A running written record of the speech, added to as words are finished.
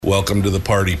Welcome to the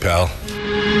party, pal.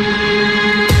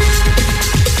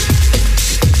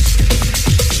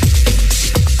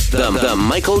 The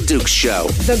Michael Dukes Show.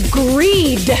 The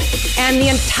greed and the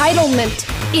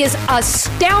entitlement is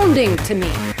astounding to me.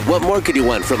 What more could you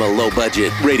want from a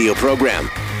low-budget radio program?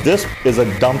 This is a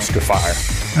dumpster fire.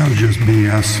 That was just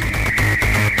BS.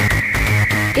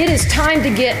 It is time to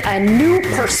get a new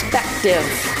perspective.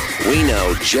 We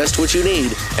know just what you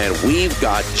need, and we've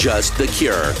got just the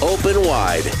cure. Open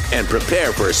wide and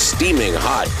prepare for a steaming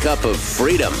hot cup of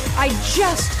freedom. I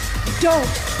just don't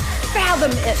fathom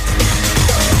it.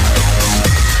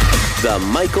 The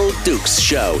Michael Dukes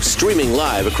Show, streaming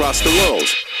live across the world.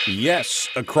 Yes,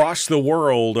 across the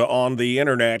world on the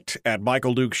internet at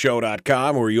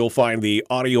michaeldukeshow.com, where you'll find the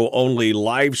audio-only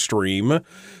live stream.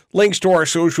 Links to our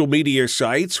social media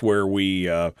sites where we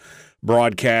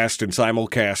broadcast and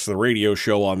simulcast the radio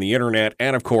show on the internet,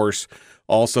 and, of course,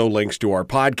 also links to our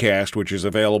podcast, which is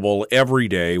available every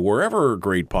day wherever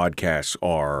great podcasts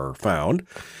are found.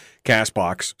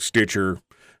 CastBox, Stitcher,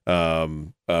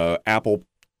 Apple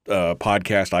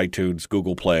Podcast, iTunes,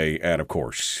 Google Play, and, of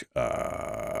course,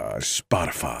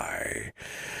 Spotify.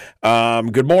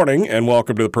 Good morning, and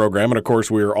welcome to the program. And, of course,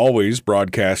 we are always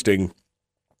broadcasting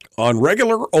on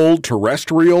regular old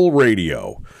terrestrial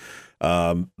radio.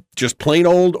 Just plain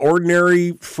old,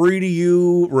 ordinary,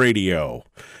 free-to-you radio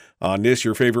on this,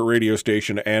 your favorite radio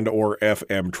station and or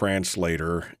FM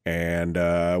translator. And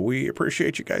we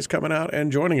appreciate you guys coming out and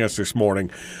joining us this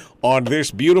morning on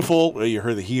this beautiful, you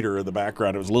heard the heater in the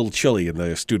background. It was a little chilly in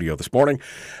the studio this morning.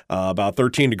 About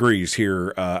 13 degrees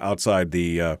here outside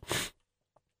the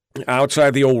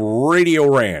old Radio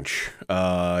Ranch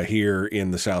here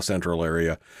in the South Central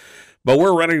area. But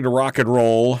we're ready to rock and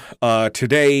roll.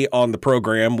 Today on the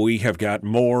program, we have got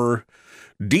more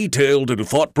detailed and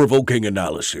thought-provoking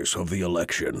analysis of the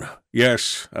election.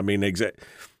 Yes, I mean,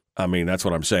 that's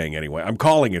what I'm saying anyway. I'm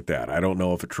calling it that. I don't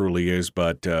know if it truly is,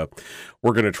 but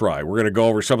we're going to try. We're going to go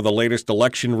over some of the latest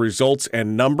election results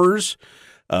and numbers.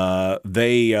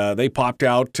 They popped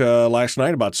out last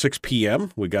night about 6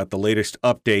 p.m. We got the latest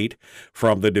update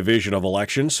from the Division of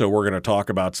Elections, so we're going to talk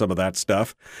about some of that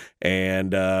stuff,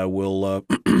 and we'll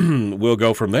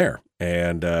go from there.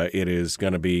 And it is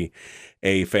going to be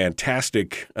a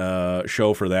fantastic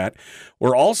show for that.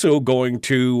 We're also going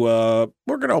to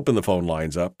open the phone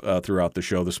lines up throughout the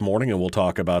show this morning, and we'll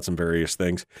talk about some various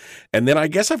things. And then I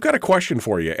guess I've got a question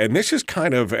for you, and this is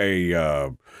kind of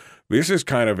a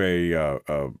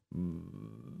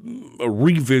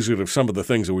revisit of some of the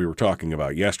things that we were talking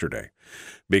about yesterday.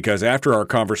 Because after our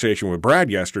conversation with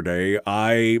Brad yesterday,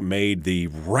 I made the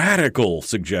radical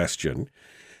suggestion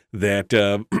that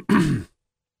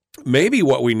maybe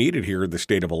what we needed here in the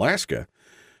state of Alaska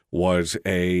was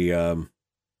a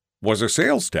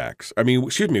sales tax.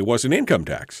 Was an income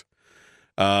tax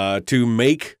to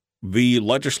make the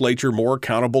legislature more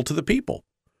accountable to the people.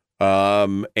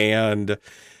 And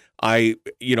I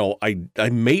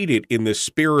made it in the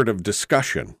spirit of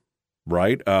discussion,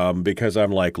 right? Because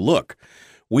I'm like, look,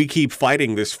 we keep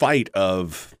fighting this fight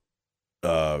of,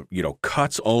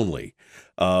 cuts only,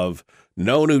 of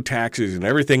no new taxes and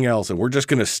everything else. And we're just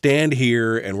going to stand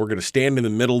here and we're going to stand in the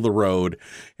middle of the road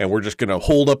and we're just going to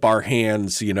hold up our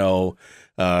hands,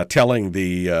 telling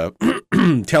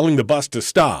the bus to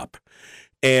stop.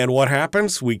 And what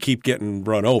happens? We keep getting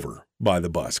run over by the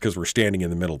bus because we're standing in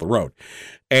the middle of the road.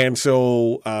 And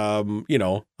so,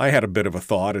 I had a bit of a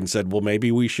thought and said, well,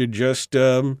 maybe we should just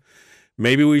go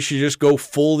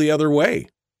full the other way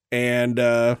and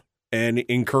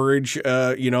encourage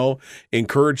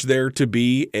there to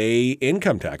be a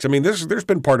income tax. I mean, there's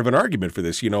been part of an argument for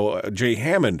this. Jay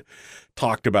Hammond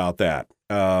talked about that,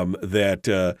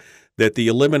 that the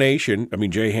elimination,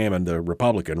 Jay Hammond, the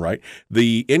Republican, right?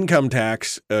 The income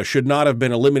tax should not have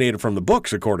been eliminated from the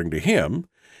books, according to him,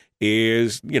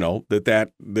 is,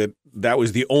 that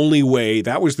was the only way,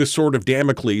 that was the sort of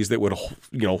Damocles that would,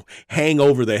 hang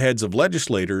over the heads of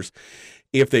legislators.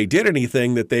 If they did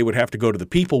anything, that they would have to go to the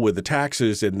people with the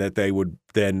taxes and that they would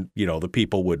then, the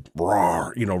people would,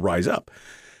 rise up.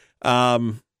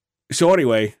 So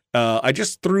anyway, I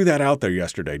just threw that out there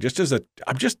yesterday,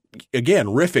 I'm just, again,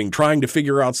 riffing, trying to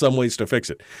figure out some ways to fix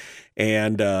it.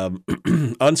 And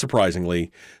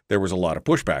unsurprisingly, there was a lot of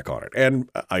pushback on it. And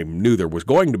I knew there was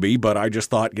going to be, but I just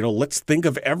thought, let's think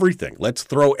of everything. Let's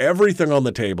throw everything on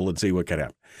the table and see what can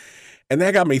happen. And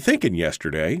that got me thinking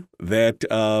yesterday that,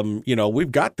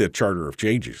 we've got the Charter of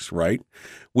Changes, right?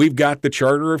 We've got the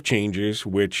Charter of Changes,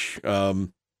 which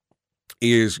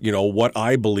is, what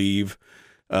I believe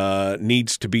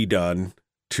needs to be done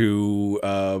to,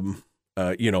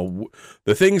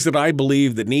 the things that I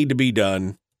believe that need to be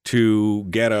done to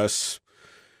get us,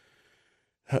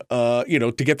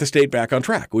 to get the state back on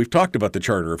track. We've talked about the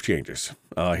charter of changes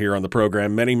here on the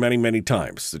program many, many, many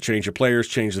times. The change of players,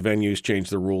 change the venues, change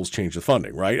the rules, change the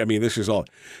funding, right? I mean, this is all.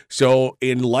 So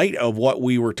in light of what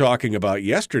we were talking about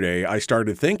yesterday, I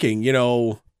started thinking,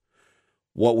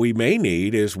 what we may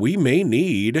need is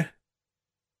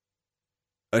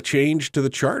a change to the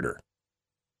charter.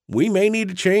 We may need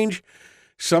to change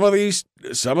some of those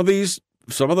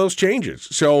changes.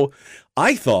 So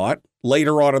I thought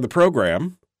later on in the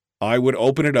program, I would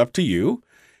open it up to you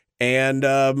and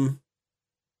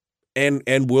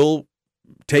we'll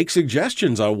take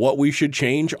suggestions on what we should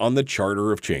change on the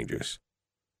charter of changes.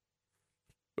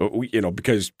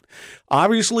 Because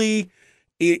obviously,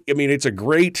 it's a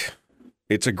great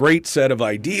set of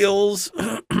ideals,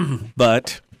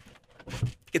 but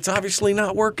it's obviously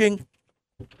not working.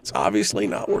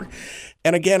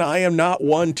 And again, I am not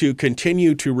one to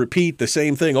continue to repeat the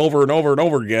same thing over and over and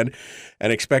over again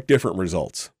and expect different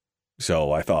results.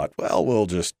 So I thought, well, we'll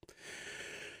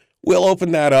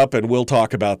open that up and we'll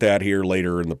talk about that here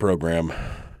later in the program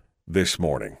this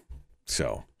morning.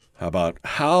 So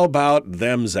how about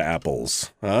them's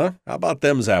apples, huh? How about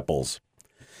them's apples?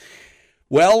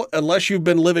 Well, unless you've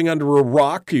been living under a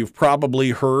rock, you've probably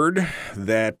heard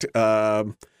that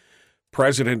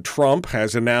President Trump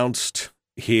has announced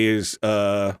his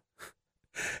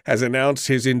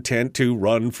intent to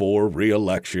run for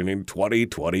re-election in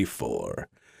 2024.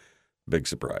 Big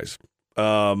surprise.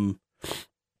 And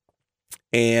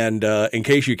in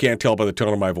case you can't tell by the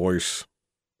tone of my voice,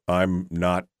 I'm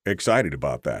not excited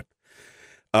about that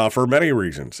for many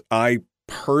reasons. I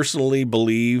personally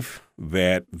believe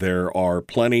that there are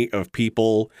plenty of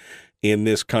people in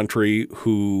this country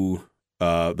who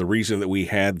the reason that we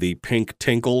had the pink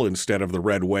tinkle instead of the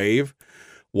red wave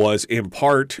was in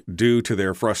part due to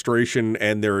their frustration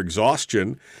and their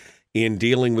exhaustion in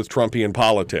dealing with Trumpian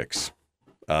politics.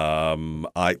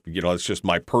 It's just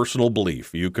my personal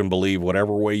belief. You can believe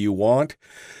whatever way you want,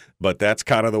 but that's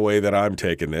kind of the way that I'm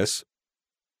taking this.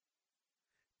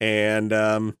 And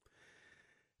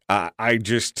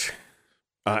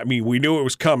we knew it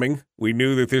was coming. We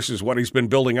knew that this is what he's been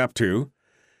building up to,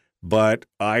 but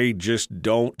I just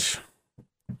don't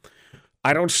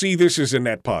see this as a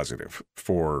net positive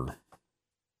for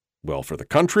the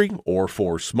country or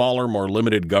for smaller, more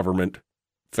limited government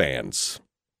fans.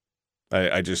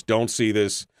 I just don't see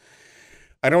this.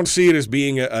 I don't see it as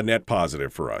being a net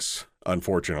positive for us,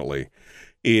 unfortunately.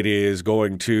 It is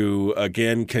going to,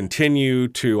 again, continue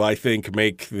to, I think,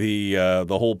 make the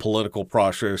whole political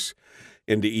process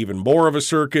into even more of a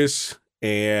circus.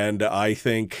 And I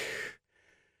think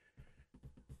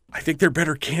there are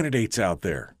better candidates out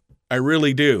there. I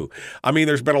really do. I mean,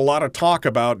 there's been a lot of talk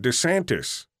about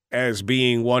DeSantis as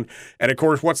being one. And, of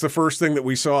course, what's the first thing that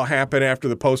we saw happen after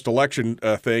the post-election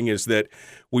thing is that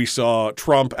we saw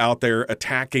Trump out there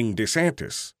attacking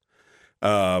DeSantis,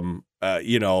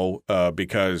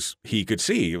 because he could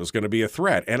see it was going to be a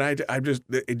threat. And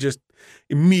it just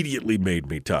immediately made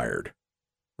me tired,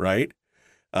 right?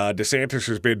 DeSantis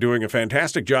has been doing a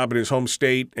fantastic job in his home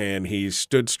state, and he's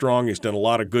stood strong. He's done a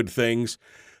lot of good things.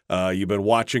 You've been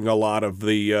watching a lot of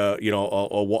the,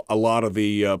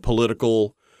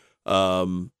 political,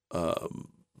 media,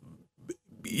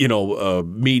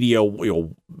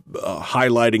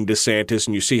 highlighting DeSantis,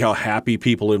 and you see how happy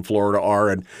people in Florida are.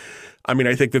 And I mean,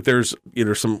 I think that there's,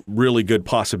 some really good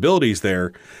possibilities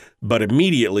there. But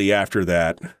immediately after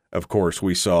that, of course,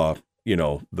 we saw,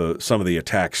 some of the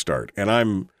attacks start. And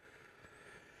I'm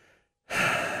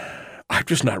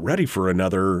just not ready for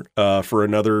another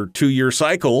 2-year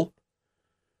cycle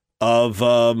of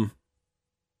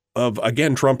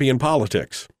again, Trumpian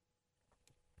politics.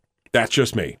 That's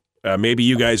just me. Maybe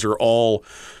you guys are all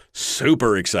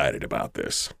super excited about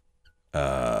this.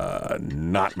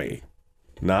 Not me.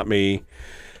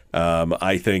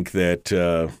 I think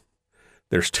that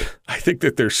there's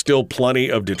still plenty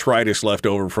of detritus left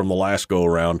over from the last go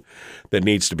around that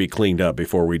needs to be cleaned up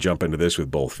before we jump into this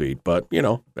with both feet. But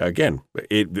again,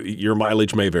 your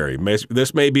mileage may vary.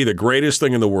 This may be the greatest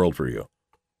thing in the world for you.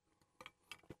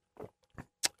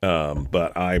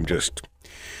 But I'm just,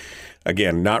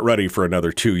 again, not ready for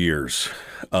another 2 years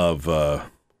of the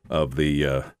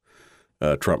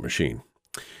Trump machine.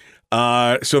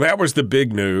 So that was the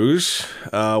big news.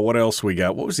 What else we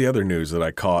got? What was the other news that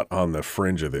I caught on the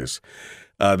fringe of this?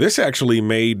 This actually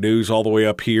made news all the way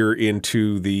up here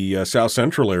into the South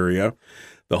Central area.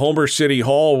 The Homer City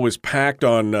Hall was packed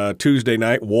on Tuesday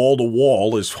night, wall to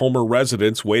wall, as Homer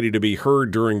residents waited to be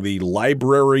heard during the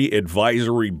Library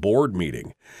Advisory Board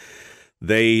meeting.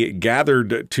 They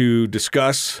gathered to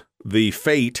discuss the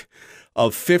fate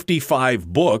of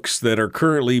 55 books that are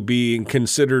currently being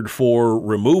considered for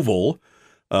removal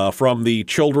from the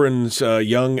children's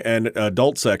young and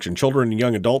adult section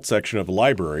of the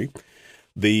library.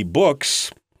 The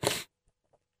books,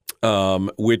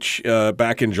 which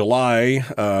back in July,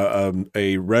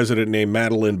 a resident named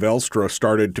Madeline Velstra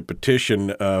started to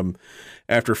petition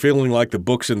after feeling like the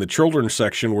books in the children's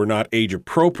section were not age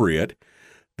appropriate.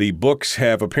 The books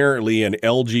have apparently an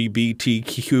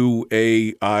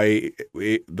LGBTQAI,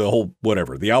 the whole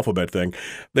whatever, the alphabet thing.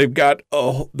 They've got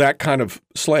that kind of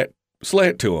slant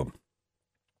to them.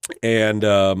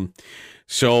 And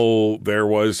so there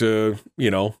was,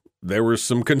 there were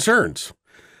some concerns.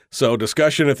 So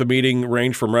discussion at the meeting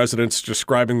ranged from residents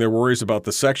describing their worries about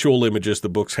the sexual images the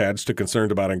books had to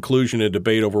concerns about inclusion and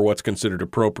debate over what's considered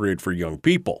appropriate for young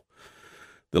people.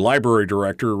 The library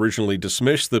director originally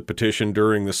dismissed the petition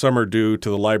during the summer due to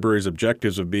the library's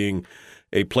objectives of being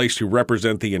a place to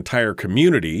represent the entire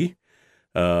community.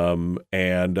 We want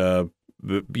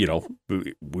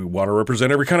to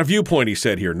represent every kind of viewpoint, he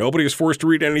said here. Nobody is forced to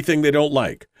read anything they don't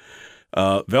like.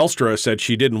 Velstra said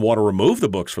she didn't want to remove the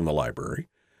books from the library,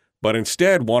 but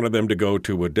instead wanted them to go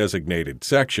to a designated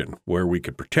section where we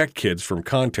could protect kids from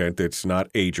content that's not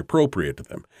age appropriate to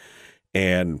them.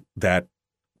 And that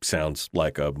sounds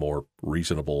like a more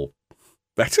reasonable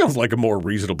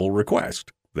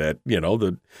request,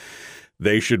 that,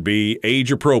 they should be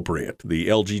age appropriate. The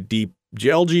LGBTQIA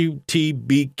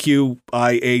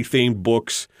themed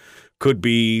books could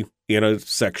be in a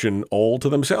section all to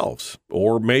themselves,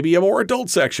 or maybe a more adult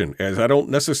section, as I don't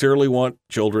necessarily want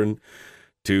children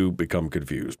to become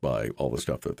confused by all the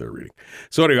stuff that they're reading.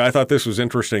 So anyway, I thought this was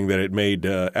interesting that it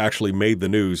actually made the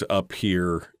news up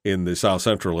here in the South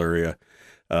Central area,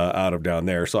 out of down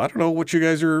there. So I don't know what you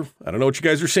guys are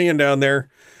seeing down there,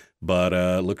 but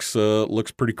looks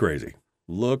pretty crazy.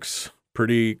 Looks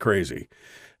pretty crazy.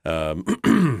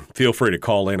 Feel free to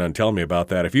call in and tell me about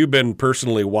that. If you've been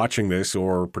personally watching this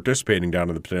or participating down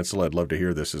in the peninsula, I'd love to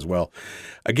hear this as well.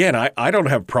 Again, I don't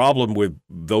have a problem with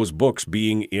those books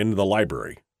being in the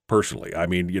library, personally. I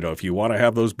mean, if you want to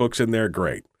have those books in there,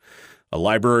 great. A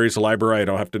library is a library. I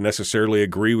don't have to necessarily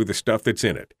agree with the stuff that's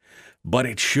in it, but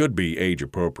it should be age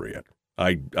appropriate.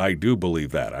 I do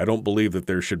believe that. I don't believe that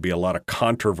there should be a lot of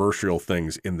controversial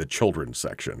things in the children's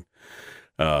section.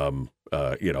 That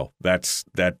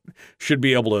should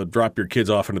be able to drop your kids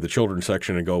off into the children's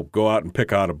section and go out and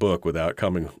pick out a book without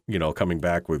coming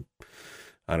back with,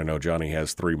 I don't know, Johnny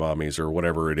has 3 mommies or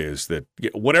whatever it is, that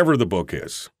whatever the book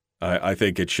is. I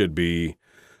think it should be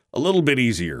a little bit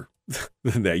easier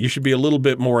than that. You should be a little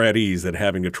bit more at ease than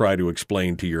having to try to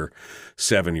explain to your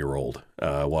 7-year-old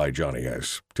why Johnny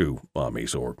has 2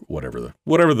 mommies or whatever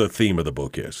the theme of the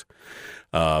book is.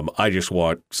 I just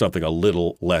want something a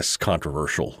little less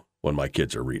controversial when my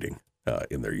kids are reading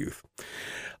in their youth.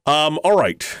 All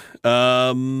right.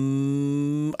 I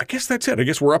guess that's it. I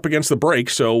guess we're up against the break,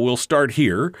 so we'll start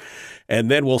here, and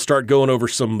then we'll start going over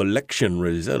some election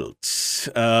results.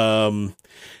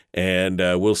 And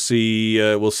we'll see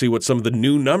what some of the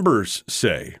new numbers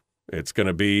say. It's going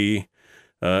to be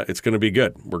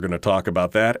good. We're going to talk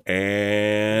about that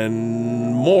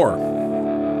and more.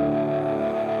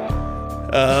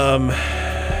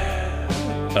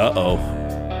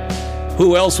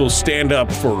 Who else will stand up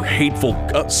to hateful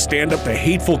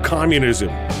communism?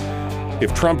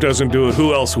 If Trump doesn't do it,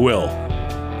 who else will?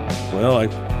 Well, I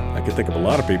can think of a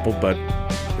lot of people, but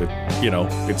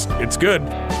it's good.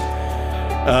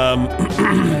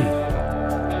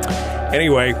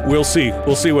 Anyway, we'll see.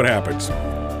 We'll see what happens.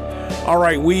 All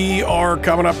right, we are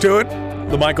coming up to it.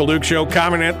 The Michael Duke Show,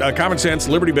 common sense,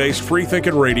 liberty-based,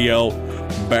 free-thinking radio.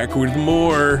 Back with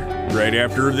more right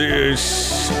after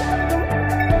this.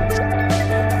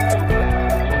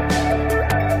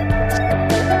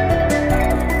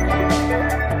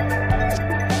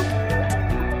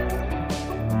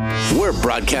 We're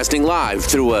broadcasting live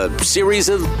through a series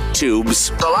of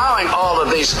tubes. Allowing all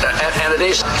of these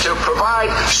entities to provide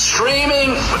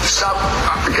streaming stuff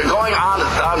going on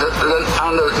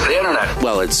the internet.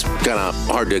 Well, it's kind of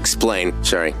hard to explain.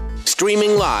 Sorry.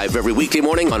 Streaming live every weekday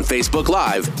morning on Facebook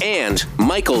Live and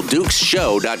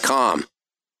MichaelDukesShow.com.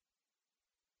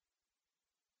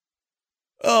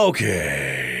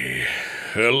 Okay.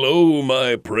 Hello,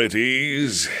 my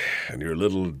pretties. And your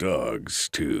little dogs,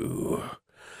 too.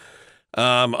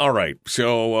 All right.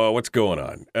 So, what's going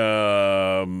on?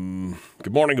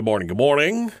 Good morning.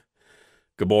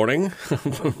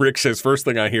 Rick says, first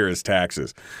thing I hear is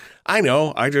taxes. I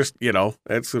know. I just,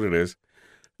 that's what it is.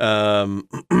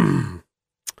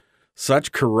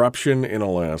 Such corruption in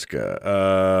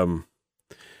Alaska.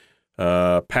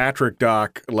 Patrick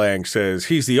Doc Lang says,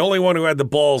 he's the only one who had the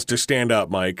balls to stand up,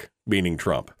 Mike, meaning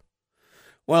Trump.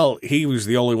 Well, he was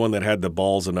the only one that had the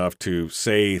balls enough to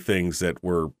say things that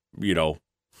were,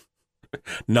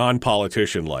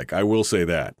 non-politician-like. I will say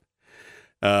that.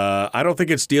 I don't think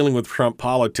it's dealing with Trump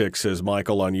politics, says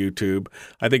Michael on YouTube.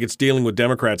 I think it's dealing with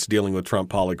Democrats dealing with Trump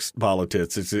politics.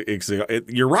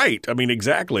 You're right. I mean,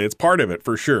 exactly. It's part of it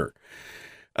for sure.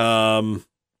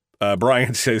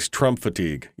 Brian says Trump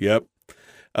fatigue. Yep.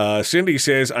 Cindy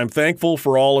says, I'm thankful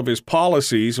for all of his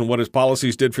policies and what his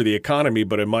policies did for the economy,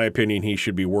 but in my opinion, he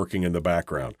should be working in the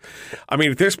background. I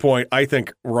mean, at this point, I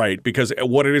think right, because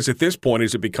what it is at this point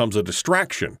is it becomes a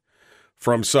distraction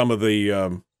from some of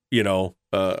the,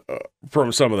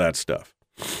 from some of that stuff.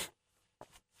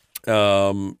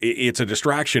 It's a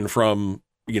distraction from,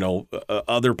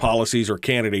 other policies or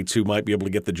candidates who might be able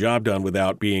to get the job done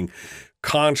without being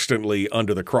constantly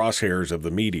under the crosshairs of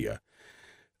the media.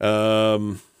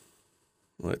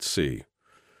 Let's see.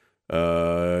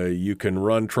 You can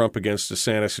run Trump against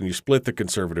DeSantis and you split the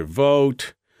conservative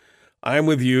vote. I'm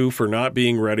with you for not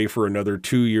being ready for another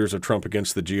 2 years of Trump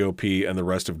against the GOP and the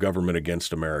rest of government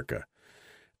against America.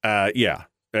 Yeah.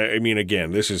 I mean,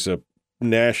 again, this is a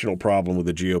national problem with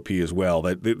the GOP as well.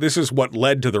 That this is what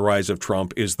led to the rise of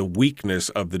Trump is the weakness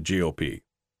of the GOP.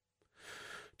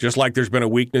 Just like there's been a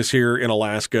weakness here in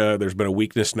Alaska, there's been a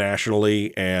weakness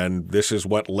nationally, and this is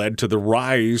what led to the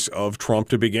rise of Trump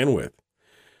to begin with.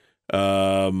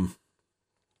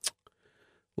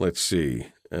 Let's see.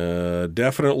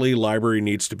 Definitely library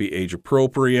needs to be age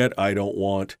appropriate. I don't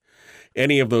want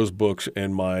any of those books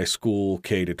in my school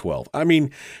K to 12. I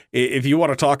mean, if you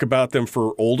want to talk about them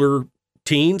for older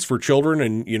teens, for children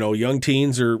and, young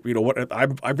teens or, what,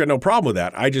 I've got no problem with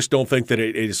that. I just don't think that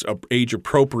it is age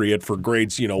appropriate for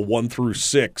grades, 1 through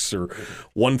 6 or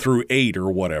 1 through 8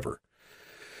 or whatever.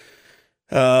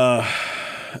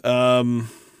 Ruben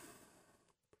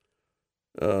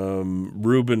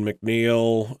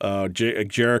McNeil,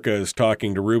 Jerica is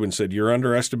talking to Ruben, said, you're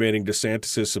underestimating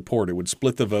DeSantis' support. It would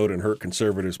split the vote and hurt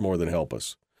conservatives more than help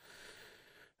us.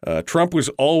 Trump was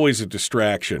always a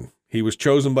distraction. He was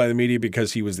chosen by the media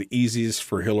because he was the easiest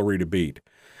for Hillary to beat.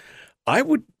 I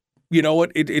would,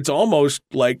 it's almost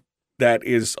like that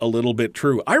is a little bit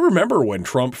true. I remember when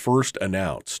Trump first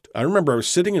announced. I remember I was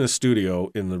sitting in a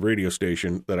studio in the radio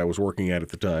station that I was working at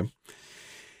the time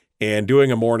and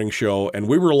doing a morning show, and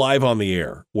we were live on the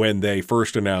air when Trump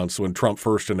first announced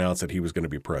that he was going to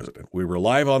be president. We were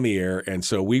live on the air, and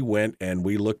so we went and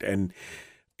we looked and,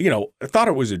 I thought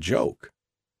it was a joke.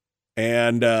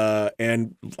 And lo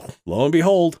and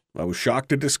behold, I was shocked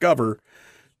to discover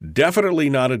definitely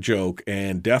not a joke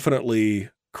and definitely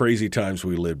crazy times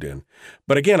we lived in.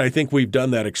 But again, I think we've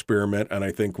done that experiment, and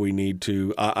I think we need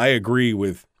to I agree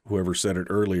with whoever said it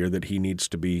earlier that he needs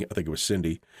to be, I think it was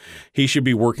Cindy, he should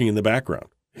be working in the background.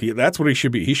 That's what he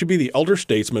should be. He should be the elder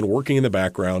statesman working in the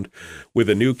background with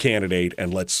a new candidate,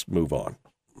 and let's move on.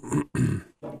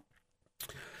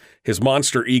 His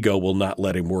monster ego will not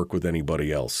let him work with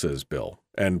anybody else, says Bill.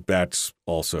 And that's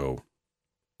also,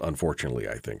 unfortunately,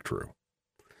 I think true.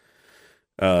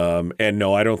 And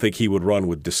no, I don't think he would run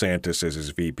with DeSantis as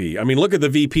his VP. I mean, look at the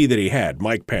VP that he had,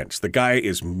 Mike Pence. The guy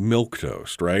is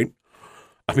milquetoast, right?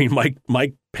 I mean,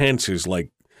 Mike Pence is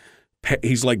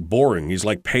he's like boring. He's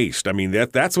like paste. I mean,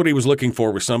 that's what he was looking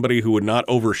for, was somebody who would not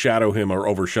overshadow him or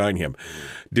overshine him.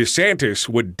 DeSantis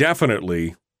would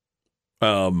definitely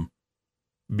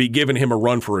be giving him a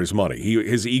run for his money.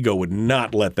 His ego would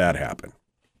not let that happen,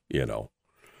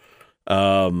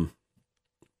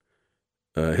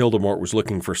 Hildemort was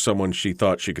looking for someone she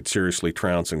thought she could seriously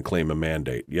trounce and claim a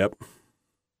mandate. Yep.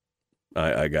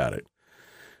 I got it.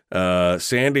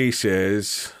 Sandy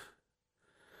says,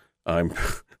 I'm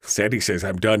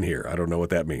done here. I don't know what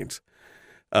that means.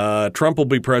 Trump will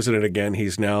be president again.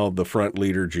 He's now the front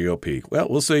leader GOP. Well,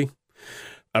 we'll see.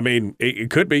 I mean, it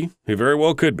could be. He very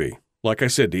well could be. Like I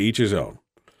said, to each his own.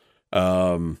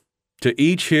 To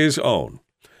each his own.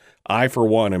 I, for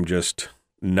one, am just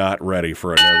not ready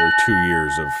for another 2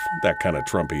 years of that kind of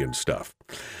Trumpian stuff.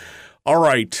 All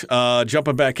right,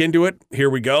 jumping back into it. Here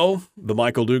we go. The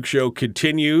Michael Duke Show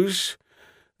continues.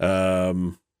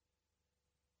 Common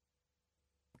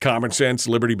sense,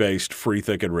 liberty-based, free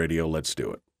thinking radio. Let's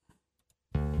do it.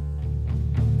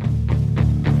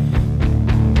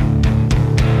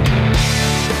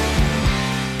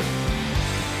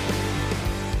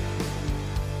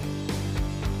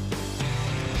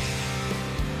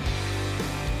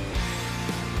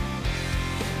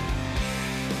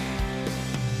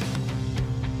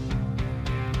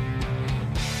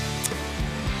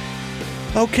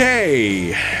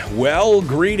 Okay, well,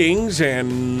 greetings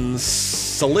and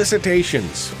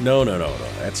Solicitations. No.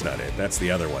 That's not it. That's the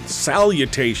other one.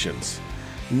 Salutations.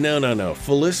 No.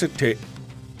 Feliz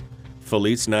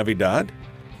Navidad?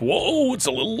 Whoa, it's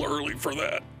a little early for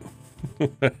that.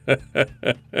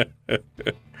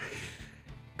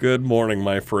 Good morning,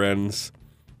 my friends.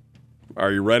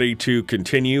 Are you ready to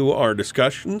continue our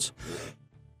discussions?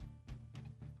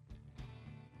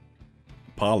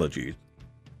 Apologies.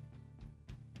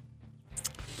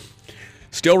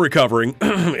 Still recovering.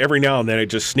 Every now and then it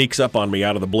just sneaks up on me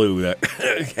out of the blue, that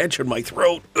itch in my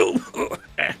throat.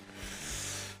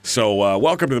 So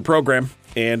welcome to the program,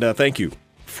 and thank you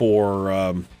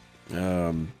for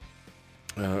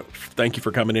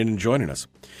coming in and joining us.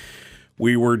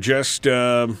 We were just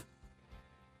we're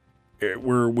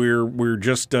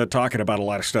just talking about a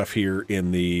lot of stuff here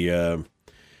in the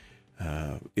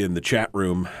chat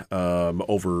room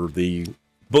over the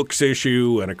books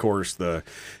issue, and of course the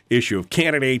issue of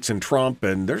candidates and Trump.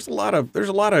 And there's a lot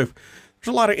of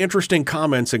interesting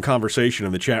comments and conversation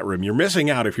in the chat room. You're missing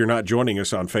out if you're not joining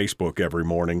us on Facebook every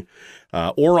morning,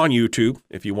 or on YouTube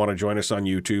if you want to join us on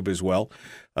YouTube as well.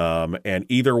 And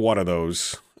either one of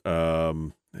those,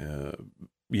 it'll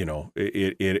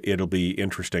be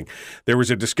interesting. There was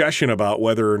a discussion about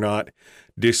whether or not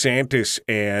DeSantis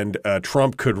and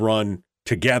Trump could run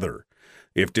together.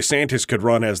 If DeSantis could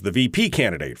run as the VP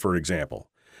candidate, for example.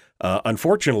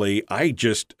 Unfortunately, I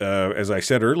just, as I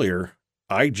said earlier,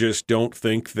 I just don't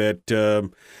think that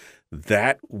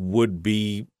that would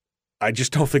be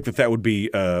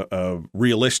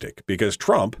realistic, because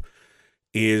Trump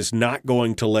is not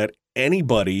going to let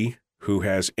anybody who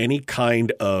has any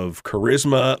kind of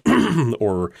charisma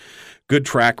or good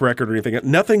track record or anything,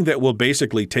 nothing that will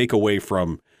basically take away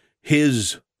from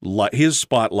his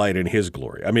spotlight and his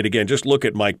glory. I mean, again, just look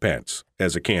at Mike Pence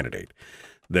as a candidate.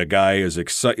 The guy is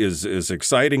as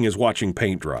exciting as watching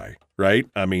paint dry, right?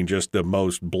 I mean, just the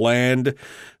most bland,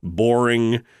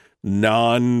 boring,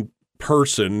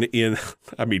 non-person in.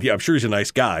 I mean, yeah, I'm sure he's a nice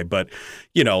guy, but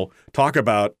talk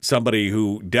about somebody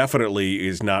who definitely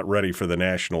is not ready for the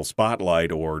national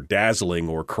spotlight, or dazzling,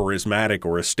 or charismatic,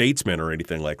 or a statesman, or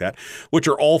anything like that, which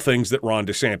are all things that Ron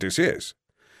DeSantis is.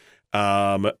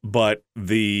 But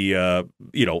the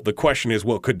question is,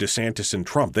 well, could DeSantis and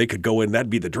Trump, they could go in, that'd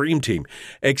be the dream team,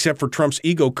 except for Trump's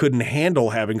ego couldn't handle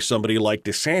having somebody like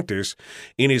DeSantis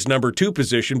in his number 2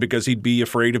 position, because he'd be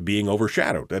afraid of being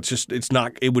overshadowed. I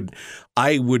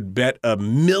would bet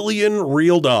 $1 million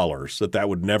real dollars that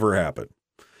would never happen.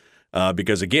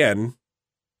 Because again,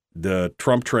 the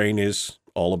Trump train is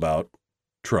all about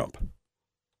Trump,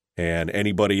 and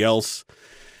anybody else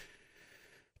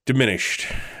diminished.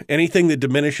 Anything that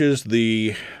diminishes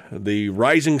the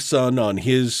rising sun on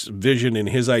his vision and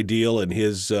his ideal and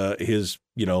his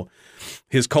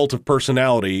cult of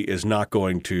personality is not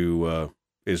going to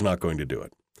do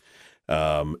it.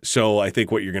 So I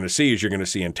think what you're going to see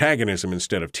is antagonism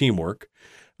instead of teamwork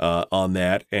on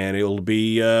that, and it'll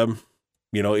be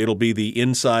the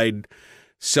inside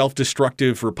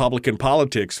self-destructive Republican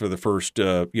politics for the first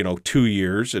 2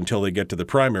 years until they get to the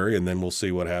primary, and then we'll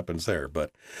see what happens there. But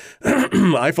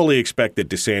I fully expect that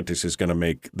DeSantis is going to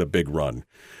make the big run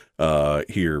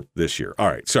here this year. All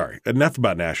right, sorry, enough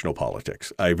about national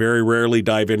politics. I very rarely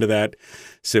dive into that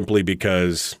simply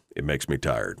because it makes me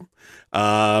tired.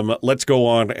 Let's go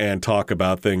on and talk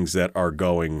about things that are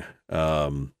going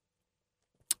on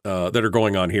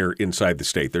here inside the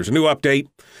state. There's a new update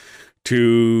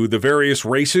to the various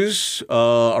races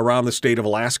around the state of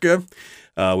Alaska.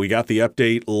 We got the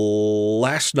update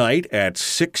last night at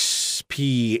 6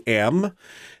 p.m.,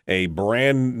 a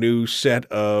brand new set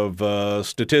of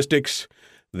statistics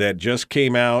that just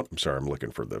came out. I'm sorry, I'm looking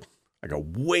for I got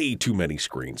way too many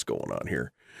screens going on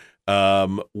here.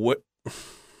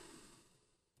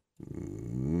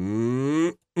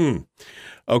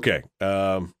 Okay.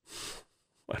 I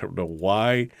don't know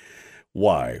why.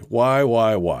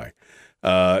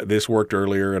 This worked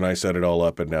earlier and I set it all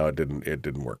up, and now it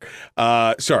didn't work.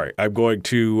 Sorry. We're going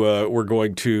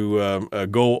to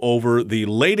go over the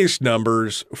latest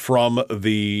numbers from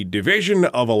the Division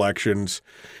of Elections,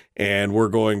 and we're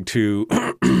going to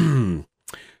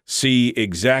see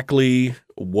exactly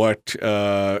what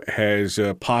has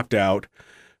popped out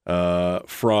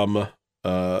from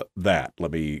that.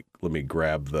 Let me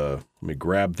grab the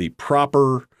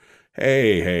proper.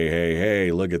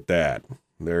 Hey, look at that.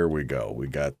 There we go. We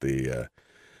got the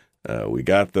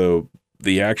actual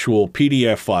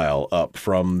PDF file up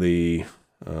from the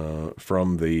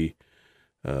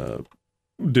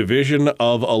Division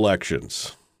of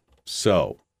Elections.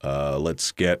 So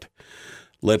let's get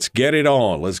it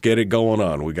on. Let's get it going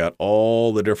on. We got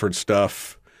all the different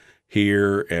stuff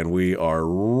here, and we are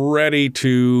ready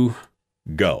to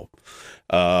go.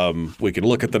 We can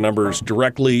look at the numbers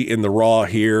directly in the raw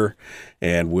here,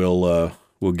 and we'll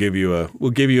give you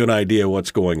an idea of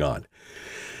what's going on.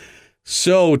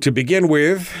 So to begin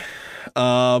with,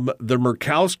 the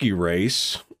Murkowski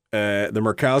race, the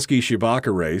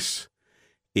Murkowski-Chewbacca race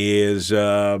is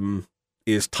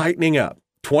tightening up.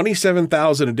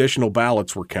 27,000 additional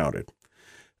ballots were counted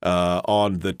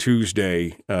on the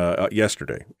Tuesday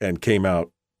yesterday, and came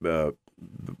out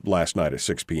last night at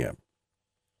 6 p.m.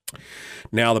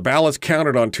 Now, the ballots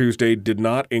counted on Tuesday did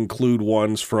not include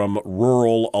ones from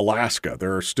rural Alaska.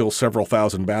 There are still several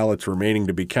thousand ballots remaining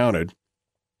to be counted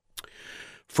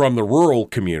from the rural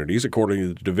communities, according to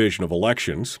the Division of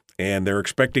Elections, and they're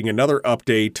expecting another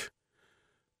update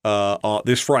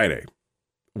this Friday,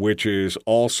 which is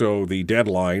also the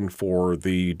deadline for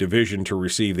the division to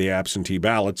receive the absentee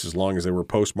ballots as long as they were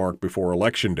postmarked before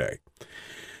Election Day.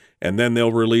 And then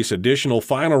they'll release additional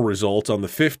final results on the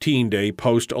 15-day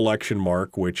post-election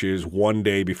mark, which is 1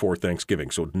 day before Thanksgiving,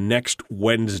 so next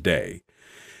Wednesday.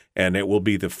 And it will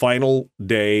be the final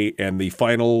day and the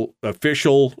final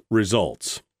official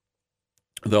results.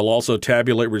 They'll also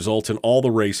tabulate results in all the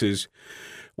races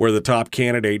where the top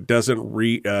candidate doesn't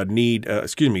hit that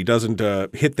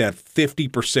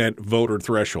 50% voter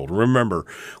threshold. Remember,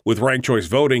 with ranked choice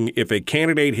voting, if a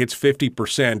candidate hits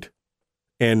 50%,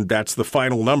 and that's the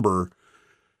final number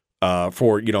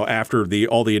for after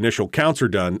all the initial counts are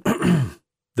done,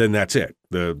 then that's it.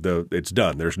 It's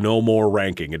done. There's no more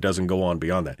ranking. It doesn't go on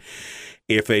beyond that.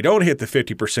 If they don't hit the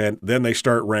 50%, then they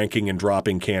start ranking and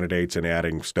dropping candidates and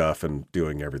adding stuff and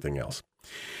doing everything else.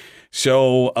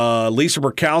 So Lisa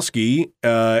Murkowski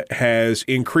has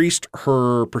increased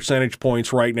her percentage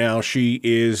points right now. She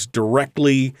is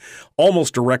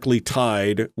almost directly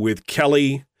tied with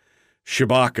Kelly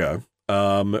Chewbacca,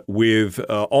 with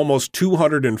almost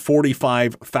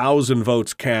 245,000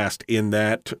 votes cast in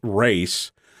that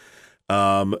race.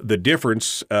 The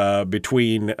difference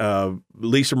between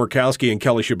Lisa Murkowski and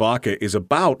Kelly Chewbacca is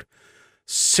about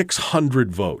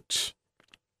 600 votes.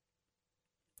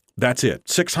 That's it,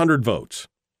 600 votes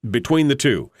between the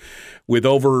two. With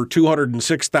over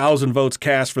 206,000 votes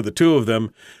cast for the two of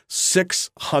them,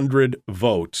 600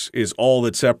 votes is all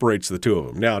that separates the two of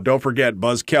them. Now, don't forget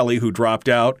Buzz Kelly, who dropped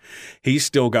out. He's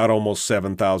still got almost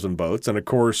 7,000 votes. And, of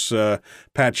course, Pat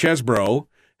Chesbrough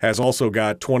has also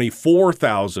got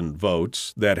 24,000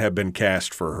 votes that have been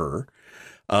cast for her.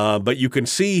 But you can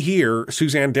see here,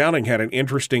 Suzanne Downing had an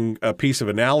interesting piece of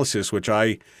analysis, which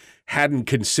I hadn't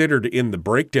considered in the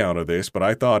breakdown of this, but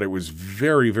I thought it was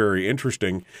very, very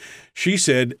interesting. She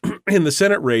said, in the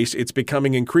Senate race, it's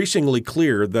becoming increasingly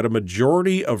clear that a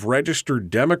majority of registered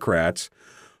Democrats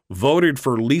voted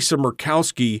for Lisa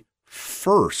Murkowski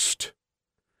first,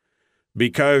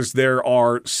 because there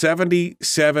are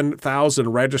 77,000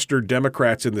 registered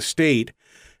Democrats in the state,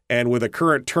 and with a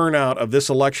current turnout of this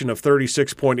election of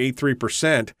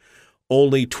 36.83%,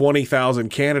 only 20,000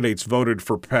 candidates voted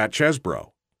for Pat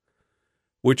Chesbrough,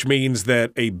 which means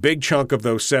that a big chunk of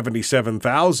those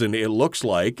 77,000, it looks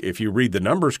like, if you read the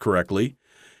numbers correctly,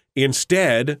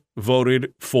 instead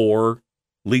voted for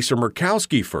Lisa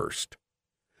Murkowski first.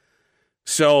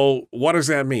 So what does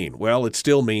that mean? Well, it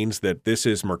still means that this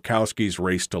is Murkowski's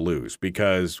race to lose,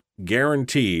 because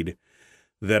guaranteed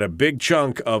that a big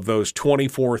chunk of those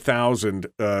 24,000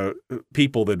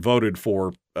 people that voted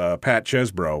for Pat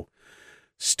Chesbrough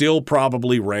still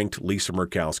probably ranked Lisa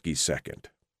Murkowski second.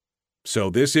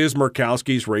 So this is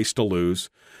Murkowski's race to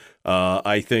lose.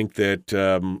 I think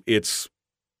that it's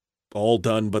all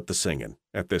done but the singing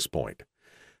at this point.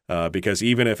 Because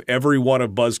even if every one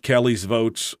of Buzz Kelly's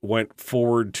votes went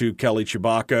forward to Kelly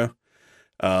Chewbacca,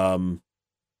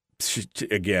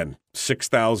 again,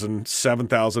 6,000,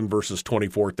 7,000 versus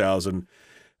 24,000,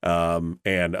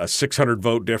 and a 600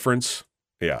 vote difference.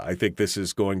 Yeah, I think this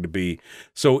is going to be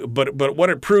so. But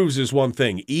what it proves is one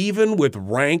thing: even with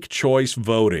ranked choice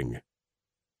voting,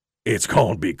 it's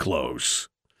going to be close.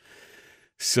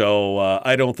 So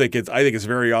I think it's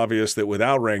very obvious that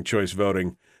without ranked choice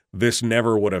voting, this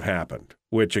never would have happened,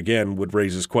 which again would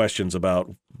raises questions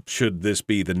about should this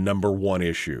be the number one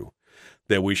issue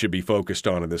that we should be focused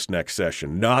on in this next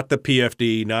session. Not the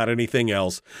PFD, not anything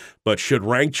else, but should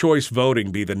ranked choice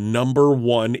voting be the number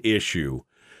one issue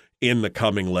in the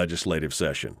coming legislative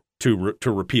session to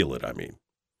repeal it, I mean.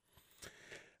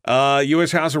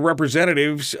 U.S. House of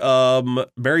Representatives,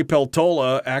 Mary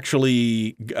Peltola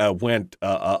actually went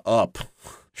up.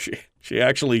 She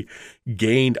actually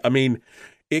gained. I mean,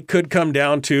 it could come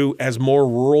down to as more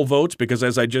rural votes, because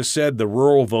as I just said, the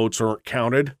rural votes aren't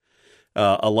counted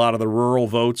A lot of the rural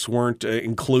votes weren't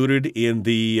included in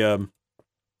the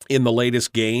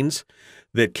latest gains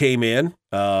that came in,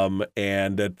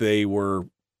 and that they were,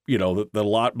 the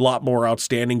lot more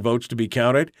outstanding votes to be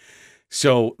counted.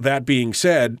 So that being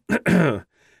said,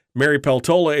 Mary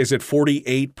Peltola is at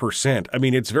 48%. I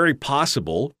mean, it's very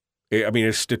possible. I mean,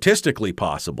 it's statistically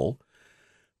possible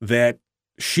that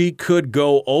she could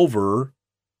go over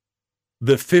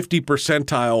the 50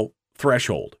 percentile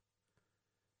threshold,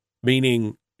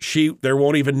 meaning there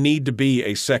won't even need to be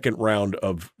a second round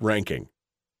of ranking.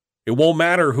 It won't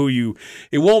matter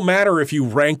if you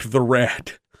ranked the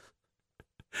red,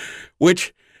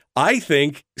 which I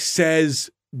think says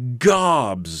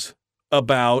gobs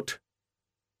about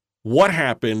what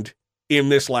happened in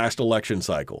this last election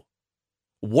cycle.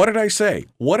 What did I say?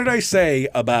 What did I say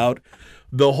about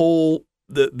the whole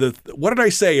what did I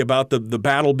say about the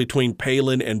battle between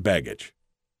Palin and Begich?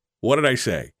 What did I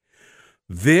say?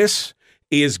 This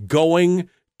is going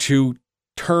to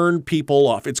turn people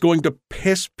off. It's going to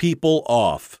piss people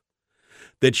off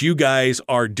that you guys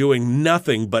are doing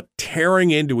nothing but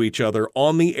tearing into each other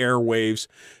on the airwaves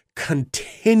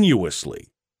continuously.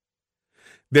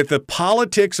 That the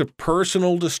politics of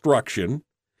personal destruction,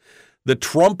 the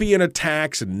Trumpian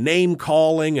attacks and name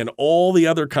calling and all the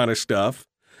other kind of stuff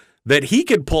that he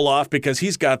could pull off because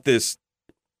he's got this,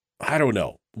 I don't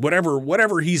know,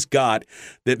 whatever he's got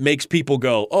that makes people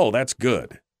go, oh, that's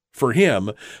good for him.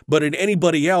 But in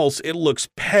anybody else, it looks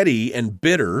petty and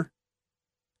bitter,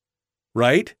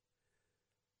 right?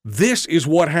 This is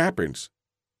what happens.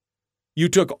 You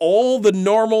took all the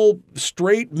normal,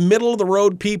 straight,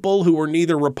 middle-of-the-road people who were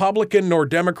neither Republican nor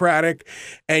Democratic,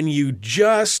 and you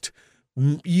just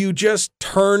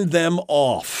turned them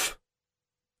off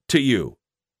to you.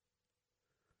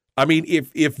 I mean,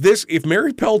 if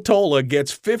Mary Peltola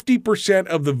gets 50%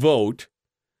 of the vote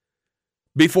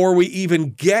before we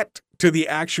even get to the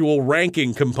actual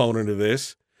ranking component of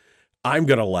this, I'm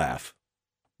going to laugh.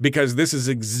 Because this is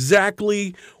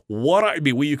exactly what I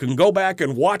mean. You can go back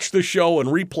and watch the show and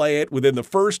replay it within the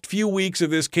first few weeks of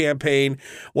this campaign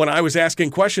when I was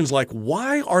asking questions like,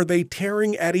 why are they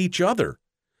tearing at each other?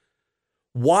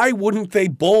 Why wouldn't they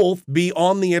both be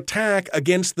on the attack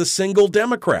against the single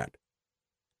Democrat?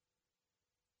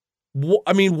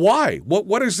 I mean, why?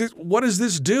 What does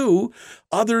this do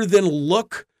other than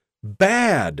look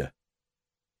bad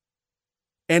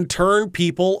and turn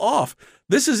people off?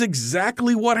 This is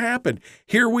exactly what happened.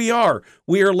 Here we are.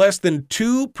 We are less than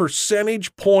 2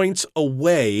 percentage points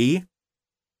away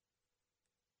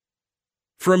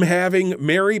from having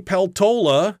Mary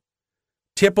Peltola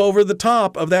tip over the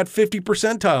top of that 50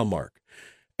 percentile mark.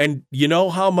 And you know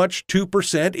how much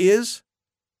 2% is?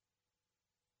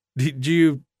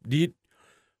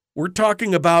 We're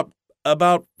talking about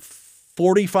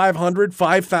 4,500,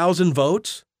 5,000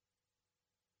 votes.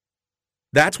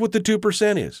 That's what the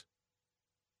 2% is.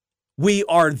 We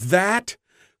are that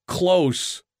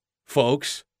close,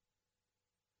 folks.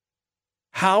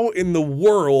 How in the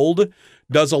world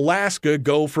does Alaska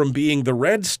go from being the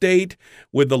red state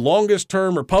with the longest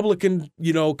term Republican,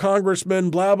 congressman,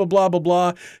 blah, blah, blah, blah,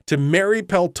 blah, to Mary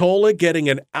Peltola getting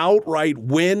an outright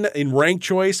win in ranked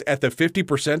choice at the 50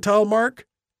 percentile mark?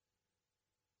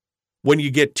 When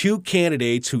you get two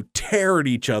candidates who tear at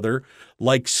each other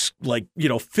like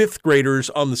fifth graders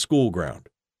on the school ground.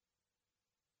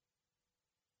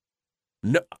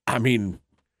 No, I mean,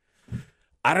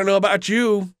 I don't know about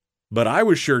you, but I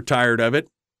was sure tired of it,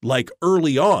 like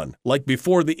early on, like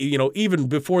before even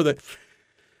before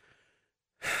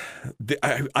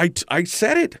I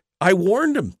said it. I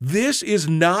warned him. This is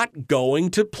not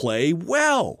going to play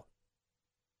well.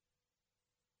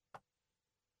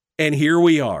 And here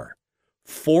we are,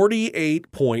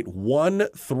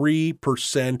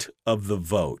 48.13% of the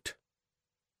vote.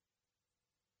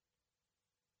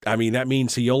 I mean, that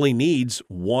means she only needs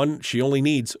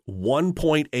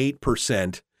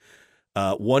 1.8%,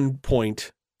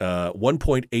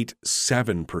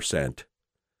 1.87%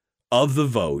 of the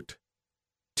vote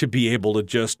to be able to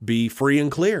just be free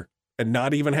and clear and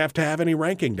not even have to have any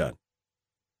ranking done,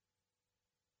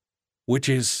 which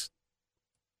is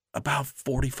about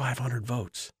 4,500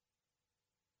 votes.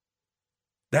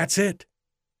 That's it.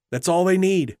 That's all they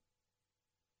need.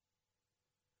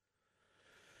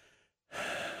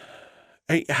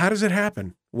 Hey, how does it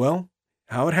happen? Well,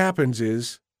 how it happens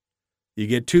is you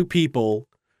get two people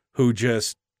who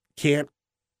just can't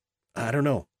act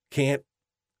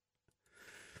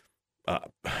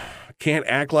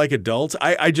like adults.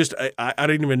 I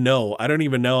don't even know. I don't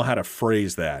even know how to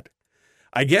phrase that.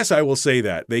 I guess I will say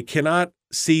that they cannot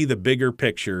see the bigger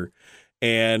picture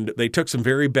And they took some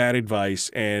very bad advice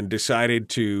and decided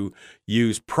to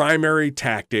use primary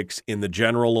tactics in the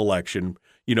general election.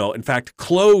 In fact,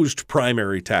 closed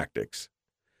primary tactics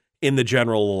in the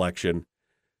general election.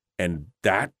 And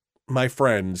that, my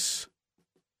friends,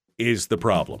 is the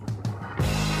problem.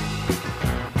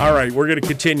 All right, we're going to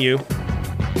continue.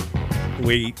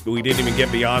 We didn't even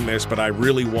get beyond this, but I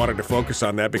really wanted to focus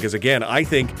on that because, again, I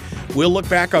think we'll look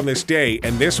back on this day,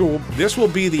 and this will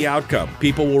be the outcome.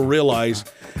 People will realize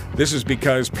this is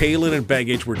because Palin and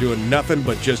Begich were doing nothing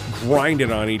but just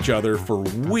grinding on each other for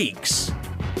weeks.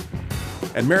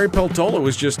 And Mary Peltola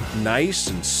was just nice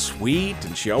and sweet,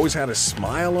 and she always had a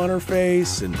smile on her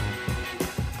face. And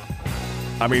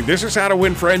I mean, this is how to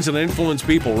win friends and influence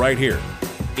people right here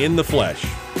in the flesh.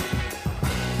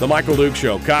 The Michael Duke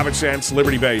Show, common sense,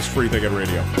 liberty-based, free thinking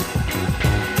radio.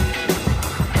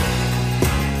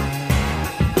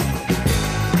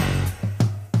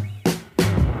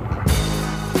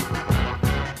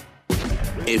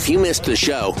 If you missed the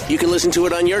show, you can listen to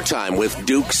it on your time with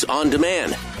Dukes On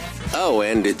Demand. Oh,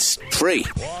 and it's free.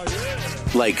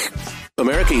 Like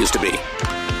America used to be.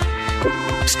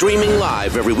 Streaming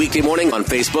live every weekday morning on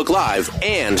Facebook Live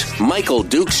and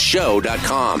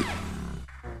MichaelDukesShow.com.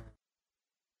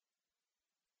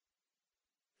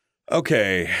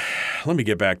 Okay, let me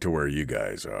get back to where you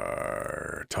guys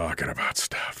are talking about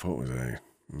stuff. What was I?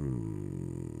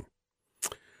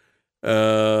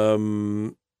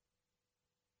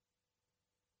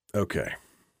 Okay.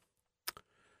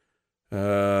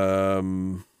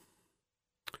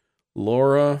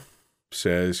 Laura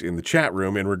says in the chat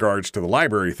room in regards to the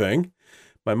library thing,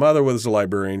 my mother was a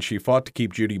librarian. She fought to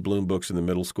keep Judy Blume books in the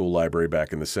middle school library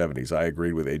back in the 70s. I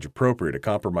agreed with age appropriate. A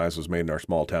compromise was made in our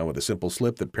small town with a simple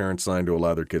slip that parents signed to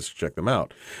allow their kids to check them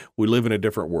out. We live in a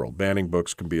different world. Banning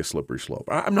books can be a slippery slope.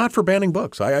 I'm not for banning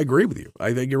books. I agree with you.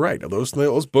 I think you're right.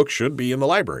 Those books should be in the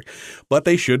library, but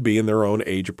they should be in their own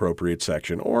age appropriate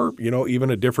section or, even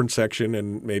a different section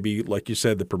and maybe, like you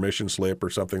said, the permission slip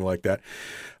or something like that.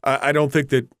 I don't think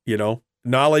that,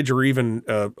 knowledge or even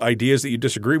ideas that you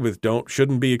disagree with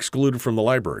shouldn't be excluded from the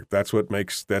library. That's what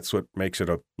makes it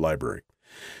a library.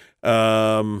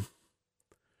 We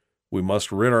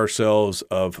must rid ourselves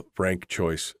of ranked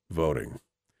choice voting.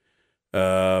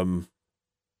 Jerica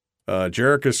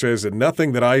says that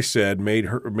nothing that I said made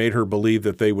her believe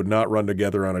that they would not run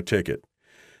together on a ticket.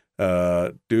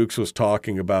 Dukes was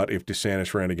talking about if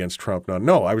DeSantis ran against Trump.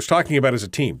 No, I was talking about as a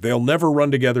team. They'll never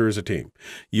run together as a team.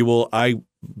 I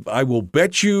will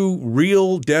bet you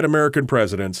real dead American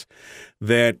presidents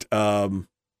that that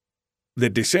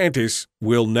DeSantis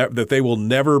that they will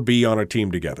never be on a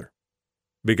team together.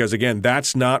 Because again,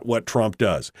 that's not what Trump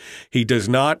does. He does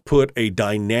not put a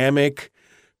dynamic,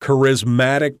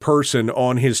 charismatic person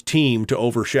on his team to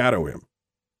overshadow him.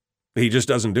 He just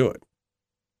doesn't do it.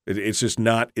 It's just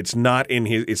not. It's not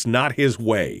his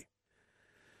way.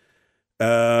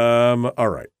 All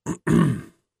right.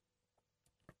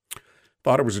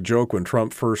 Thought it was a joke when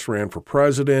Trump first ran for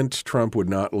president. Trump would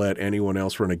not let anyone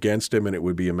else run against him, and it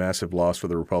would be a massive loss for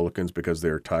the Republicans because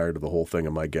they're tired of the whole thing.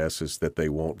 And my guess is that they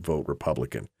won't vote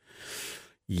Republican.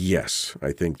 Yes,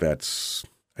 I think that's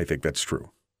true.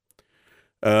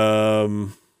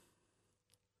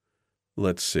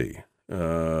 Let's see.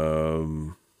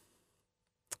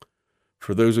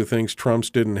 For those who think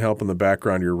Trump's didn't help in the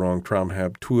background, you're wrong. Trump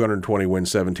had 220 wins,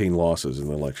 17 losses in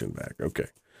the election back. Okay.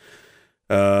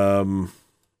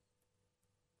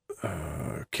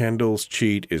 Kendall's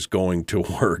cheat is going to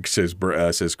work, says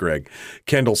Greg.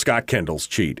 Scott Kendall's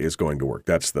cheat is going to work.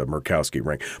 That's the Murkowski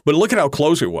rank. But look at how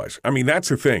close it was. I mean, that's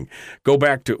the thing. Go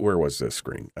back to, where was this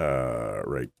screen?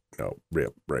 Right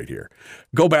here.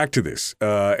 Go back to this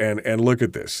and look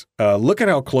at this. Look at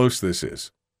how close this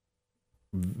is.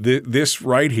 This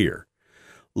right here.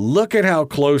 Look at how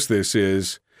close this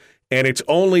is. And it's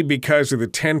only because of the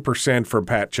 10% for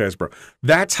Pat Chesbrough.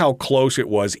 That's how close it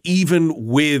was, even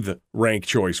with ranked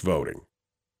choice voting.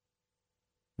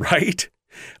 Right?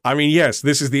 I mean, yes,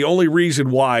 this is the only reason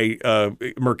why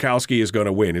Murkowski is going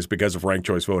to win is because of ranked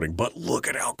choice voting. But look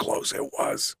at how close it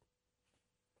was.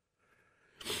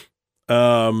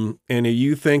 And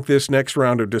you think this next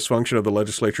round of dysfunction of the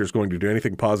legislature is going to do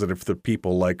anything positive for the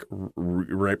people like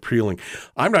repealing?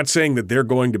 I'm not saying that they're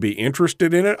going to be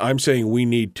interested in it. I'm saying we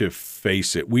need to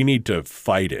face it. We need to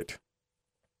fight it.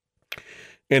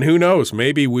 And who knows,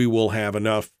 maybe we will have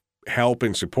enough help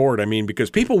and support. I mean, because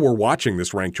people were watching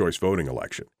this ranked choice voting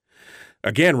election.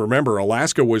 Again, remember,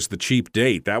 Alaska was the cheap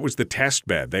date. That was the test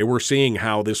bed. They were seeing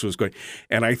how this was going.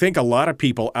 And I think a lot of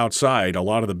people outside, a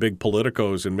lot of the big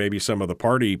politicos and maybe some of the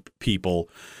party people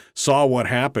saw what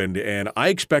happened, and I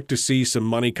expect to see some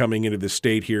money coming into the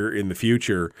state here in the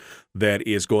future that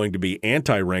is going to be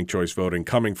anti-ranked choice voting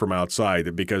coming from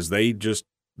outside because they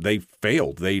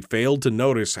failed. They failed to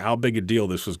notice how big a deal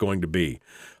this was going to be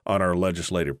on our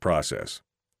legislative process.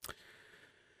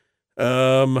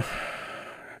 Good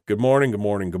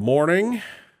morning.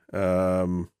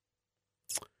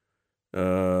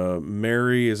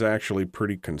 Mary is actually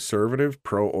pretty conservative,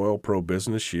 pro-oil,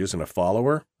 pro-business. She isn't a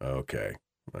follower. Okay.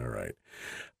 All right.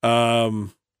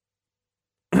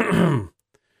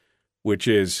 Which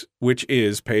is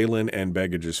Palin and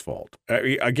Begich's fault.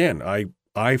 Again, I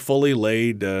fully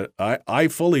laid the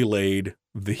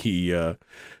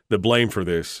blame for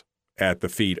this at the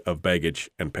feet of Begich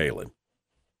and Palin.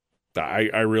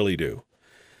 I really do.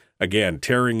 Again,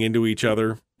 tearing into each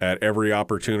other at every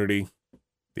opportunity.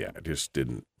 Yeah, it just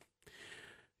didn't.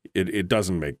 It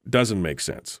doesn't make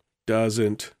sense.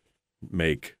 Doesn't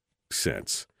make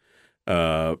sense.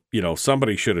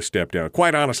 Somebody should have stepped down.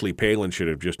 Quite honestly, Palin should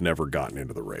have just never gotten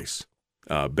into the race.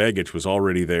 Begich was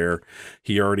already there.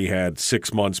 He already had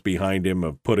 6 months behind him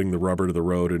of putting the rubber to the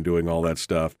road and doing all that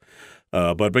stuff.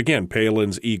 But again,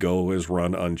 Palin's ego is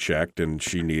run unchecked, and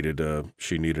she needed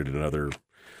another,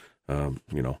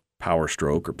 power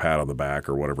stroke or pat on the back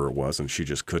or whatever it was, and she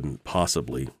just couldn't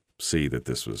possibly see that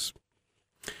this was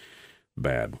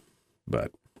bad.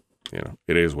 But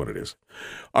it is what it is.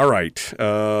 All right,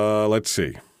 let's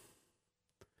see.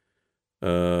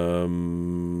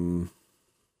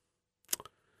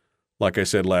 Like I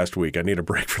said last week, I need a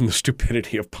break from the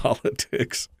stupidity of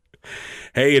politics.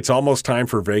 Hey, it's almost time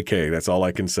for vacay. That's all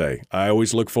I can say. I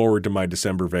always look forward to my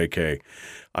December vacay.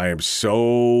 I am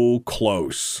so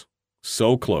close.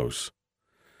 So close.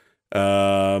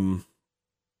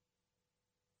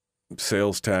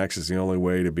 Sales tax is the only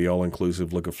way to be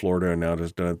all-inclusive. Look at Florida, and now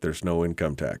there's no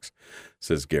income tax,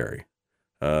 says Gary.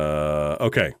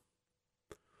 Okay.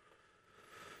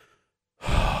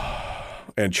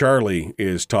 And Charlie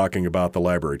is talking about the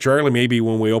library. Charlie, maybe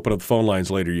when we open up the phone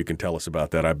lines later, you can tell us about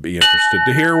that. I'd be interested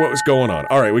to hear what was going on.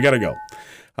 All right, we got to go.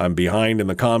 I'm behind in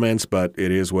the comments, but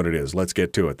it is what it is. Let's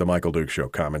get to it. The Michael Dukes Show.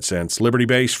 Common sense,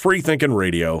 liberty-based, free-thinking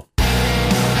radio.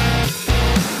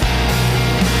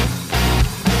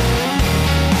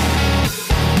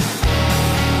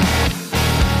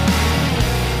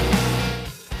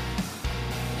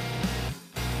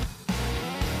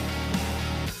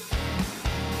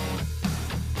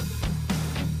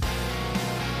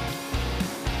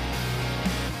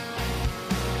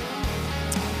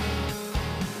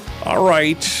 All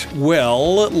right,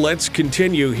 well, let's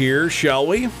continue here, shall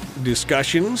we?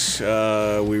 Discussions.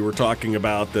 We were talking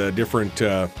about the different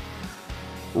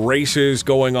races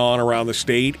going on around the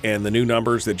state and the new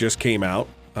numbers that just came out.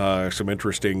 Some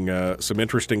interesting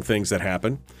things that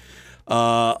happened.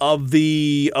 Of all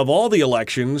the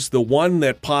elections, the one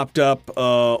that popped up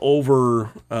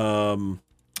over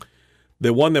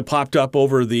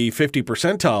the 50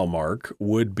 percentile mark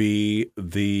would be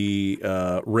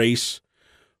the race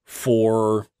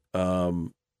for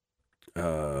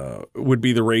would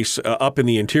be the race up in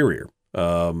the interior.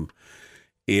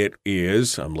 It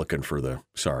is. I'm looking for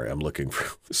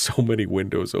so many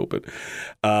windows open.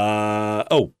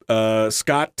 Scott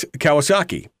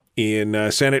Kawasaki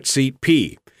in Senate seat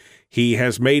P. He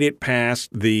has made it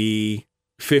past the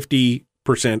 50%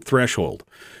 threshold.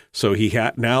 So he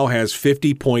now has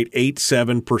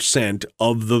 50.87%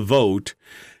 of the vote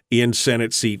in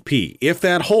Senate seat P. If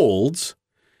that holds,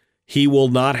 he will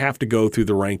not have to go through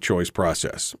the ranked choice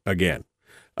process again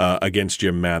against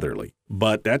Jim Matherly.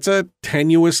 But that's a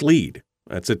tenuous lead.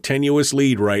 That's a tenuous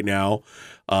lead right now.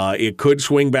 It could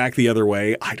swing back the other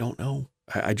way. I don't know.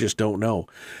 I just don't know.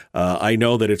 I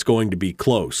know that it's going to be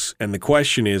close. And the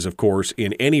question is, of course,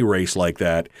 in any race like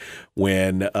that,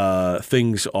 when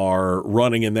things are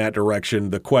running in that direction,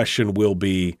 the question will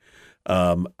be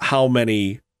how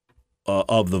many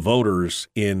of the voters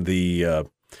in the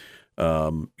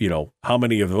how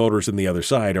many of the voters in the other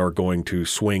side are going to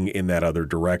swing in that other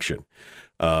direction.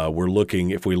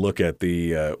 If we look at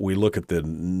the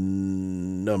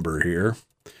number here,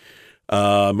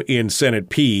 in Senate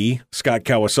P, Scott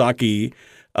Kawasaki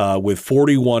with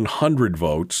 4,100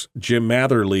 votes, Jim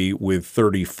Matherly with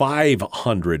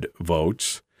 3,500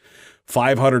 votes,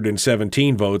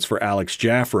 517 votes for Alex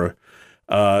Jaffra.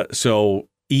 So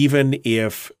even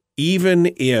if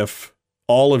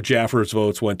all of Jaffra's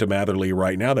votes went to Matherly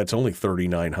right now, that's only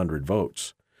 3,900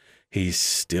 votes. He's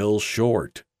still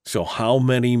short. So how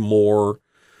many more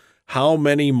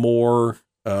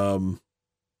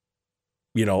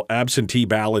absentee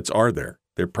ballots are there?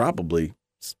 They're probably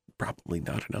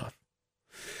not enough.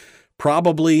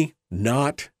 Probably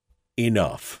not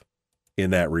enough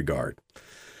in that regard.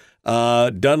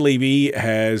 Dunleavy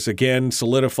has again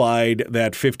solidified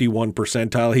that 51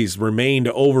 percentile. He's remained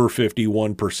over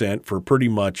 51% for pretty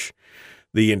much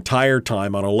the entire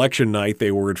time. On election night,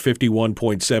 they were at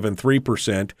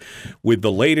 51.73%. With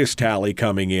the latest tally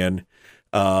coming in,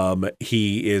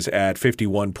 he is at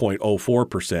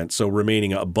 51.04%, so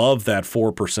remaining above that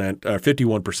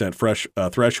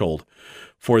 51% threshold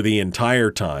for the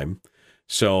entire time.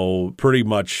 So pretty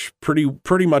much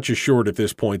assured at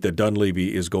this point that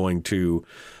Dunleavy is going to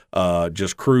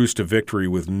just cruise to victory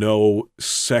with no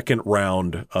second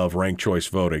round of ranked choice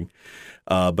voting.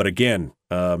 But again,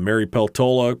 Mary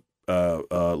Peltola,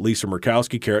 Lisa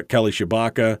Murkowski, Kelly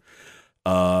Tshibaka,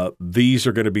 these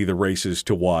are going to be the races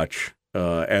to watch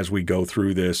as we go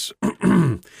through this.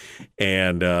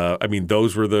 And I mean,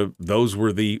 those were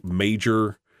the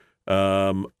major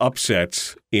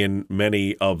upsets in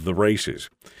many of the races.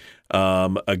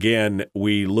 Again,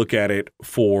 we look at it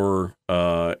for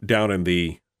down in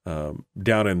the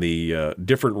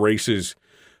different races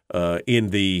in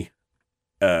the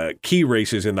key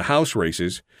races in the House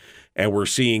races, and we're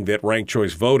seeing that ranked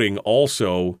choice voting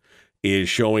also is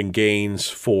showing gains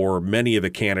for many of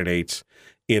the candidates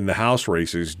in the House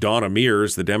races. Donna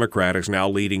Mears, the Democrat, is now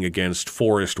leading against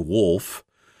Forrest Wolf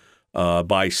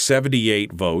by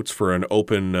 78 votes for an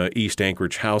open East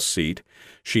Anchorage House seat.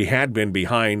 She had been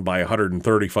behind by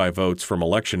 135 votes from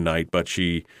election night, but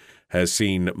she has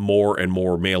seen more and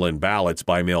more mail-in ballots,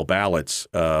 by mail ballots,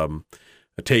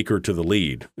 take her to the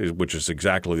lead, which is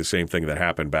exactly the same thing that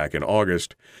happened back in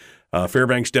August.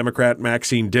 Fairbanks Democrat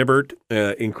Maxine Dibert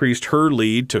increased her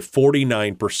lead to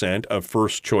 49% of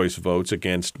first-choice votes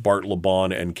against Bart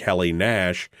LeBon and Kelly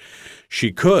Nash.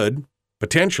 She could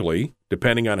potentially,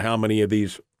 depending on how many of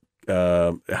these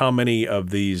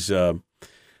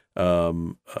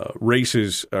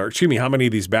races, or excuse me, how many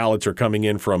of these ballots are coming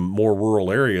in from more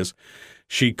rural areas,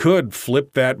 she could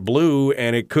flip that blue,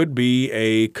 and it could be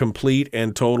a complete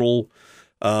and total,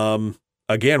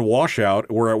 again, washout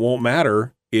where it won't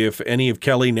matter if any of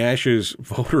Kelly Nash's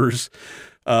voters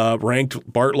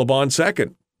ranked Bart LeBon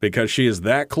second, because she is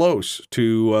that close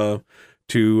to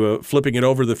flipping it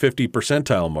over the 50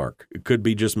 percentile mark. It could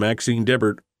be just Maxine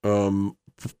Dibert,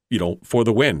 for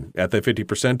the win at the 50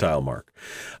 percentile mark.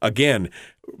 Again,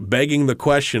 begging the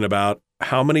question about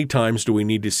how many times do we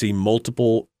need to see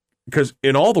multiple, because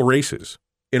in all the races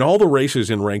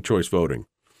in ranked choice voting,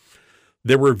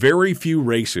 there were very few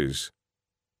races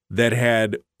that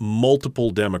had multiple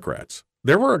Democrats.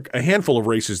 There were a handful of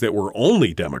races that were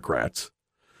only Democrats,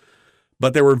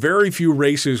 but there were very few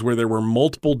races where there were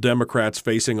multiple Democrats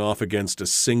facing off against a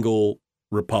single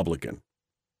Republican.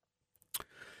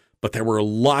 But there were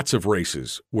lots of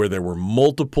races where there were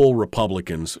multiple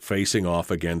Republicans facing off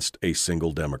against a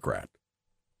single Democrat.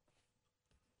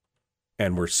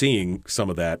 And we're seeing some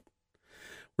of that.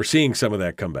 We're seeing some of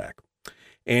that come back.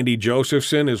 Andy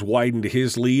Josephson has widened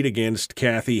his lead against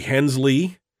Kathy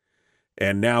Hensley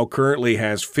and now currently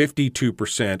has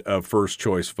 52% of first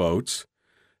choice votes.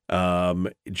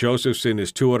 Josephson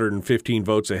is 215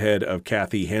 votes ahead of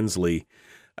Kathy Hensley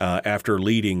after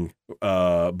leading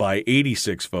by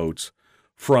 86 votes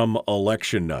from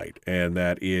election night. And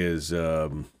that is,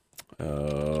 let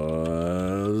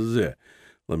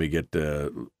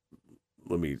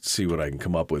me see what I can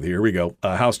come up with here. Here we go.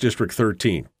 House District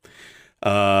 13.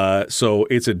 So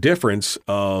it's a difference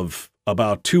of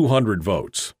about 200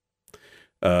 votes,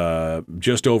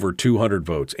 just over 200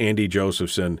 votes. Andy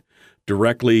Josephson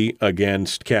directly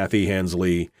against Kathy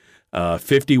Hensley,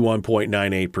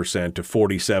 51.98% to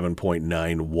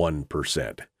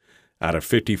 47.91%. Out of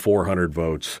 5,400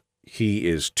 votes, he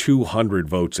is 200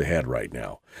 votes ahead right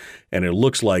now. And it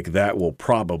looks like that will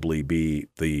probably be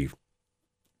the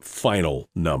final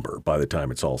number by the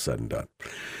time it's all said and done.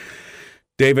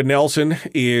 David Nelson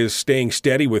is staying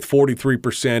steady with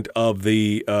 43% of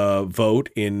the vote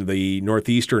in the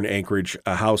northeastern Anchorage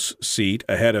House seat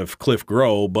ahead of Cliff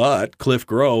Groh, but Cliff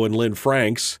Groh and Lynn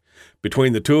Franks,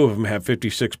 between the two of them, have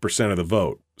 56% of the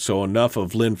vote. So enough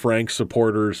of Lynn Franks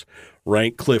supporters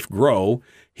rank Cliff Groh,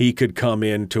 he could come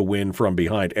in to win from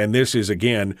behind. And this is,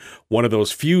 again, one of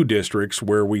those few districts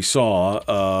where we saw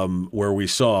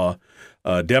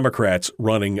Democrats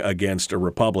running against a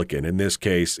Republican. In this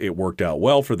case, it worked out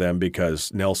well for them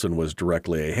because Nelson was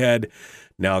directly ahead.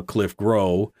 Now Cliff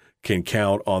Groh can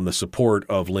count on the support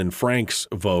of Lynn Franks'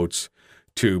 votes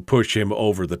to push him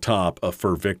over the top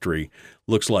for victory.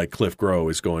 Looks like Cliff Groh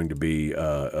is going to be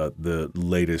the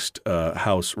latest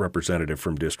House representative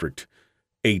from District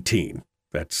 18.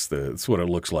 That's what it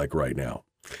looks like right now.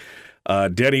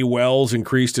 Denny Wells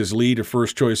increased his lead of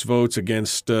first-choice votes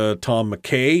against Tom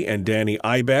McKay and Danny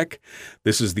Ibeck.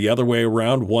 This is the other way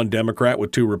around, one Democrat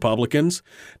with two Republicans.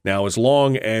 Now, as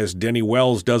long as Denny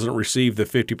Wells doesn't receive the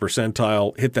 50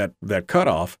 percentile, hit that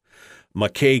cutoff,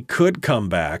 McKay could come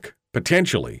back,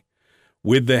 potentially,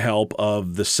 with the help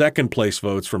of the second-place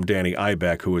votes from Danny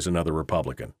Ibeck, who is another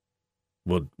Republican.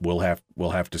 We'll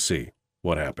have to see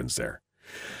what happens there.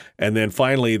 And then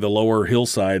finally, the lower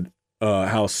Hillside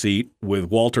House seat with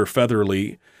Walter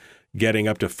Featherly getting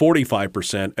up to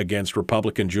 45% against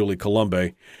Republican Julie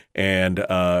Colombe, and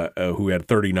who had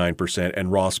 39%,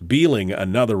 and Ross Beeling,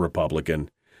 another Republican,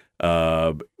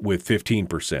 with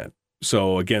 15%.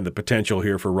 So again, the potential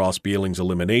here for Ross Beeling's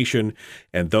elimination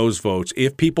and those votes,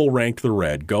 if people ranked the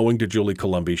red going to Julie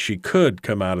Colombe, she could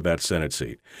come out of that Senate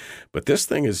seat. But this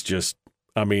thing is just,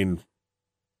 I mean,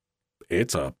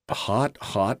 it's a hot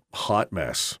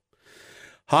mess.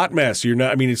 Hot mess.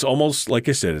 It's almost, like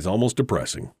I said, it's almost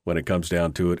depressing when it comes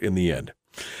down to it in the end.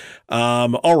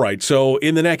 All right. So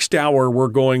in the next hour, we're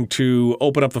going to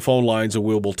open up the phone lines and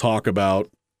we'll talk about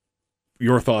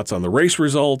your thoughts on the race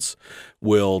results.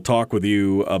 We'll talk with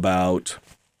you about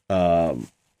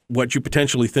what you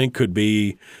potentially think could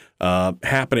be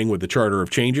happening with the Charter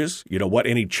of Changes. What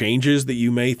any changes that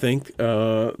you may think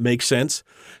make sense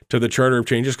to the Charter of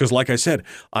Changes. Because like I said,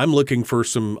 I'm looking for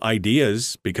some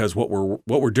ideas because what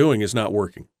we're doing is not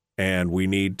working, and we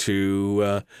need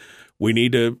to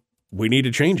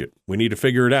change it. We need to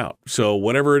figure it out. So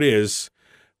whatever it is,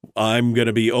 I'm going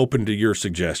to be open to your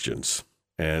suggestions.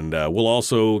 And we'll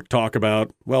also talk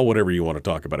about, whatever you want to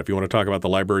talk about. If you want to talk about the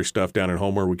library stuff down in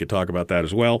Homer, we could talk about that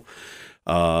as well.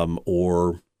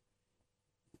 Or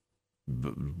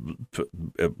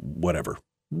whatever.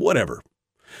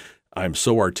 I'm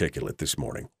so articulate this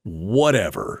morning.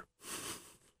 Whatever.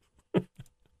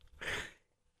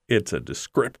 It's a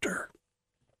descriptor.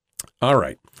 All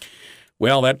right.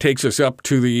 Well, that takes us up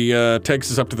to the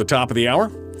top of the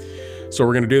hour. So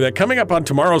we're going to do that. Coming up on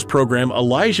tomorrow's program,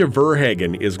 Elijah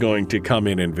Verhagen is going to come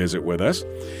in and visit with us.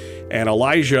 And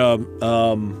Elijah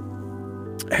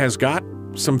has got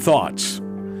some thoughts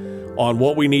on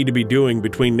what we need to be doing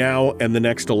between now and the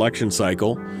next election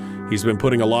cycle. He's been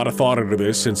putting a lot of thought into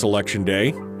this since Election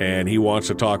Day, and he wants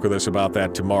to talk with us about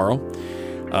that tomorrow.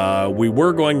 We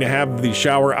were going to have the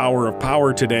shower hour of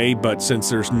power today, but since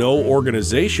there's no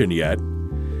organization yet,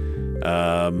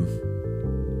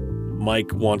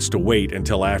 Mike wants to wait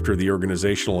until after the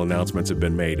organizational announcements have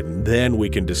been made, and then we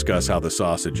can discuss how the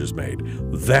sausage is made.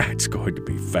 That's going to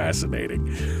be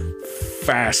fascinating.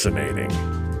 Fascinating.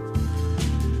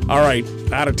 All right,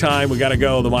 out of time. We got to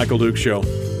go. The Michael Dukes Show.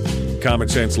 Common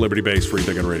sense, liberty-based, free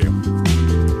thinking radio.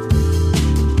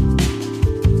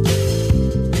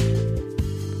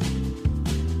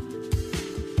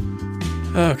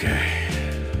 Okay.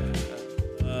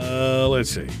 Let's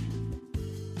see.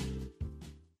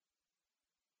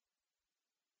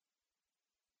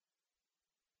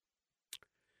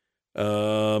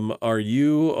 Are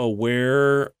you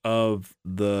aware of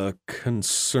the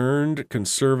Concerned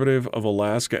Conservative of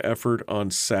Alaska effort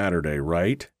on Saturday,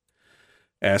 right?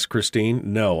 Asked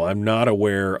Christine. No, I'm not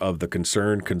aware of the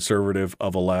Concerned Conservative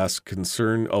of Alaska.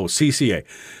 CCA.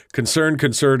 Concerned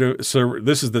Conservative.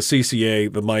 This is the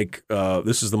CCA,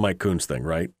 this is the Mike Coons thing,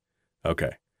 right?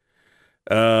 Okay.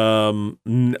 I'm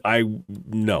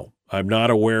not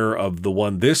aware of the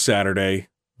one this Saturday,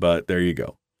 but there you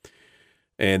go.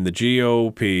 And the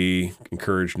GOP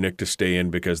encouraged Nick to stay in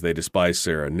because they despise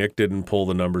Sarah. Nick didn't pull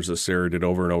the numbers that Sarah did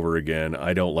over and over again.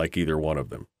 I don't like either one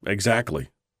of them. Exactly.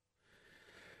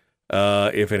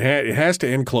 If it has to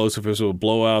end close. If it was a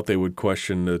blowout, they would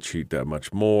question the cheat that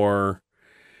much more.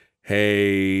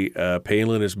 Hey,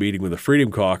 Palin is meeting with the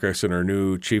Freedom Caucus, and our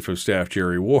new chief of staff,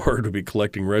 Jerry Ward, will be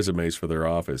collecting resumes for their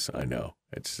office. I know.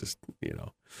 It's just,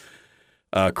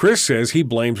 Chris says he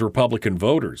blames Republican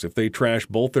voters. If they trashed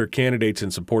both their candidates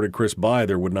and supported Chris Bye,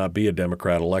 there would not be a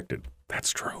Democrat elected.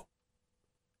 That's true.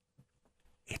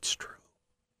 It's true.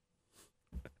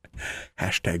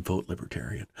 Hashtag vote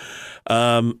libertarian.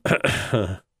 All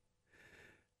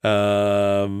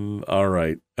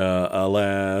right.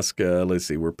 Alaska, let's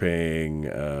see, we're paying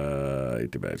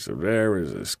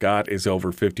Scott is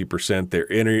over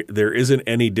 50%. There isn't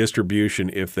any distribution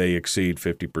if they exceed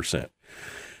 50%.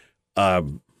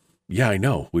 Yeah, I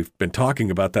know. We've been talking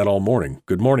about that all morning.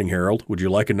 Good morning, Harold. Would you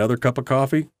like another cup of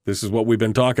coffee? This is what we've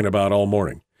been talking about all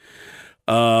morning.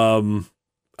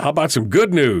 How about some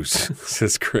good news,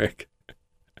 says Craig.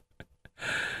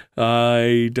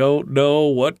 I don't know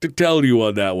what to tell you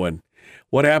on that one.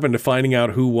 What happened to finding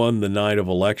out who won the night of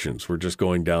elections? We're just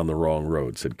going down the wrong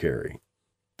road, said Carrie.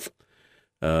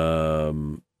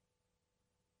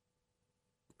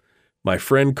 My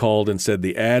friend called and said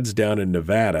the ads down in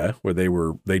Nevada, where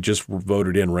they just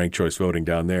voted in ranked choice voting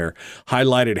down there,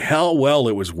 highlighted how well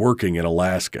it was working in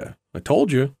Alaska. I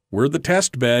told you, we're the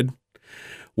test bed.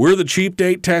 We're the cheap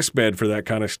date test bed for that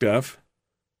kind of stuff.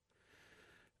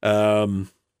 After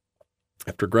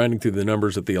grinding through the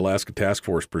numbers that the Alaska Task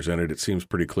Force presented, it seems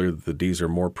pretty clear that the Ds are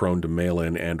more prone to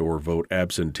mail-in and or vote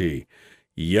absentee.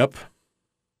 Yep.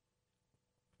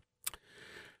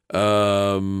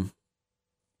 Dead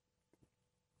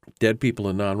people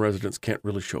and non-residents can't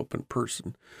really show up in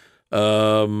person.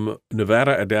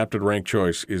 Nevada adapted ranked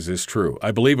choice. Is this true?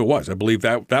 I believe it was. I believe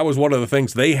that was one of the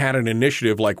things. They had an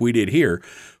initiative like we did here,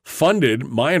 funded,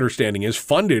 my understanding is,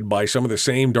 funded by some of the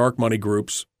same dark money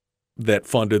groups that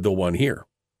funded the one here.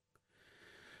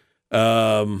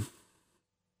 According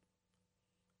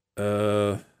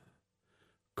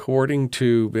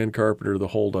to Ben Carpenter, the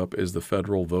holdup is the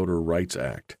Federal Voter Rights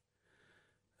Act.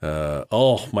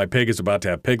 My pig is about to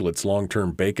have piglets,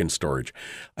 long-term bacon storage.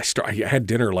 I had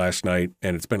dinner last night,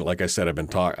 and it's been, like I said,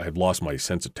 I've lost my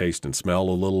sense of taste and smell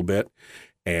a little bit.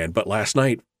 But last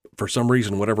night, for some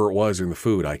reason, whatever it was in the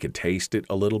food, I could taste it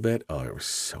a little bit. Oh, it was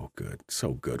so good.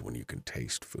 So good when you can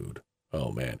taste food.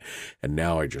 Oh, man. And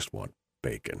now I just want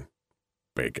bacon.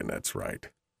 Bacon, that's right.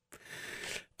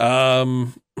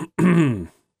 Did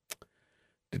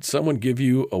someone give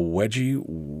you a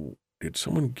wedgie? Did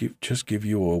someone give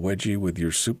you a wedgie with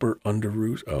your super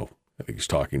underoos? Oh, I think he's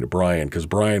talking to Brian, because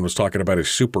Brian was talking about his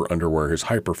super underwear, his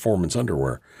high-performance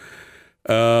underwear.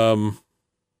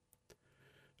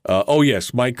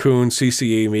 Yes, Mike Kuhn,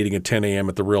 CCA meeting at 10 a.m.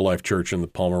 at the Real Life Church in the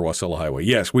Palmer-Wasilla Highway.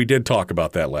 Yes, we did talk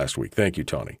about that last week. Thank you,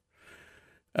 Tony.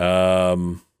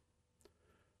 Kuhn's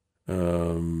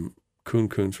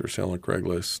for sale on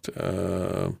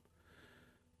Craigslist.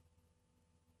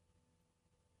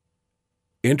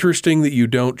 Interesting that you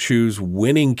don't choose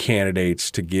winning candidates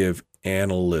to give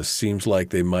analysts. Seems like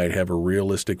they might have a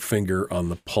realistic finger on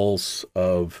the pulse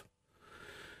of.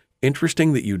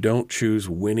 Interesting that you don't choose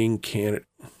winning candidate.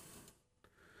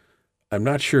 I'm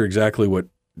not sure exactly what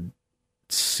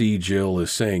C. Jill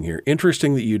is saying here.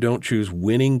 Interesting that you don't choose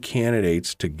winning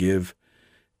candidates to give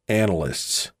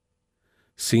analysts.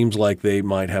 Seems like they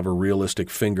might have a realistic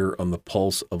finger on the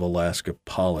pulse of Alaska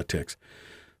politics.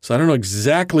 So I don't know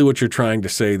exactly what you're trying to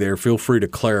say there. Feel free to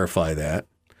clarify that.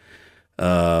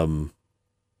 I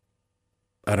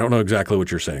don't know exactly what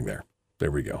you're saying there.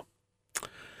 There we go.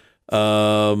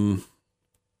 Well,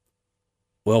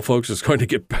 folks, it's going to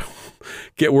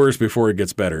get worse before it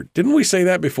gets better. Didn't we say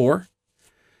that before?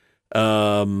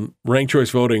 Ranked choice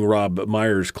voting, Rob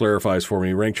Myers clarifies for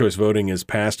me. Ranked choice voting is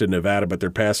passed in Nevada, but they're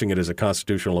passing it as a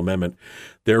constitutional amendment.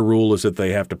 Their rule is that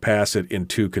they have to pass it in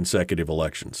 2 consecutive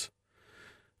elections.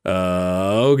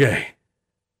 Okay.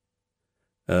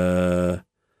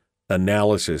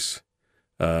 Analysis.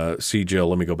 C. Jill,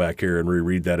 let me go back here and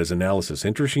reread that as analysis.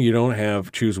 Interesting you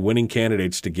don't choose winning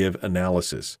candidates to give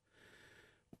analysis.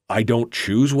 I don't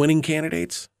choose winning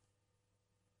candidates?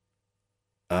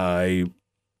 I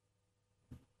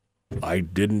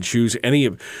didn't choose any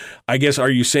of. I guess, are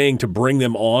you saying to bring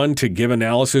them on to give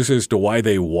analysis as to why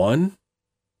they won?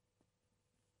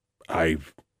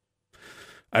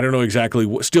 I don't know exactly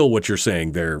what you're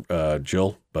saying there,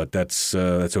 Jill, but that's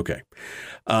okay.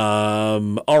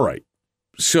 All right.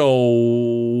 So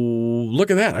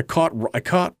look at that. I caught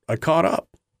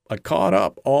up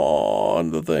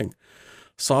on the thing.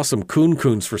 Saw some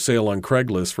Kuhns for sale on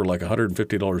Craigslist for like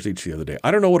 $150 each the other day.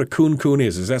 I don't know what a Kuhn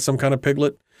is. Is that some kind of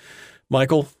piglet?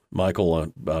 Michael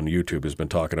on YouTube has been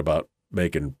talking about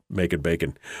making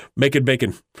bacon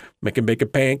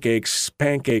pancakes,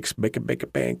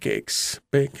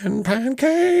 bacon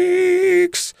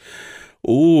pancakes.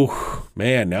 Ooh,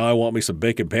 man, now I want me some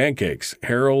bacon pancakes.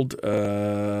 Harold,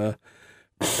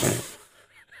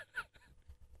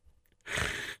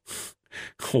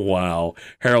 wow.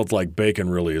 Harold's like,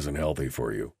 bacon really isn't healthy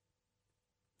for you.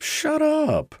 Shut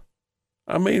up.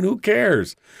 I mean, who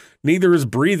cares? Neither is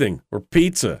breathing or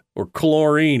pizza or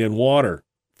chlorine and water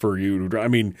for you. I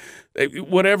mean,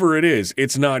 whatever it is,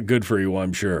 it's not good for you,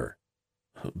 I'm sure.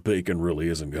 Bacon really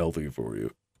isn't healthy for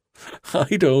you.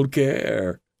 I don't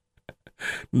care.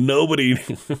 Nobody,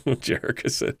 Jerica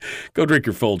said, go drink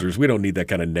your Folgers. We don't need that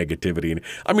kind of negativity.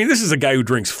 I mean, this is a guy who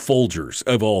drinks Folgers,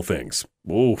 of all things.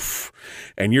 Oof.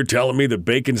 And you're telling me that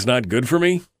bacon's not good for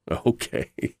me? Okay.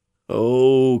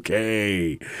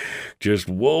 Just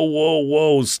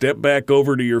whoa. Step back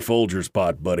over to your Folgers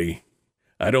pot, buddy.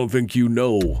 I don't think you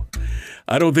know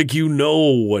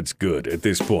what's good at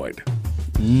this point.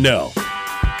 No.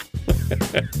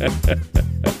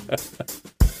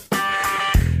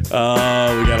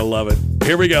 We gotta love it.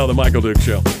 Here we go, the Michael Dukes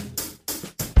Show.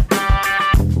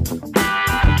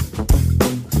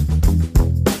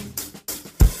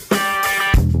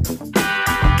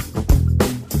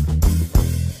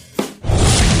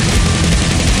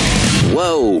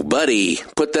 Whoa, buddy.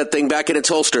 Put that thing back in its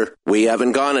holster. We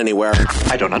haven't gone anywhere.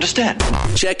 I don't understand.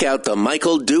 Check out the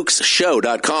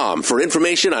MichaelDukesShow.com for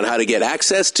information on how to get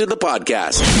access to the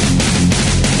podcast.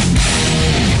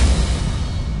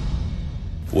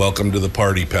 Welcome to the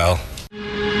party, pal.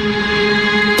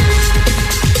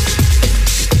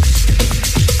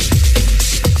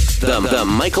 The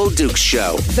Michael Dukes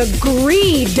Show. The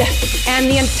greed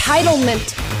and the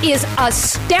entitlement is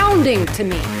astounding to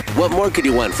me. What more could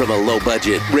you want from a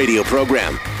low-budget radio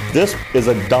program? This is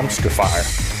a dumpster fire.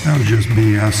 That was just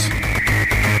BS.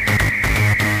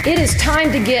 It is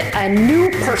time to get a new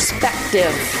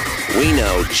perspective. We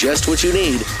know just what you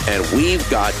need, and we've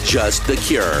got just the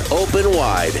cure. Open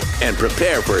wide and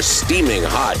prepare for a steaming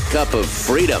hot cup of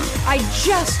freedom. I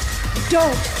just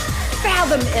don't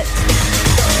fathom it.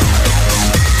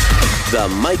 The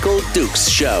Michael Dukes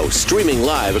Show, streaming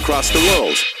live across the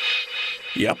world.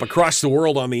 Yep, across the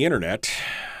world on the internet.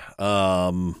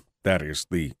 That is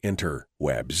the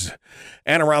interwebs.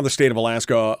 And around the state of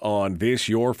Alaska on this,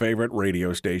 your favorite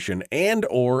radio station and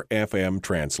or FM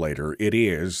translator. It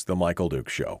is the Michael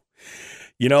Dukes Show.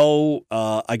 You know,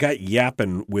 I got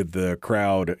yapping with the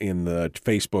crowd in the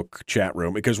Facebook chat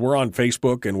room because we're on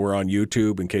Facebook and we're on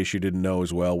YouTube, in case you didn't know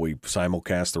as well. We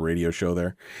simulcast the radio show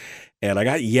there. And I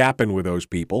got yapping with those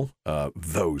people. They're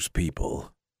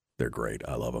great.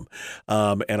 I love them.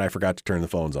 And I forgot to turn the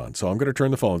phones on. So I'm going to turn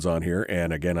the phones on here.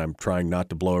 And again, I'm trying not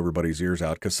to blow everybody's ears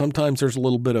out because sometimes there's a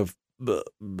little bit of the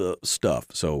stuff.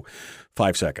 So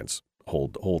 5 seconds.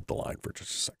 Hold the line for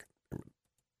just a second.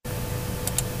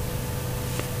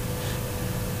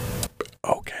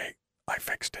 Okay, I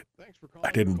fixed it.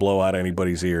 I didn't blow out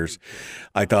anybody's ears.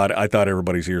 I thought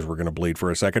everybody's ears were going to bleed for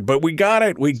a second, but we got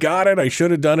it. I should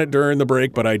have done it during the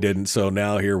break, but I didn't. So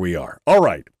now here we are. All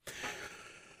right.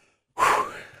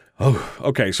 Oh,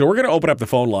 okay, so we're going to open up the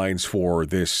phone lines for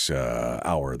this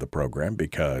hour of the program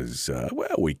because,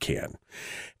 well, we can.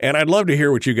 And I'd love to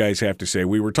hear what you guys have to say.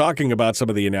 We were talking about some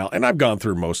of the and I've gone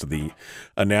through most of the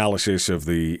analysis of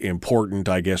the important,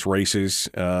 I guess, races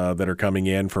that are coming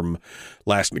in from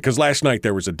because last night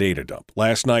there was a data dump.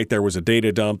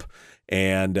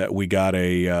 And we got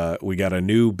a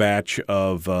new batch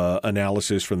of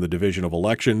analysis from the Division of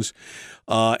Elections,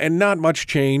 and not much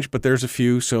change, but there's a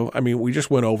few. So I mean, we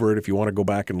just went over it. If you want to go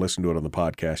back and listen to it on the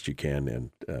podcast, you can,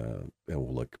 and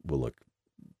we'll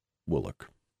look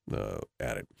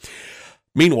at it.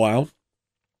 Meanwhile,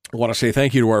 I want to say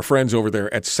thank you to our friends over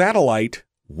there at Satellite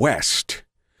West.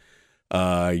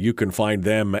 You can find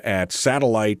them at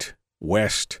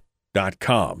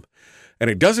satellitewest.com. And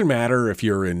it doesn't matter if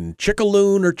you're in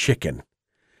Chickaloon or Chicken,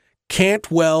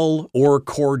 Cantwell or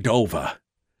Cordova.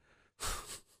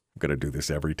 I'm going to do this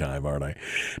every time, aren't I?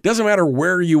 Doesn't matter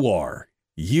where you are.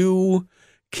 You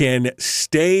can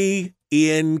stay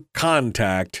in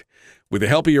contact with the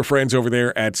help of your friends over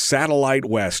there at Satellite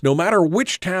West. No matter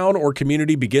which town or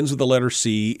community begins with the letter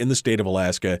C in the state of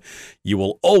Alaska, you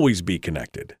will always be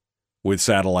connected with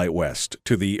Satellite West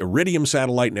to the Iridium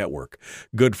Satellite Network.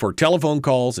 Good for telephone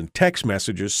calls and text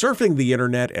messages, surfing the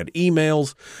internet and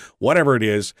emails, whatever it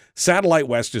is, Satellite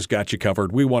West has got you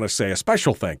covered. We want to say a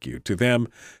special thank you to them.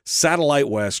 Satellite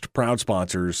West, proud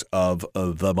sponsors of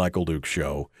The Michael Dukes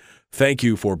Show. Thank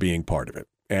you for being part of it.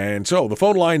 And so the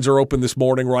phone lines are open this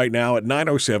morning right now at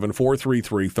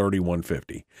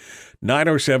 907-433-3150.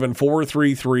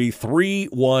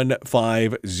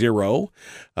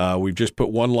 907-433-3150. We've just put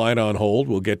one line on hold.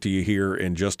 We'll get to you here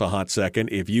in just a hot second.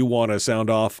 If you want to sound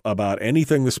off about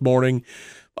anything this morning,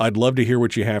 I'd love to hear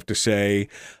what you have to say.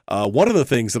 One of the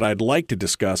things that I'd like to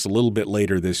discuss a little bit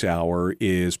later this hour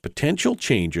is potential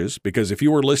changes, because if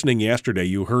you were listening yesterday,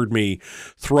 you heard me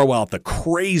throw out the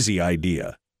crazy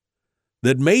idea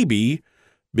that maybe,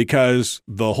 because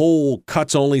the whole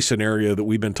cuts-only scenario that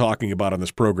we've been talking about on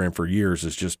this program for years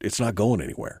is just, it's not going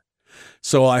anywhere.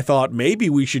 So I thought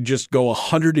maybe we should just go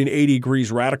 180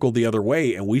 degrees radical the other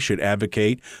way, and we should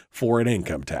advocate for an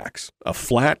income tax,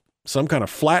 some kind of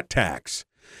flat tax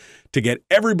to get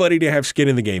everybody to have skin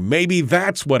in the game. Maybe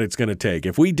that's what it's going to take.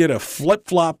 If we did a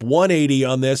flip-flop 180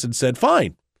 on this and said,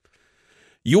 fine,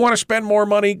 you want to spend more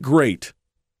money? Great.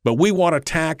 But we want to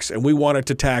tax, and we want it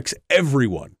to tax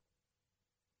everyone.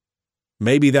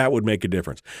 Maybe that would make a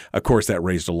difference. Of course, that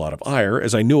raised a lot of ire,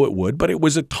 as I knew it would, but it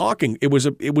was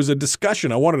a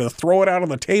discussion. I wanted to throw it out on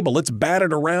the table. Let's bat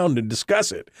it around and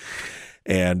discuss it.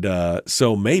 And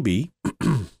so maybe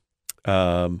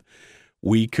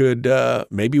we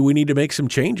need to make some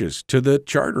changes to the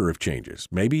Charter of Changes.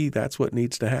 Maybe that's what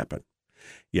needs to happen.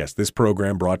 Yes, this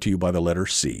program brought to you by the letter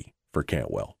C for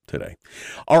Cantwell today.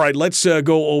 All right, let's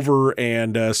go over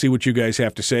and see what you guys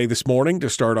have to say this morning to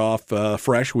start off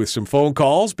fresh with some phone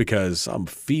calls because I'm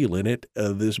feeling it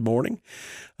this morning.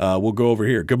 We'll go over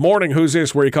here. Good morning. Who's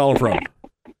this? Where are you calling from?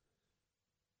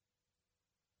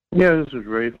 Yeah, this is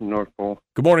Ray from North Pole.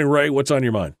 Good morning, Ray. What's on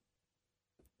your mind?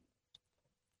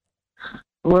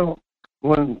 Well,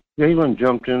 when Galen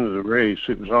jumped into the race,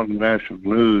 it was on the national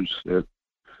news that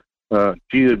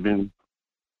she had been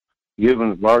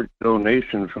given a large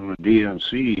donation from the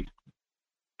DNC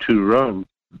to run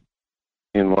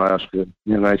in Alaska.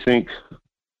 And I think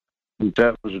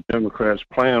that was a Democrat's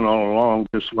plan all along,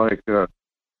 just like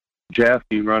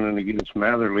Jaffe running against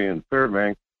Matherly in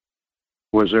Fairbanks,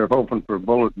 was they're hoping for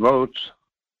bullet votes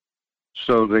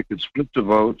so they could split the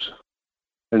votes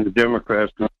and the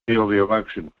Democrats could steal the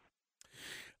election.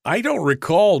 I don't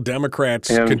recall Democrats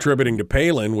contributing to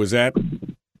Palin. Was that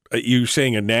you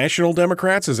saying a national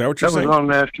Democrats? Is that what you're saying? That was on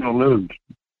national news.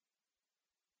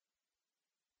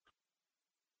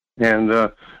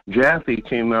 And Jaffe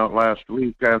came out last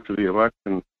week after the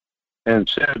election and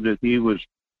said that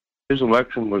his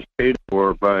election was paid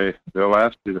for by the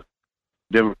Alaska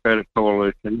Democratic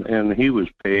Coalition, and he was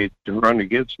paid to run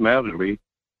against Matherly,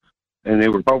 and they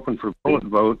were hoping for bullet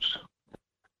votes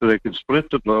so they could split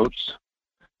the votes,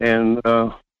 and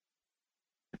the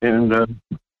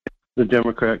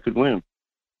Democrat could win.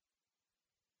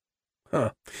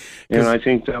 Huh. And I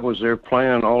think that was their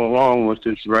plan all along with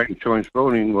this ranked choice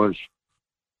voting, was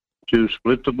to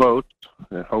split the votes,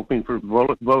 hoping for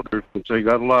bullet voters, which they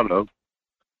got a lot of,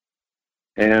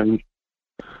 and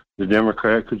the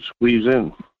Democrat could squeeze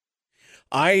in.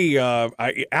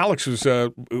 Alex was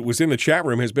in the chat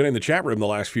room, has been in the chat room the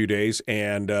last few days,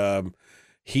 and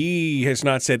he has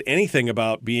not said anything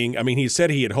about being. I mean, he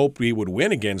said he had hoped he would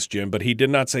win against Jim, but he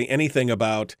did not say anything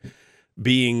about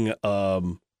being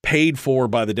paid for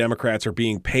by the Democrats or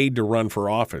being paid to run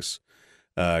for office,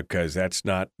 because that's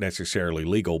not necessarily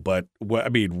legal. But I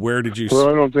mean, where did you? Well,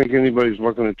 I don't think anybody's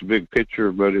looking at the big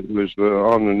picture, but it was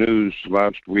on the news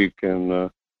last week,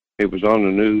 and it was on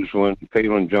the news when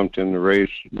Palin jumped in the race,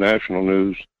 national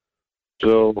news.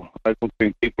 So I don't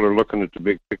think people are looking at the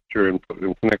big picture and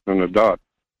connecting the dots.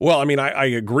 Well, I mean, I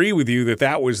agree with you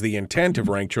that was the intent of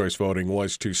ranked choice voting,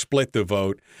 was to split the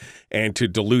vote and to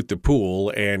dilute the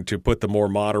pool and to put the more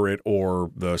moderate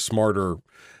or the smarter,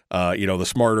 the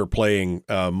smarter playing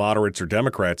moderates or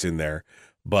Democrats in there.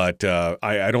 But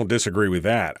I don't disagree with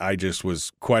that. I just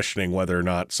was questioning whether or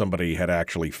not somebody had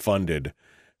actually funded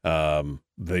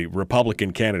the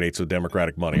Republican candidates with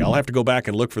Democratic money. I'll have to go back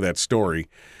and look for that story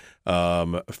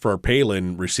for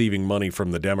Palin receiving money from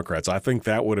the Democrats. I think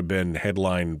that would have been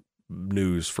headline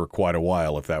news for quite a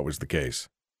while if that was the case.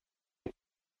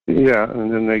 Yeah,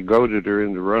 and then they goaded her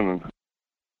into running.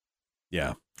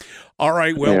 Yeah. All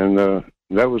right, well. And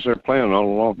that was their plan all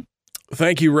along.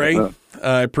 Thank you, Ray.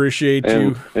 I appreciate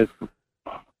you.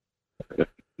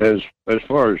 As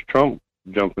far as Trump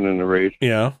jumping in the race,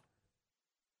 yeah,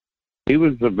 he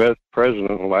was the best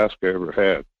president Alaska ever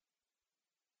had.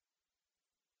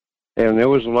 And there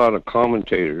was a lot of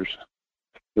commentators,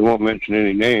 they won't mention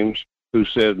any names, who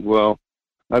said, well,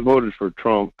 I voted for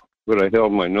Trump, but I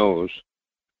held my nose.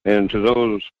 And to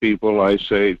those people, I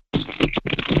say...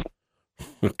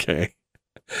 Okay.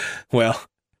 Well,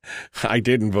 I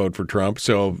didn't vote for Trump,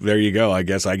 so there you go. I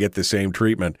guess I get the same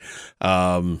treatment.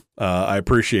 I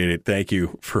appreciate it. Thank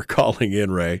you for calling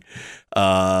in, Ray.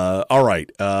 All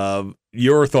right.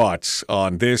 Your thoughts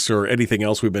on this or anything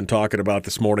else we've been talking about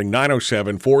this morning,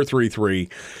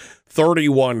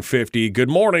 907-433-3150. Good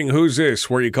morning. Who's this?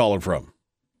 Where are you calling from?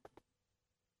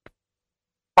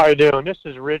 How you doing? This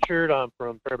is Richard. I'm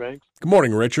from Fairbanks. Good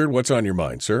morning, Richard. What's on your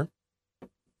mind, sir?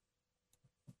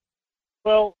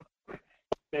 Well,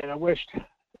 man, I wished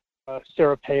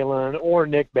Sarah Palin or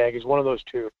Nick Beggs, one of those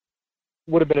two,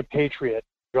 would have been a patriot,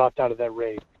 dropped out of that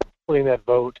race. Putting that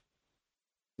vote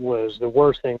was the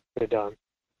worst thing they could have done.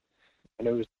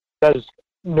 And that is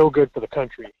no good for the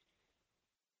country.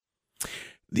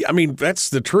 I mean, that's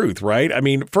the truth, right? I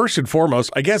mean, first and foremost,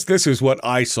 I guess this is what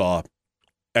I saw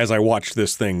as I watched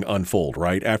this thing unfold,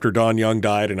 right? After Don Young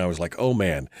died, and I was like, oh,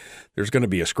 man, there's going to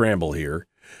be a scramble here.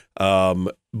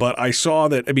 But I saw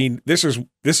that, I mean, this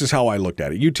is how I looked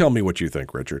at it. You tell me what you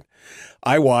think, Richard.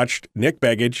 I watched Nick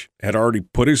Begich had already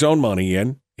put his own money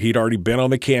in. He'd already been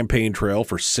on the campaign trail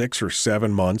for 6 or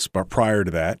 7 months, but prior to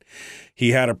that,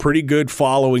 he had a pretty good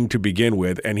following to begin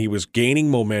with, and he was gaining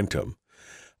momentum.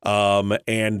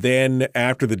 And then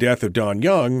after the death of Don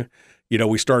Young,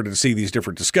 we started to see these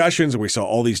different discussions, and we saw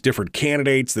all these different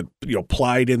candidates that,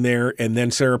 plied in there, and then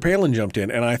Sarah Palin jumped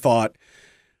in, and I thought,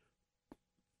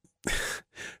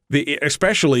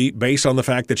 Especially based on the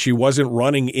fact that she wasn't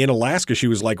running in Alaska. She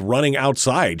was like running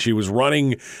outside. She was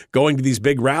running, going to these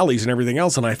big rallies and everything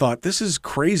else. And I thought, this is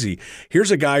crazy.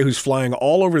 Here's a guy who's flying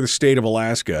all over the state of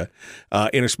Alaska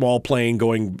in a small plane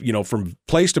going, from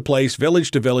place to place,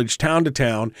 village to village, town to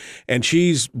town. And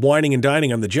she's whining and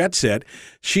dining on the jet set.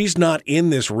 She's not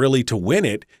in this really to win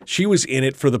it. She was in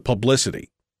it for the publicity.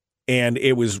 And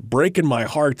it was breaking my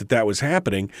heart that was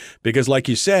happening because, like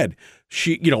you said,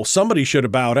 somebody should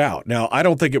have bowed out. Now, I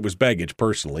don't think it was Begich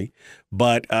personally,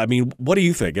 but I mean, what do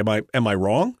you think? Am I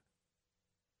wrong?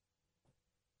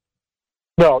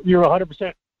 No, you're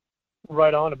 100%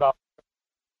 right on about.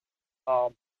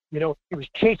 He was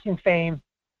chasing fame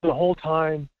the whole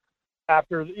time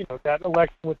after that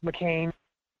election with McCain,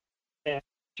 and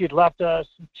she had left us.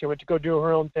 She went to go do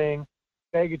her own thing.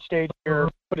 Begich stayed here,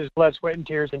 put his blood, sweat, and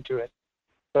tears into it.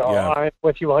 So I'm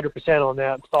with you 100% on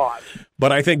that thought.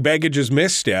 But I think Begich's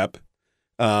misstep,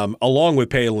 along with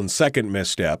Palin's second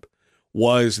misstep,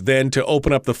 was then to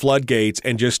open up the floodgates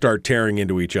and just start tearing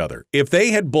into each other. If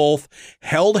they had both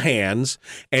held hands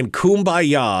and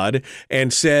kumbaya'd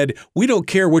and said, we don't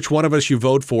care which one of us you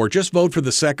vote for, just vote for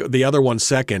the other one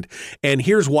second, and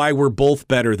here's why we're both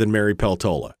better than Mary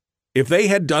Peltola. If they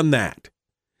had done that,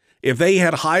 if they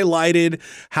had highlighted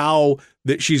how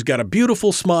that she's got a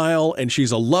beautiful smile and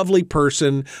she's a lovely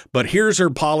person, but here's her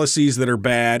policies that are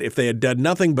bad. If they had done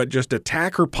nothing but just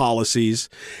attack her policies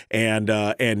and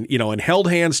held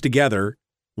hands together,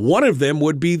 one of them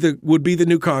would be the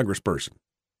new congressperson.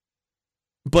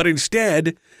 But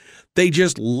instead, they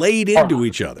just laid into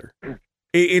each other.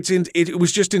 It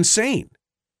was just insane.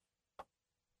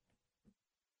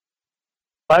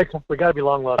 We got to be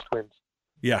long lost twins.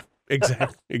 Yeah.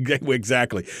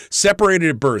 Exactly. Separated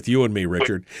at birth, you and me,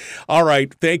 Richard. All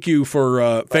right. Thank you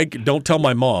for. Don't tell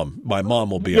my mom. My mom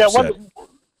will be upset.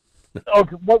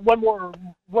 One more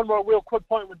real quick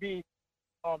point would be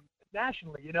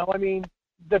nationally.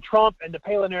 The Trump and the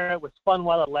Palin era was fun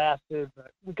while it lasted,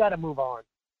 but we got to move on.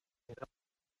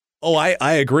 Oh, I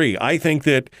agree. I think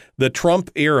that the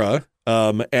Trump era,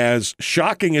 as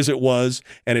shocking as it was,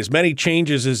 and as many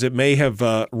changes as it may have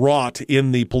wrought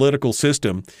in the political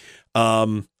system,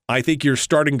 I think you're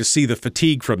starting to see the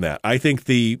fatigue from that. I think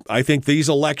these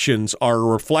elections are a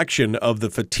reflection of the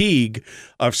fatigue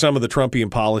of some of the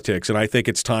Trumpian politics, and I think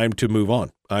it's time to move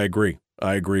on. I agree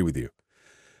with you.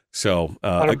 So,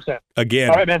 100%. Again,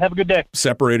 all right, man, have a good day.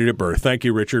 Separated at birth. Thank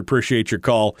you, Richard. Appreciate your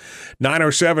call.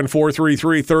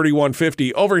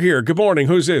 907-433-3150. Over here. Good morning.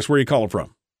 Who's this? Where are you calling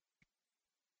from?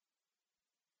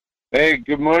 Hey,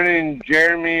 good morning,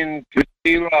 Jeremy and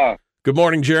Casilla. Good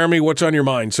morning, Jeremy. What's on your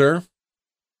mind, sir?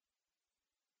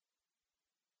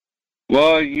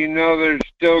 Well, there's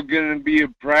still going to be a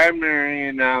primary,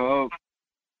 and I hope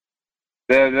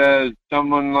that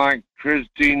someone like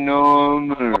Kristi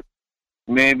Noem or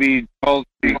maybe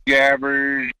Tulsi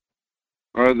Gabbard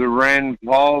or the Rand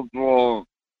Pauls will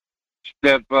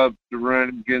step up to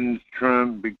run against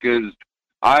Trump, because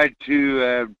I, too,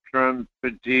 have Trump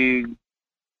fatigue.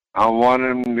 I want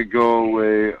him to go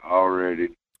away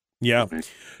already. Yeah.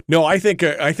 No, I think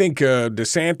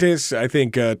DeSantis, I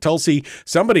think Tulsi,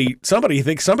 somebody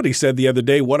said the other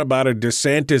day, what about a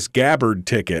DeSantis Gabbard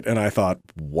ticket? And I thought,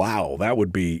 wow, that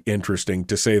would be interesting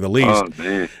to say the least. Oh,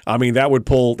 man. I mean, that would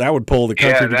pull the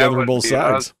country together on both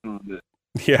sides. Awesome.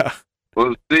 Yeah.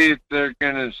 We'll see if they're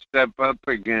going to step up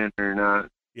again or not.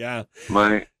 Yeah.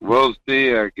 We'll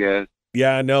see, I guess.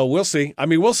 Yeah, no, we'll see. I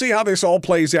mean, we'll see how this all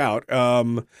plays out.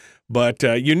 But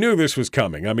you knew this was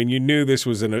coming. I mean, you knew this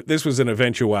was an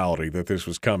eventuality that this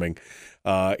was coming.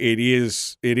 It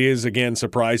is again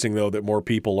surprising though that more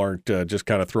people aren't just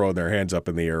kind of throwing their hands up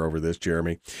in the air over this.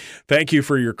 Jeremy, thank you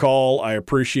for your call. I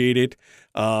appreciate it.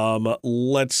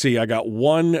 Let's see. I got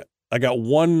one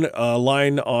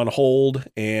line on hold,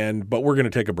 but we're going to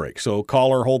take a break. So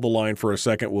caller, hold the line for a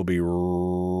second. We'll be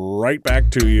right back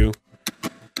to you.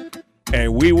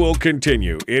 And we will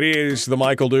continue. It is the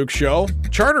Michael Dukes Show.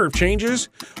 Charter of Changes.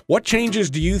 What changes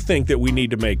do you think that we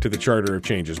need to make to the Charter of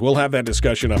Changes? We'll have that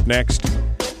discussion up next.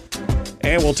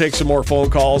 And we'll take some more phone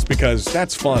calls because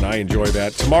that's fun. I enjoy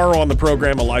that. Tomorrow on the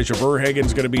program, Elijah Verhagen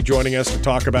is going to be joining us to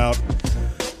talk about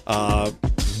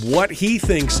what he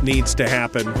thinks needs to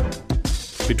happen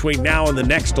between now and the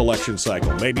next election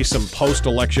cycle. Maybe some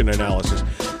post-election analysis.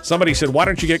 Somebody said, why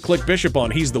don't you get Click Bishop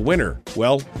on? He's the winner.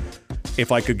 Well, if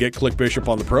I could get Click Bishop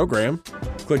on the program,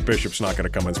 Click Bishop's not going to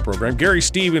come on this program. Gary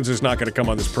Stevens is not going to come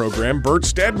on this program. Bert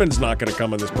Stedman's not going to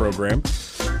come on this program.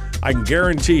 I can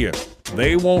guarantee you,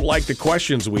 they won't like the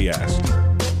questions we ask.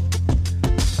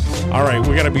 All right,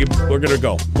 we're going to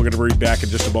go. We're going to be back in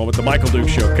just a moment. The Michael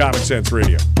Dukes Show, Common Sense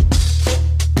Radio.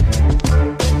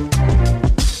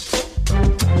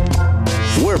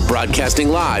 We're broadcasting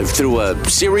live through a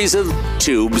series of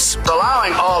tubes.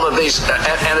 Allowing all of these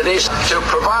entities to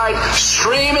provide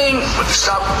streaming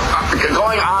stuff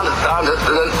going on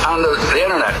the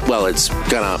internet. Well, it's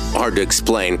kind of hard to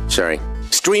explain. Sorry.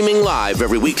 Streaming live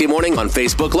every weekday morning on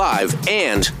Facebook Live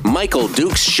and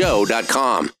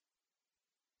MichaelDukesShow.com.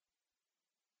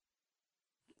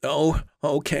 Oh,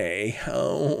 okay.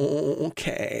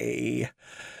 Okay.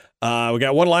 We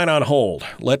got one line on hold.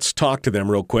 Let's talk to them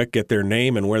real quick, get their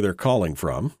name and where they're calling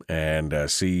from, and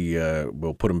see.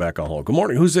 We'll put them back on hold. Good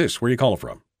morning. Who's this? Where are you calling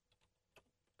from?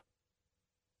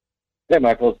 Hey,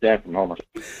 Michael. It's Dan from Homer.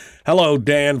 Hello,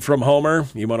 Dan from Homer.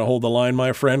 You want to hold the line,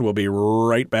 my friend? We'll be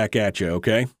right back at you,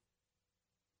 okay?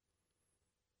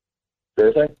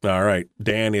 Sure thing. All right.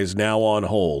 Dan is now on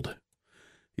hold.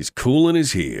 He's cooling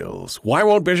his heels. Why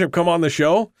won't Bishop come on the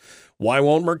show? Why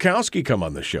won't Murkowski come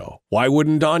on the show? Why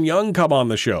wouldn't Don Young come on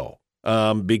the show?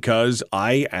 Because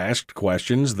I asked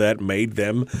questions that made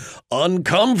them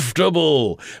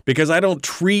uncomfortable. Because I don't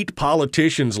treat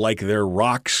politicians like they're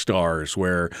rock stars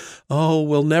where, oh,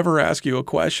 we'll never ask you a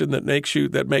question that makes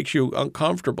you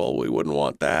uncomfortable. We wouldn't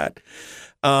want that.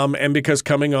 And because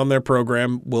coming on their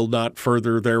program will not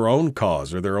further their own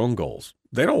cause or their own goals.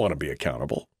 They don't want to be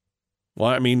accountable.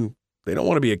 Well, I mean, they don't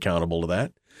want to be accountable to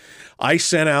that. I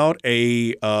sent out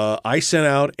a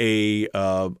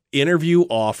interview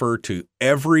offer to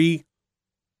every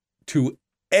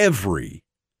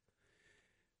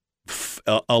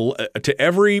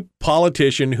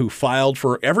politician who filed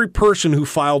for every person who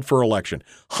filed for election.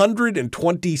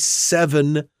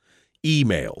 127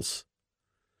 emails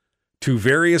to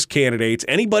various candidates.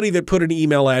 Anybody that put an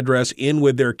email address in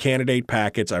with their candidate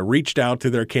packets, I reached out to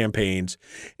their campaigns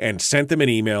and sent them an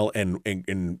email and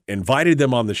invited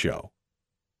them on the show.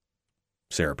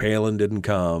 Sarah Palin didn't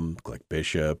come, Click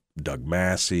Bishop, Doug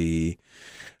Massey.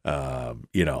 I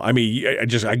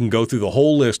can go through the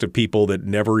whole list of people that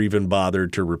never even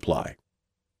bothered to reply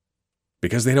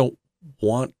because they don't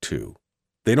want to.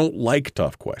 They don't like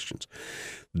tough questions.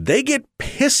 They get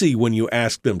pissy when you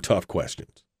ask them tough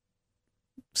questions.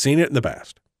 Seen it in the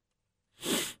past.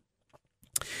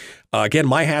 Again,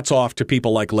 my hat's off to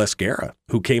people like Les Guerra,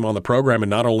 who came on the program and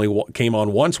not only came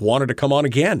on once, wanted to come on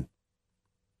again.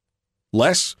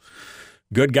 Les,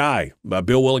 good guy.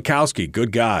 Bill Wielechowski,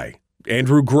 good guy.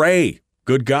 Andrew Gray,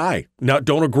 good guy. Now,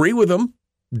 don't agree with him.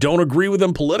 Don't agree with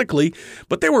him politically,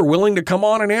 but they were willing to come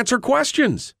on and answer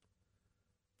questions.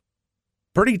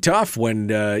 Pretty tough when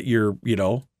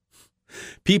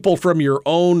people from your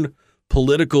own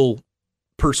political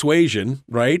persuasion,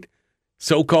 right?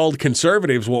 So-called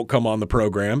conservatives won't come on the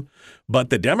program, but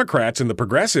the Democrats and the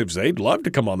progressives, they'd love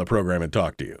to come on the program and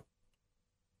talk to you.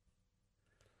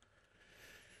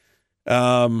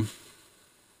 And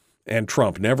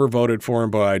Trump, never voted for him,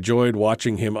 but I enjoyed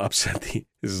watching him upset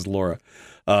this is Laura.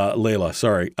 Layla,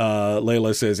 sorry.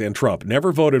 Layla says, and Trump,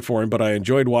 never voted for him, but I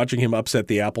enjoyed watching him upset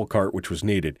the apple cart, which was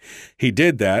needed. He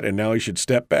did that, and now he should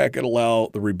step back and allow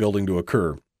the rebuilding to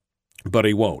occur. But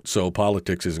he won't, so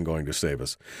politics isn't going to save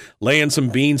us. Laying some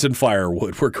beans and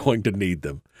firewood, we're going to need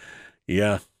them.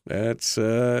 Yeah, this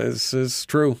is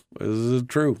true. This is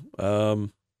true.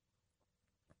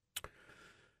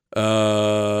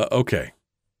 Okay.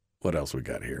 What else we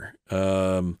got here?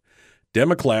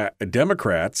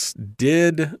 Democrats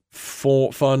did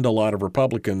fund a lot of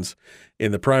Republicans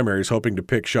in the primaries, hoping to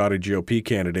pick shoddy GOP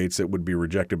candidates that would be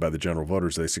rejected by the general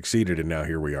voters. They succeeded, and now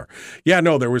here we are. Yeah,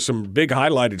 no, there was some big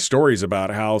highlighted stories about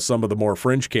how some of the more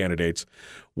fringe candidates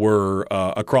were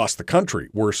across the country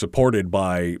were supported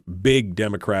by big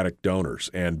Democratic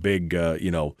donors and big,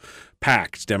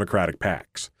 PACs, Democratic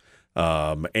PACs,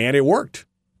 and it worked.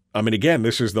 I mean, again,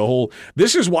 this is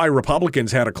why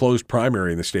Republicans had a closed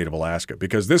primary in the state of Alaska,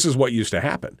 because this is what used to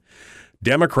happen.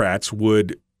 Democrats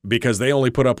would, because they only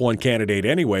put up one candidate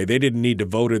anyway, they didn't need to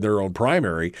vote in their own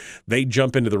primary. They'd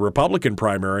jump into the Republican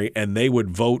primary and they would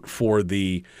vote for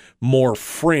the more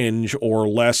fringe or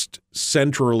less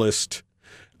centralist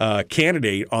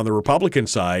candidate on the Republican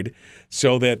side,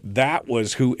 so that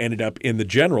was who ended up in the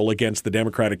general against the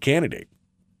Democratic candidate.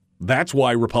 That's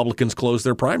why Republicans closed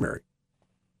their primary.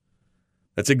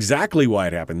 That's exactly why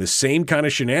it happened. The same kind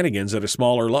of shenanigans at a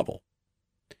smaller level.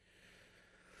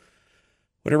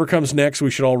 Whatever comes next, we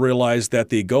should all realize that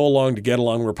the go-along to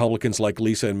get-along Republicans like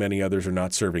Lisa and many others are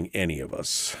not serving any of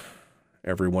us.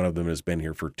 Every one of them has been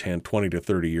here for 10, 20 to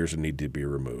 30 years and need to be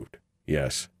removed.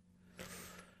 Yes.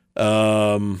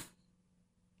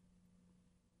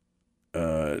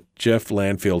 Jeff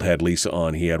Landfield had Lisa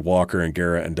on. He had Walker and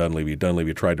Guerra and Dunleavy.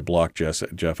 Dunleavy tried to block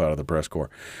Jeff out of the press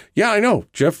corps. Yeah, I know.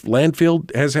 Jeff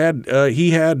Landfield has had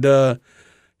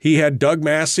He had Doug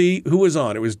Massey, who was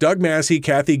on. It was Doug Massey,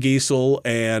 Kathy Giesel,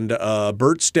 and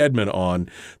Bert Stedman on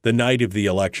the night of the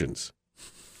elections.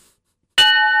 Of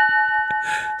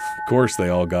course, they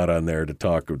all got on there to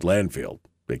talk with Landfield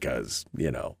because,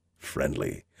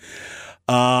 friendly.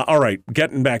 All right,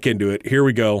 getting back into it. Here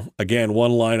we go. Again,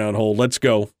 one line on hold. Let's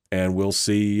go, and we'll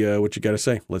see what you got to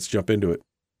say. Let's jump into it.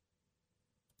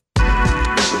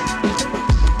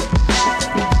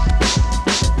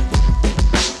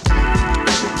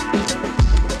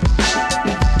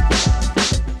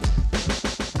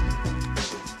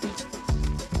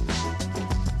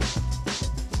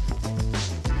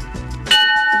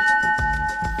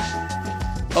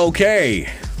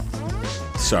 Okay.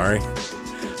 Sorry.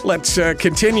 Let's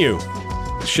continue,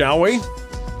 shall we?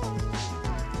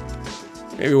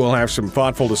 Maybe we'll have some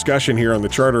thoughtful discussion here on the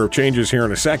Charter of Changes here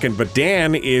in a second, but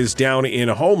Dan is down in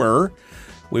Homer.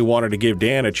 We wanted to give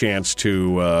Dan a chance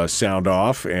to sound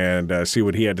off and see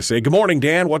what he had to say. Good morning,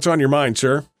 Dan. What's on your mind,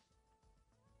 sir?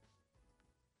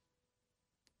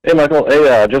 Hey, Michael.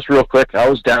 Hey, just real quick, I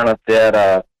was down at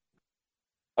that.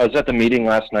 I was at the meeting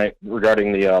last night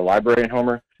regarding the library in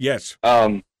Homer. Yes.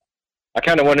 I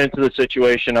kind of went into the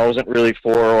situation. I wasn't really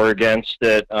for or against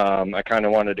it. I kind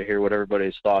of wanted to hear what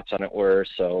everybody's thoughts on it were,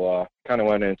 so kind of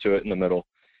went into it in the middle.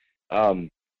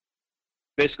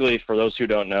 Basically, for those who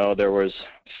don't know, there was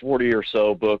 40 or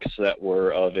so books that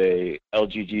were of a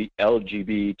LGBTQ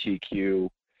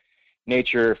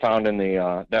nature found in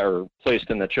the that were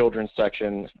placed in the children's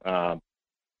section.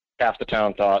 Half the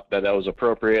town thought that was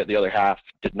appropriate. The other half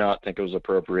did not think it was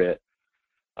appropriate.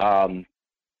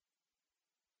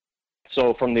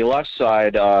 So from the left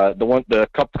side, the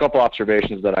couple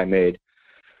observations that I made.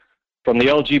 From the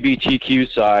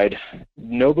LGBTQ side,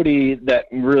 nobody that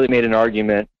really made an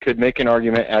argument could make an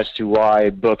argument as to why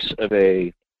books of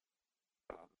a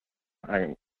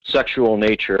sexual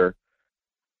nature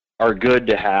are good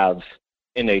to have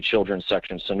in a children's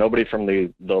section. So nobody from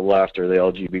the left or the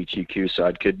LGBTQ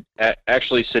side could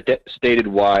actually stated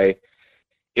why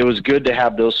it was good to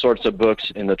have those sorts of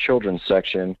books in the children's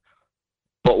section.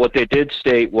 But what they did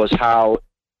state was how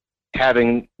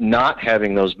not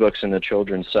having those books in the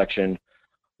children's section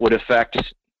would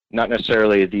affect not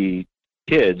necessarily the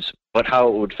kids, but how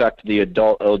it would affect the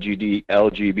adult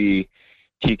LGBTQ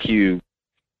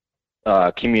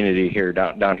community here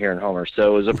down here in Homer.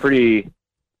 So it was a pretty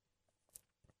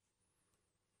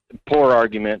poor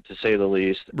argument, to say the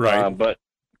least. Right. But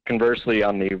conversely,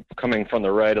 coming from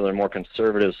the right or the more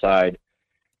conservative side,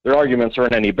 their arguments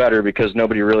aren't any better because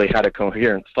nobody really had a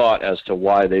coherent thought as to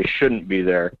why they shouldn't be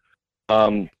there.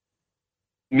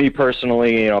 Me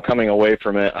personally, coming away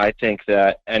from it, I think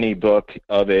that any books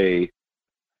of a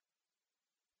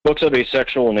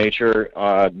sexual nature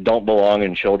don't belong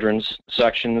in children's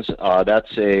sections. I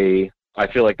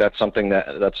feel like that's something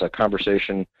that's a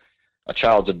conversation a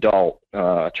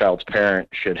child's parent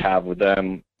should have with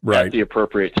them right at the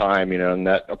appropriate time, and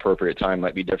that appropriate time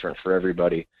might be different for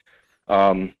everybody.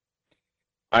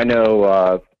 I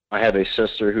know I have a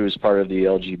sister who's part of the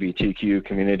LGBTQ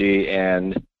community,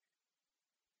 and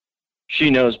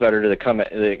she knows better to come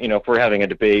at, if we're having a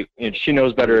debate, she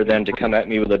knows better than to come at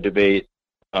me with a debate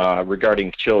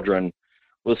regarding children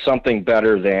with something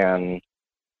better than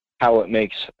how it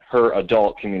makes her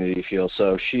adult community feel.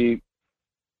 So she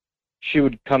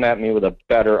would come at me with a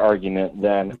better argument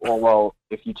than, well,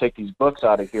 if you take these books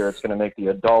out of here, it's going to make the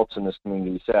adults in this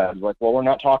community sad. Like, well, we're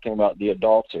not talking about the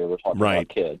adults here. We're talking about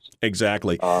kids.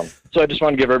 Exactly. So I just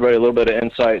want to give everybody a little bit of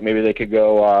insight. Maybe they could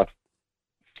go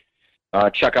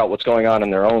check out what's going on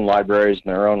in their own libraries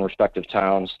in their own respective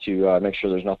towns to make sure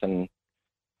there's nothing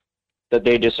that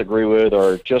they disagree with,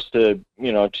 or just to,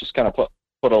 just kind of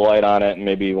put a light on it, and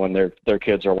maybe when their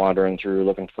kids are wandering through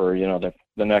looking for,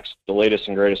 the latest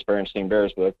and greatest Berenstain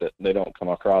Bears book, that they don't come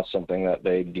across something that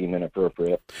they deem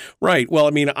inappropriate. Right.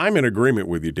 Well, I'm in agreement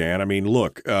with you, Dan.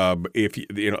 Look, if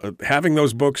having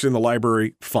those books in the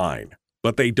library, fine,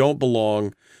 but they don't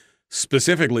belong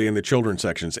specifically in the children's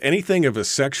sections. Anything of a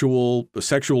sexual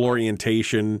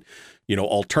orientation,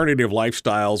 alternative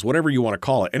lifestyles, whatever you want to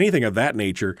call it, anything of that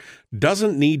nature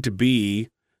doesn't need to be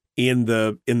in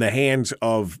the hands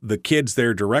of the kids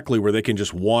there directly, where they can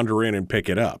just wander in and pick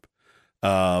it up.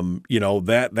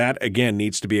 That again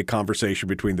needs to be a conversation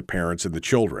between the parents and the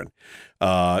children.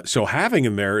 So having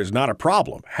them there is not a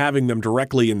problem. Having them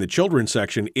directly in the children's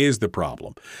section is the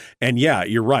problem. And yeah,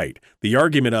 you're right. The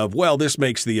argument of, well, this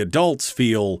makes the adults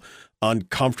feel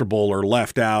uncomfortable or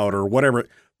left out or whatever,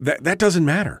 that doesn't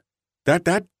matter.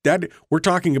 That we're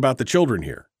talking about the children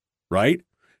here, right?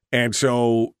 And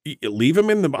so leave them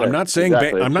in the. I'm not saying.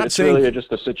 Exactly. I'm not it's saying. Really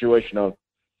just a situation of.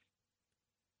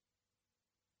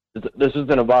 This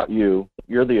isn't about you.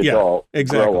 You're the adult.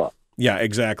 Exactly. Grow up. Yeah,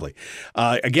 exactly.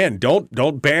 Again,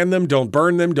 don't ban them, don't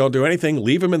burn them, don't do anything.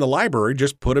 Leave them in the library.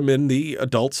 Just put them in the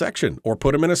adult section or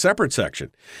put them in a separate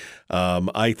section.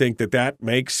 I think that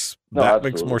makes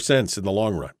more sense in the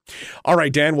long run. All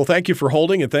right, Dan. Well, thank you for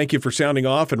holding and thank you for sounding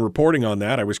off and reporting on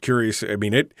that. I was curious. I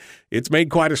mean, it's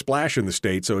made quite a splash in the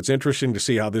state, so it's interesting to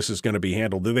see how this is going to be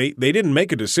handled. They didn't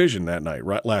make a decision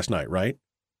last night, right?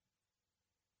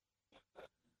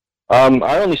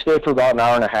 I only stayed for about an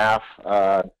hour and a half.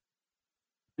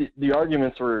 The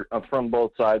arguments were from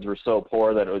both sides were so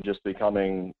poor that it was just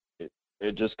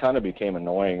it just kind of became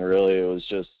annoying. Really, it was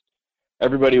just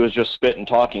everybody was just spitting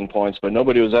talking points, but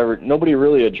nobody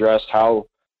really addressed how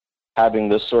having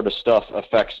this sort of stuff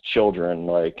affects children.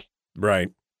 Like, right?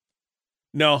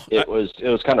 No, it was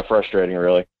kind of frustrating,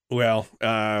 really. Well,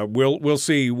 we'll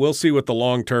see what the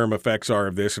long-term effects are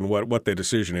of this and what the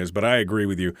decision is. But I agree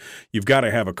with you. You've got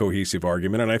to have a cohesive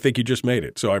argument, and I think you just made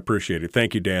it. So I appreciate it.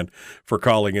 Thank you, Dan, for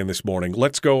calling in this morning.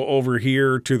 Let's go over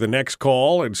here to the next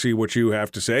call and see what you have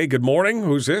to say. Good morning.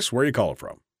 Who's this? Where are you calling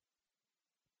from?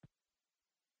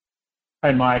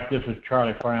 Hey, Mike. This is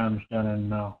Charlie Franz down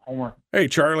in Homer. Hey,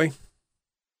 Charlie.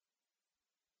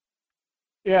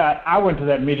 Yeah, I went to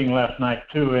that meeting last night,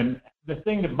 too, and the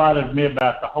thing that bothered me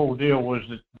about the whole deal was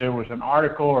that there was an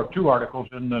article or two articles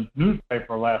in the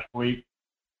newspaper last week,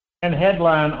 and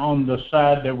headline on the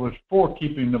side that was for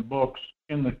keeping the books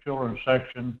in the children's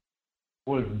section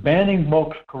was "Banning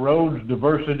books corrodes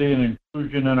diversity and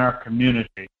inclusion in our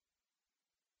community."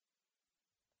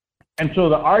 And so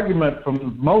the argument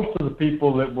from most of the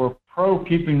people that were pro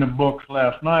keeping the books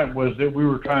last night was that we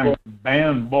were trying to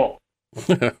ban books.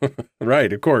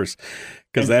 Right, of course.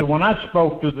 So when I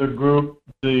spoke to the group,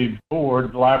 the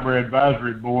board, the Library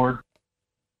Advisory Board,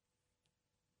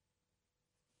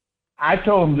 I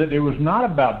told them that it was not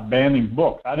about banning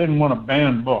books. I didn't want to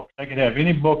ban books. They could have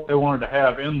any book they wanted to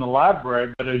have in the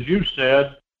library, but as you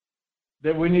said,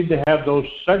 that we need to have those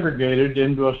segregated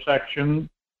into a section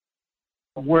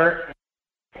where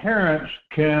parents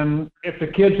can, if the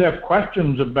kids have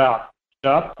questions about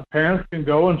stuff, the parents can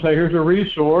go and say, here's a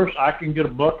resource, I can get a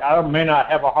book. I may not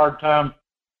have a hard time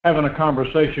having a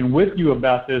conversation with you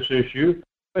about this issue,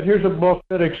 but here's a book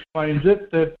that explains it,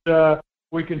 that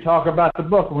we can talk about the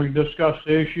book and we can discuss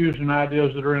the issues and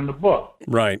ideas that are in the book.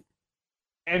 Right.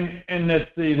 And that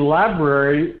the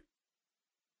library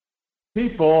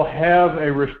people have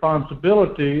a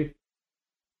responsibility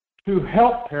to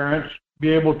help parents be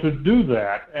able to do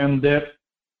that, and that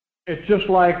it's just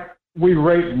like we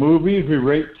rate movies, we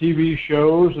rate TV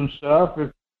shows and stuff.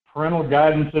 If parental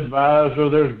guidance advised, or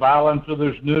there's violence, or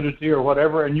there's nudity, or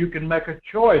whatever, and you can make a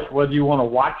choice whether you want to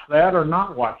watch that or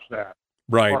not watch that.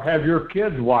 Right. Or have your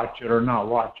kids watch it or not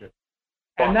watch it.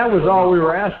 And that was all we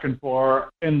were asking for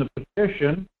in the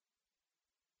petition,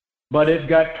 but it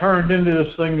got turned into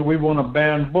this thing that we want to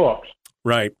ban books.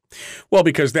 Right. Well,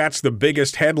 because that's the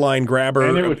biggest headline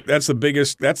grabber. That's the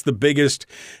biggest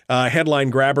headline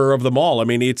grabber of them all. I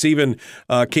mean, it's even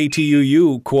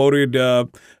KTUU quoted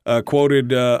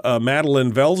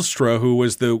Madeline Velstra, who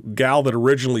was the gal that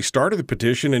originally started the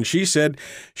petition, and she said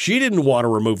she didn't want to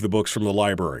remove the books from the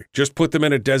library, just put them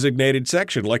in a designated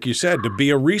section, like you said, to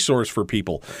be a resource for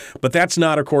people. But that's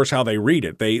not, of course, how they read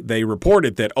it. They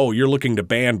reported that, oh, you're looking to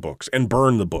ban books and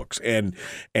burn the books and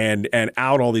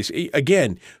out all these.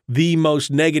 Again, the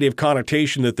most negative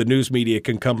connotation that the news media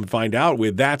can come and find out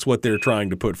with, that's what they're trying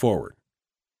to put forward.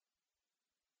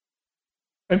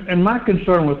 And my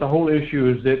concern with the whole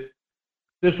issue is that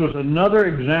this was another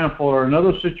example or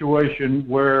another situation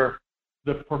where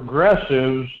the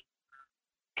progressives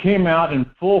came out in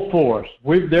full force.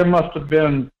 There must have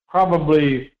been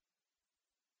probably,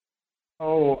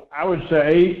 I would say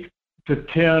 8 to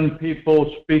 10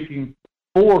 people speaking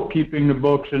for keeping the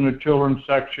books in the children's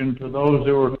section to those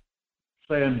that were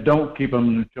saying don't keep them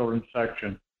in the children's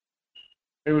section.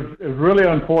 It was really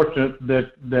unfortunate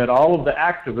that all of the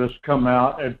activists come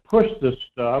out and push this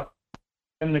stuff,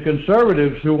 and the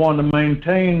conservatives who want to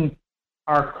maintain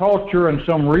our culture and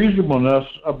some reasonableness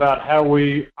about how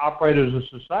we operate as a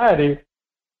society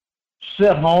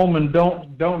sit home and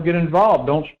don't get involved,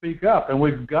 don't speak up. And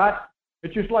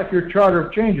it's just like your charter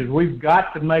of changes. We've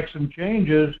got to make some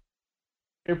changes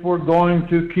if we're going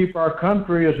to keep our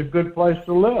country as a good place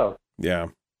to live. Yeah.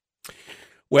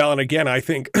 Well, and again, I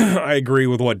think I agree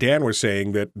with what Dan was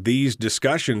saying, that these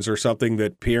discussions are something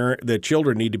that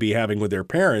children need to be having with their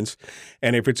parents.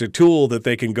 And if it's a tool that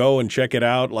they can go and check it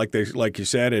out, like you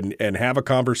said, and have a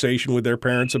conversation with their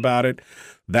parents about it,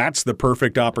 That's the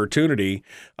perfect opportunity.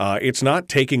 It's not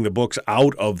taking the books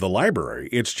out of the library.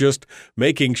 It's just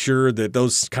making sure that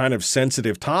those kind of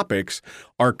sensitive topics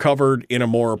are covered in a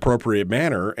more appropriate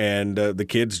manner, and the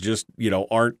kids just,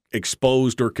 aren't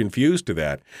exposed or confused to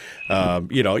that.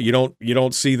 You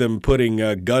don't see them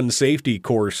putting gun safety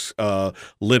course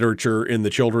literature in the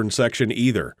children's section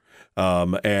either.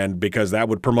 And because that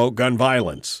would promote gun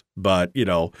violence. But,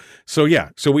 so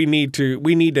we need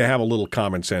to have a little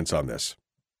common sense on this.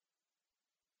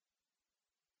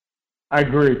 I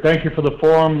agree. Thank you for the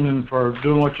forum and for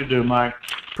doing what you do, Mike.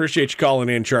 Appreciate you calling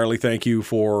in, Charlie. Thank you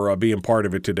for being part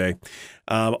of it today.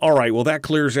 All right. Well, that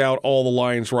clears out all the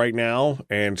lines right now.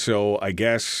 And so I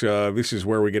guess this is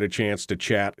where we get a chance to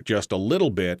chat just a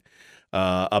little bit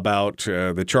about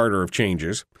the Charter of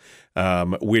Changes,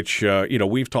 which,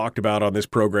 we've talked about on this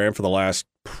program for the last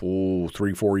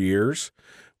 3-4 years.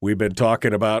 We've been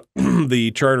talking about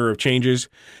the Charter of Changes.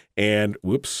 And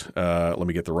let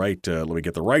me get the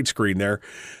right screen there.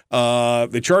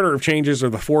 The Charter of Changes are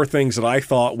the 4 things that I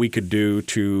thought we could do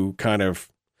to kind of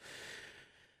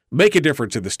make a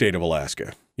difference in the state of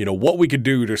Alaska. What we could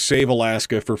do to save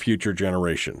Alaska for future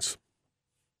generations.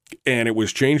 And it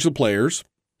was change the players,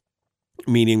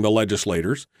 meaning the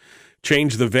legislators,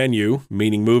 change the venue,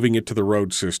 meaning moving it to the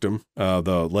road system,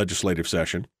 the legislative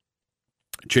session,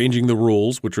 changing the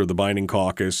rules, which are the binding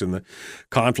caucus and the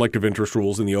conflict of interest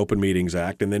rules in the Open Meetings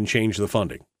Act, and then change the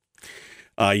funding.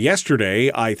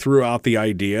 Yesterday, I threw out the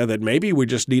idea that maybe we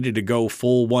just needed to go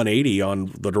full 180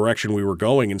 on the direction we were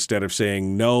going instead of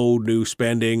saying no new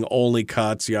spending, only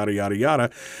cuts, yada, yada, yada.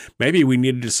 Maybe we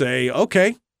needed to say,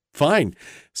 okay, fine,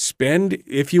 spend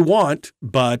if you want,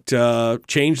 but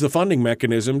change the funding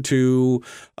mechanism to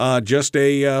just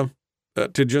a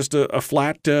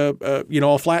flat,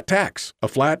 a flat tax, a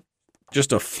flat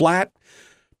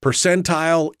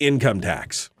percentile income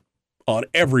tax on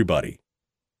everybody.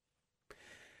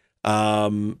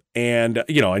 And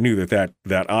I knew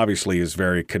that obviously is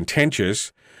very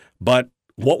contentious, but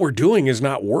what we're doing is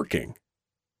not working.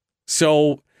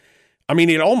 So,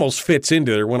 it almost fits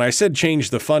into there. When I said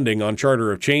change the funding on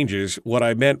Charter of Changes, what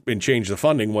I meant in change the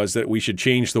funding was that we should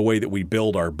change the way that we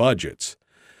build our budgets.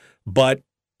 But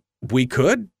we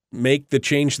could make the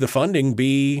change the funding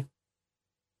be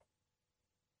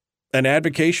an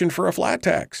advocation for a flat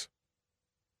tax.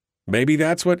 Maybe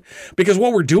that's because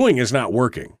what we're doing is not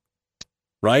working,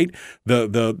 right?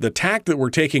 The tact that we're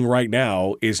taking right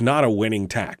now is not a winning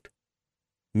tact.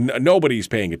 Nobody's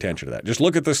paying attention to that. Just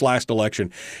look at this last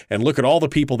election and look at all the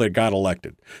people that got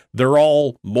elected. They're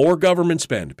all more government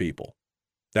spend people.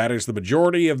 That is the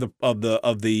majority of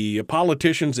the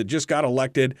politicians that just got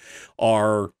elected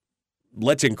are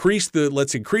let's increase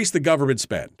the government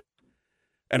spend.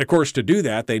 And of course, to do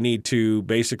that, they need to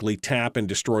basically tap and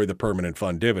destroy the permanent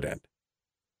fund dividend.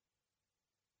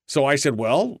 So I said,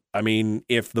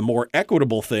 if the more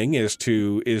equitable thing is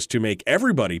to make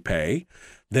everybody pay,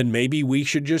 then maybe we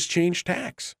should just change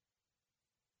tax.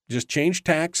 Just change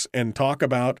tax and talk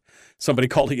about, somebody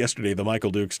called it yesterday, the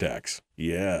Michael Dukes tax.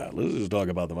 Yeah, let's just talk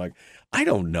about the Mike. I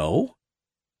don't know.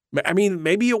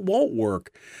 Maybe it won't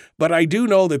work, but I do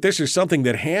know that this is something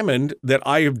that Hammond, that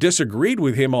I have disagreed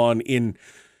with him on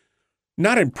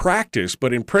not in practice,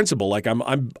 but in principle. Like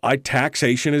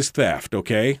taxation is theft.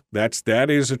 Okay. That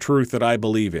is a truth that I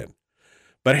believe in.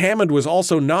 But Hammond was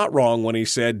also not wrong when he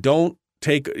said, don't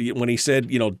take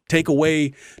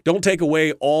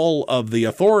away all of the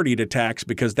authority to tax,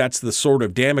 because that's the sort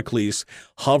of Damocles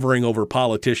hovering over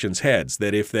politicians' heads,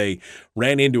 that if they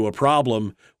ran into a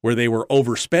problem where they were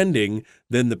overspending,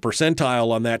 then the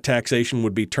percentile on that taxation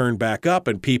would be turned back up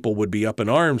and people would be up in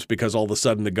arms because all of a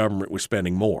sudden the government was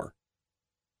spending more.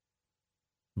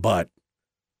 But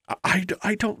I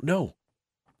don't know,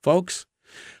 folks.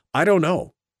 I don't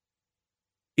know.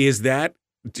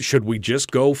 Should we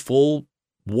just go full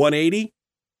 180?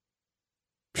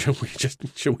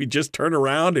 Should we just turn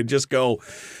around and just go,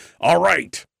 all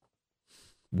right,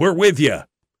 we're with you,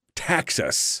 tax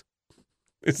us?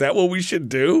 Is that what we should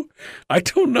do? I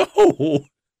don't know.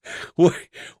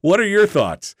 What are your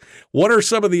thoughts? What are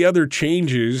some of the other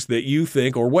changes that you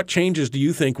think, or what changes do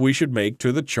you think we should make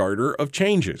to the Charter of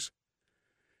Changes?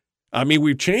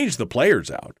 We've changed the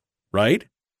players out, right?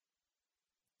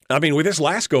 With this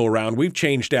last go around, we've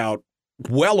changed out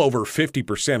well over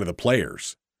 50% of the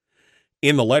players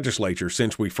in the legislature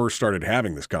since we first started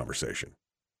having this conversation.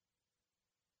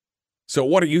 So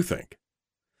what do you think?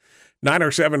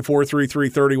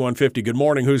 907-433-3150. Good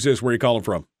morning. Who's this? Where are you calling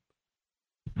from?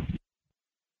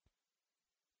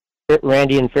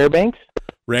 Randy in Fairbanks.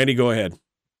 Randy, go ahead.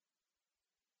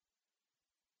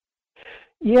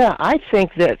 Yeah, I think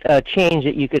that a change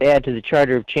that you could add to the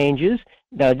Charter of Changes,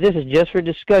 now this is just for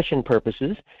discussion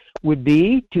purposes, would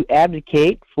be to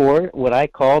advocate for what I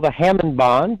call the Hammond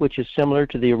Bond, which is similar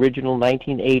to the original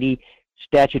 1980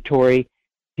 statutory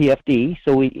PFD,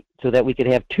 so that we could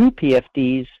have 2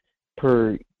 PFDs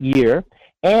per year,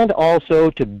 and also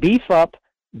to beef up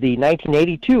the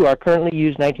 1982, our currently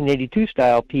used 1982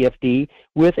 style PFD,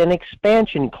 with an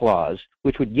expansion clause,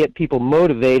 which would get people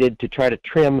motivated to try to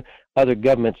trim other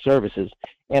government services.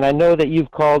 And I know that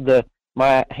you've called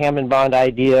my Hammond Bond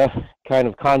idea kind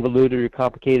of convoluted or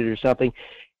complicated or something,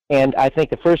 and I think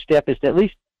the first step is to, at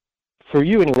least for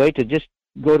you anyway, to just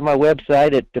go to my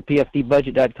website at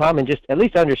pfdbudget.com and just at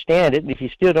least understand it. And if you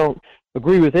still don't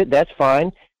agree with it, that's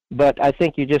fine, but I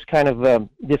think you're just kind of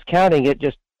discounting it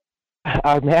just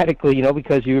automatically,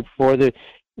 because you're for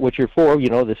what you're for, the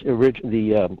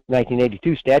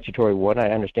 1982 statutory one.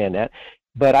 I understand that,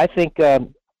 but I think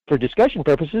for discussion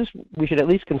purposes, we should at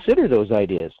least consider those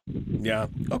ideas. Yeah.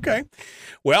 Okay.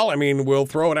 Well, I mean, we'll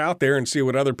throw it out there and see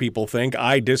what other people think.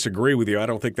 I disagree with you. I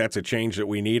don't think that's a change that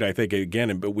we need. I think,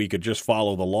 again, we could just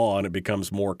follow the law and it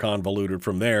becomes more convoluted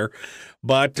from there.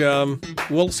 But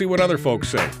we'll see what other folks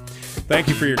say. Thank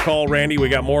you for your call, Randy. We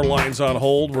got more lines on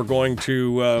hold. We're going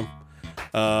to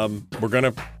we're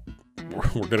going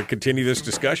to continue this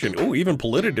discussion. Oh, even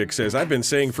Politidic says, I've been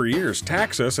saying for years,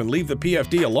 tax us and leave the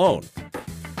PFD alone.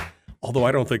 Although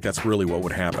I don't think that's really what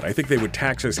would happen. I think they would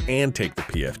tax us and take the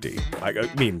PFD.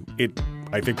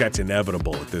 I think that's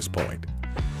inevitable at this point.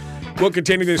 We'll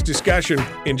continue this discussion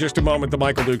in just a moment. The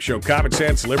Michael Duke Show. Common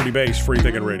sense, liberty-based, free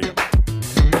thinking radio.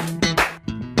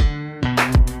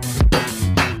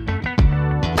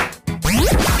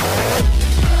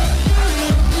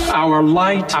 Our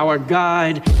light, our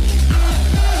guide,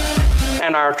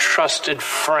 and our trusted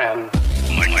friend.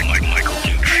 Michael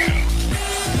Duke Show.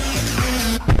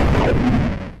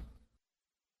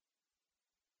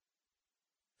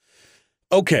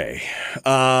 Okay,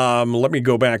 let me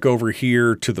go back over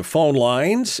here to the phone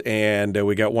lines, and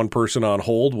we got one person on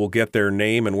hold. We'll get their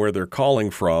name and where they're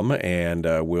calling from, and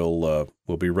we'll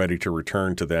be ready to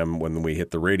return to them when we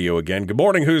hit the radio again. Good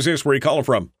morning. Who's this? Where are you calling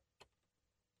from?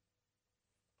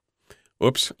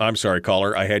 Oops, I'm sorry,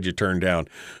 caller. I had you turned down.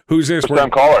 Who's this?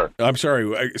 First-time caller. I'm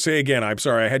sorry. Say again. I'm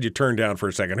sorry. I had you turned down for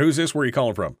a second. Who's this? Where are you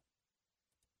calling from?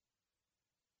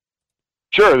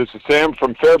 Sure, this is Sam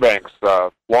from Fairbanks.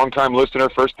 Long-time listener,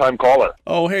 first-time caller.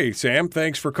 Oh, hey, Sam.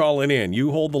 Thanks for calling in.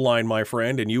 You hold the line, my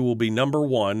friend, and you will be number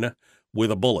one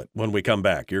with a bullet when we come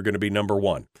back. You're going to be number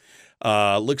one.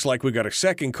 Looks like we got a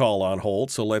second call on hold,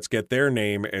 so let's get their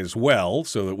name as well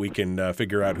so that we can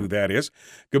figure out who that is.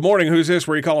 Good morning. Who's this?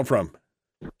 Where are you calling from?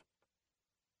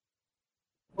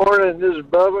 Morning, this is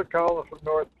Bubba calling from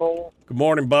North Pole. Good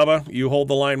morning, Bubba. You hold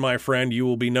the line, my friend. You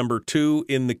will be number 2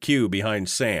 in the queue behind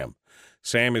Sam.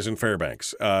 Sam is in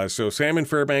Fairbanks. So Sam in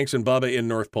Fairbanks and Bubba in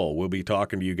North Pole. We'll be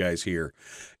talking to you guys here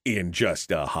in just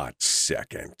a hot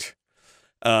second.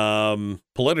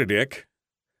 Politidic,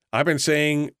 I've been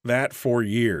saying that for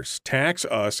years. Tax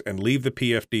us and leave the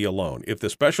PFD alone. If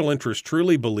the special interests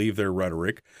truly believe their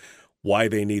rhetoric, why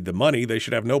they need the money, they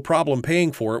should have no problem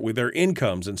paying for it with their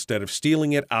incomes instead of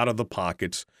stealing it out of the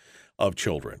pockets of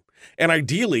children. And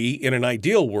ideally, in an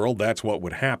ideal world, that's what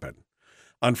would happen.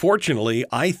 Unfortunately,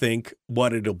 I think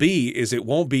what it'll be is it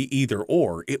won't be either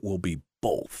or, it will be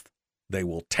both. They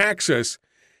will tax us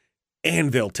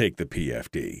and they'll take the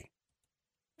PFD.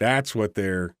 That's what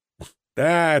they're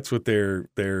gonna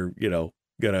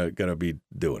be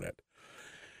doing it.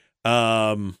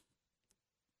 All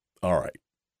right.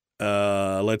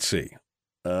 Let's see.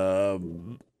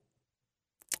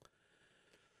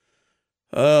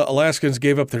 Alaskans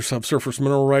gave up their subsurface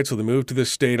mineral rights, so they moved to this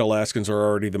state. Alaskans are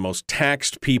already the most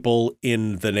taxed people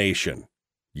in the nation.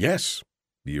 Yes,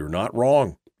 you're not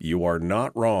wrong. You are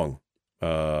not wrong,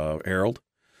 Harold.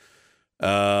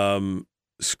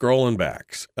 Scrolling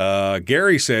back.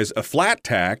 Gary says a flat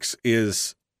tax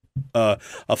is a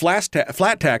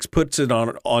flat tax puts it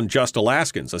on just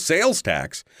Alaskans. A sales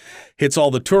tax hits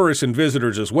all the tourists and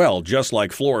visitors as well, just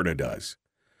like Florida does.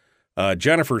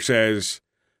 Jennifer says,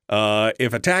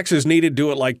 if a tax is needed,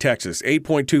 do it like Texas.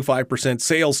 8.25%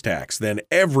 sales tax, then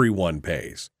everyone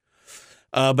pays.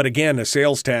 But again, a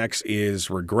sales tax is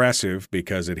regressive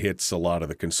because it hits a lot of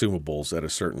the consumables at a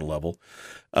certain level.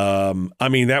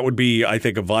 That would be, I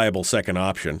think, a viable second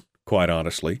option, quite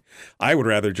honestly. I would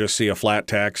rather just see a flat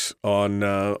tax on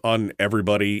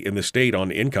everybody in the state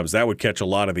on incomes. That would catch a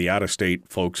lot of the out-of-state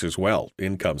folks as well,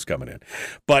 incomes coming in.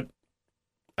 But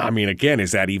again,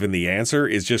 is that even the answer?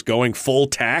 Is just going full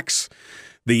tax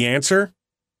the answer?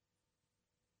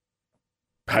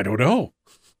 I don't know.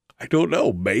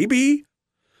 Maybe.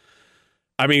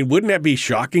 I mean, wouldn't that be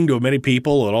shocking to many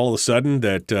people that all of a sudden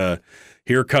that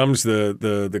here comes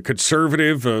the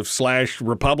conservative slash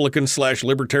Republican slash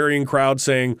libertarian crowd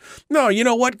saying, no, you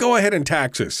know what? Go ahead and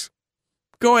tax us.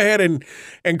 Go ahead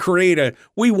and create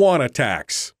we want a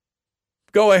tax.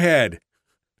 Go ahead.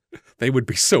 They would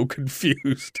be so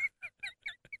confused.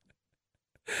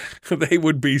 They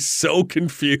would be so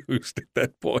confused at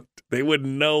that point. They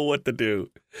wouldn't know what to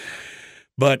do.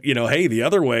 But, hey, the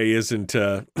other way isn't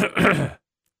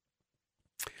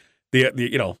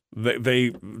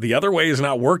the other way is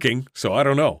not working, so I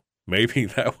don't know. Maybe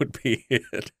that would be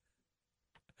it.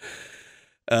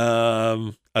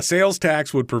 A sales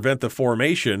tax would prevent the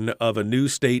formation of a new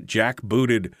state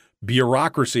jackbooted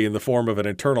bureaucracy in the form of an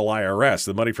internal IRS.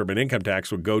 The money from an income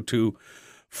tax would go to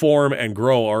form and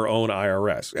grow our own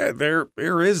IRS.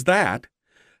 There is that.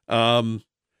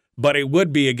 But it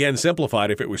would be, again,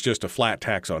 simplified if it was just a flat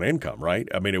tax on income, right?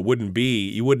 I mean, you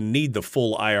wouldn't need the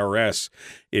full IRS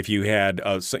if you had,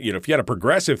 if you had a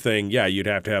progressive thing, yeah, you'd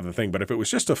have to have the thing. But if it was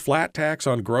just a flat tax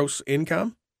on gross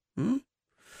income,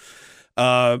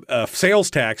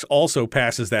 sales tax also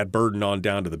passes that burden on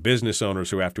down to the business owners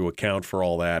who have to account for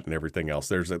all that and everything else.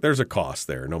 There's a cost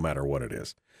there, no matter what it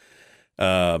is.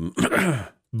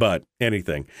 But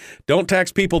anything. Don't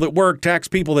tax people that work, tax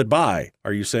people that buy.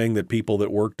 Are you saying that people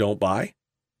that work don't buy?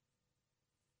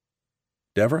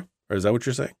 Deborah? Or is that what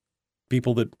you're saying?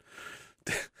 People that...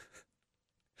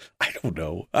 I don't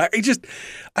know. I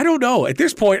don't know. At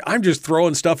this point, I'm just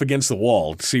throwing stuff against the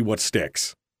wall to see what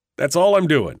sticks. That's all I'm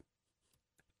doing.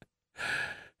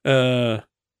 Yeah.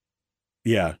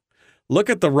 Look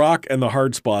at the rock and the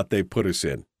hard spot they put us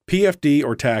in. PFD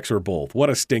or tax or both. What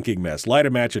a stinking mess. Light a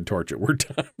match and torch it. We're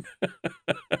done.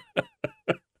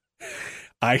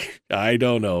 I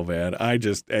don't know, man.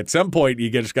 At some point, you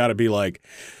just got to be like,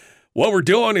 what we're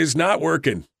doing is not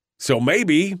working. So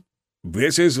maybe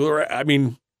this is,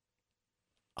 the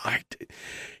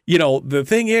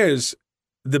thing is,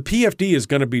 the PFD is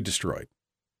going to be destroyed.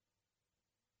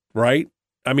 Right?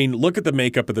 I mean, look at the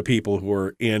makeup of the people who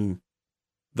are in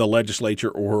the legislature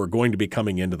or who are going to be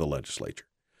coming into the legislature.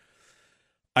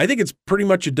 I think it's pretty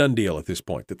much a done deal at this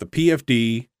point that the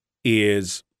PFD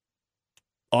is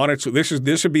on its.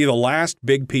 This would be the last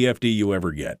big PFD you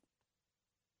ever get.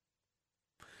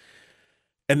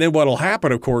 And then what'll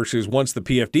happen, of course, is once the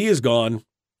PFD is gone,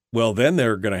 well, then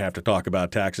they're going to have to talk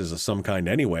about taxes of some kind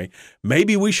anyway.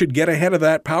 Maybe we should get ahead of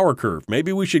that power curve.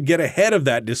 Maybe we should get ahead of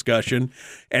that discussion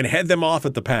and head them off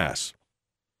at the pass.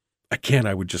 Again,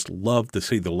 I would just love to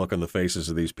see the look on the faces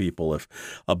of these people if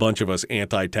a bunch of us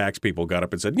anti-tax people got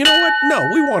up and said, you know what? No,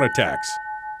 we want a tax.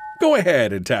 Go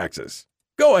ahead and tax us.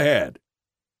 Go ahead.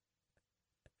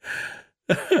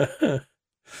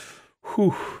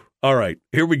 Whew. All right,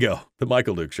 here we go. The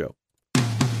Michael Duke Show.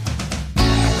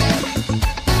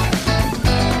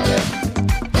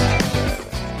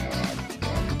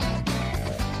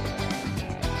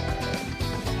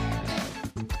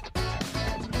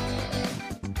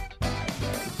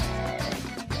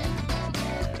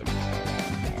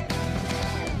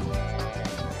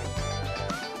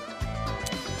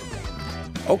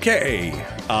 Okay,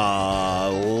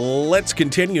 let's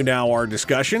continue now our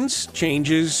discussions,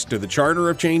 changes to the Charter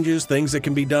of Changes, things that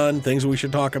can be done, things we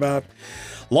should talk about.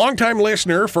 Longtime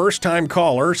listener, first-time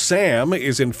caller, Sam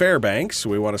is in Fairbanks.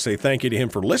 We want to say thank you to him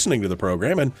for listening to the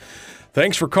program, and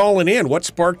thanks for calling in. What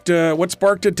sparked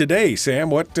it today, Sam?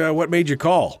 What made you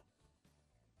call?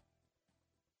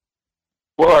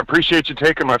 Well, I appreciate you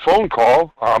taking my phone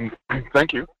call.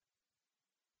 Thank you.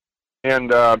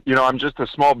 And, I'm just a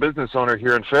small business owner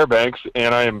here in Fairbanks,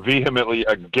 and I am vehemently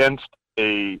against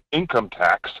a income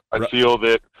tax. I feel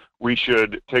that we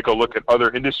should take a look at other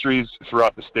industries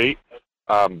throughout the state,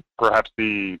 perhaps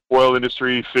the oil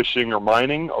industry, fishing, or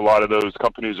mining. A lot of those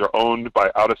companies are owned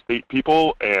by out-of-state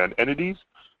people and entities,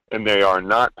 and they are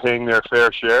not paying their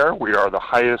fair share. We are the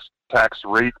highest tax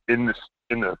rate in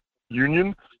the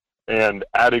union, and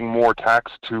adding more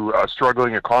tax to a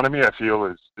struggling economy, I feel,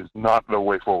 is not the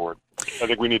way forward. I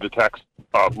think we need to tax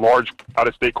large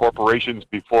out-of-state corporations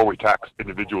before we tax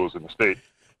individuals in the state.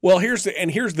 Well, here's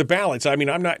the balance. I mean,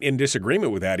 I'm not in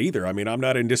disagreement with that either. I mean, I'm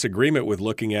not in disagreement with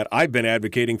looking at. I've been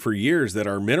advocating for years that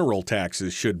our mineral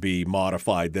taxes should be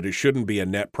modified. That it shouldn't be a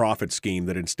net profit scheme.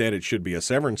 That instead it should be a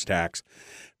severance tax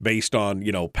based on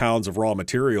pounds of raw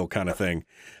material kind of thing.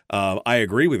 I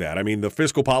agree with that. I mean, the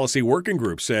Fiscal Policy Working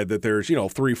Group said that there's,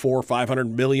 $300, $400, $500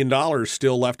 million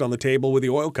still left on the table with the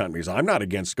oil companies. I'm not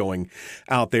against going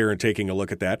out there and taking a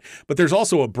look at that, but there's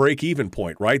also a break-even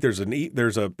point, right? There's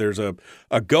a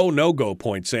go no go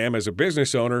point, Sam. As a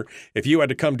business owner, if you had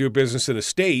to come do business in a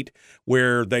state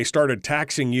where they started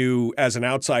taxing you as an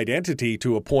outside entity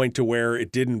to a point to where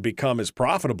it didn't become as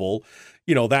profitable,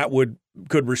 that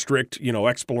could restrict,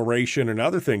 exploration and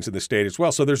other things in the state as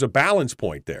well. So there's a balance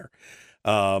point there.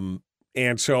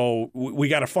 And so we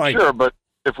got to find. Sure, but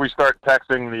if we start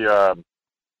taxing the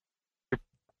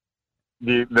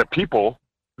people,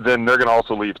 then they're going to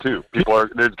also leave too.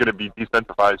 There's going to be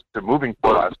desensitized to moving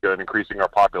to Alaska and increasing our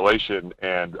population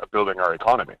and building our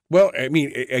economy. Well, I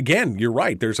mean, again, you're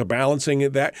right. There's a balancing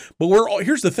of that. But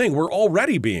here's the thing. We're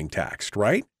already being taxed,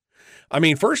 right? I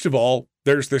mean, first of all,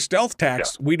 there's the stealth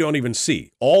tax we don't even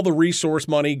see. All the resource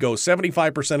money goes,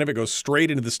 75% of it goes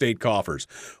straight into the state coffers.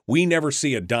 We never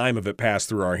see a dime of it pass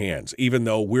through our hands, even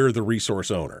though we're the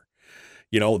resource owner.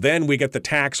 Then we get the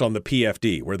tax on the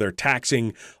PFD, where they're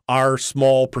taxing our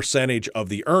small percentage of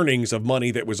the earnings of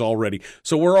money that was already.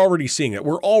 So we're already seeing it.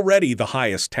 We're already the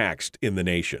highest taxed in the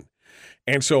nation.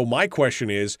 And so my question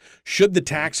is, should the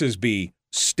taxes be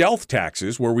stealth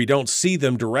taxes where we don't see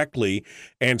them directly,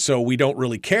 and so we don't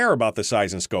really care about the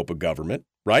size and scope of government,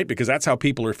 right? Because that's how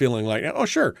people are feeling like, oh,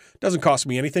 sure, doesn't cost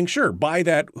me anything. Sure, buy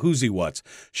that whoozy what's.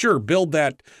 Sure, build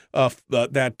that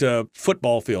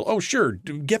football field. Oh, sure,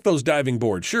 get those diving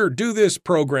boards. Sure, do this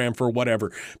program for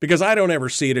whatever. Because I don't ever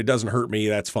see it, it doesn't hurt me,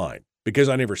 that's fine. Because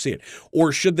I never see it.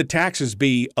 Or should the taxes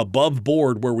be above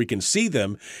board where we can see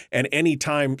them, and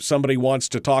anytime somebody wants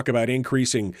to talk about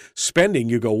increasing spending,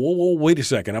 you go, whoa, wait a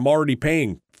second, I'm already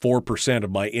paying 4% of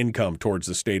my income towards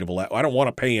the state of Alaska. I don't want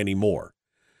to pay any more.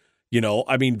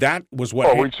 I mean, that was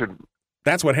what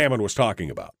that's what Hammond was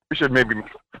talking about. We should maybe,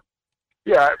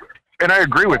 and I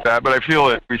agree with that, but I feel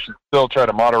that we should still try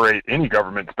to moderate any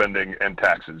government spending and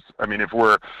taxes. I mean, if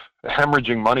we're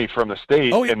hemorrhaging money from the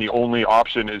state and the only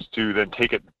option is to then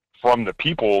take it from the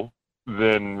people,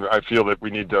 then I feel that we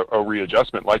need a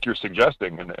readjustment like you're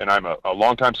suggesting. And I'm a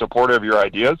longtime supporter of your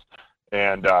ideas.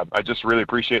 And I just really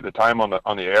appreciate the time on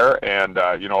the air. And,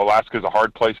 Alaska is a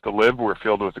hard place to live. We're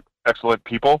filled with excellent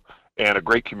people and a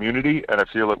great community. And I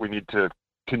feel that we need to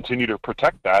continue to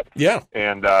protect that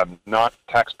and not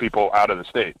tax people out of the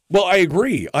state. Well, I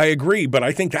agree, but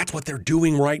I think that's what they're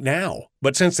doing right now.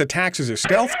 But since the tax is a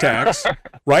stealth tax,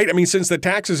 right? I mean, since the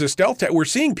tax is a stealth tax, we're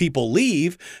seeing people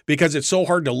leave because it's so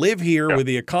hard to live here with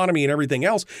the economy and everything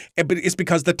else. But it's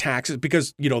because the taxes,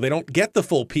 because, they don't get the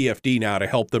full PFD now to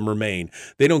help them remain.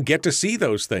 They don't get to see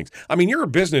those things. I mean, you're a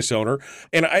business owner,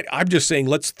 and I'm just saying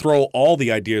let's throw all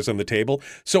the ideas on the table.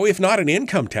 So if not an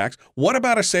income tax, what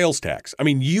about a sales tax? I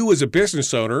mean, you as a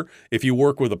business owner, if you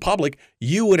work with the public,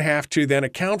 you would have to then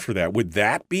account for that. Would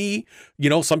that be,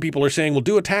 some people are saying, well,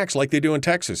 do a tax like they do in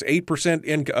Texas, 8%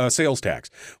 in sales tax.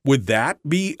 Would that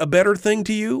be a better thing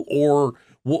to you? Or,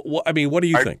 what do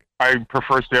you think? I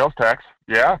prefer sales tax,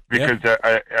 because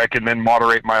I can then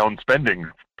moderate my own spending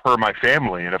per my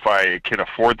family. And if I can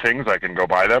afford things, I can go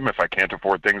buy them. If I can't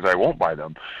afford things, I won't buy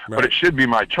them. Right. But it should be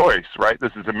my choice, right?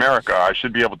 This is America. I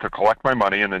should be able to collect my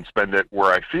money and then spend it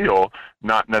where I feel,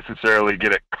 not necessarily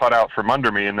get it cut out from under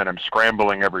me, and then I'm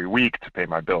scrambling every week to pay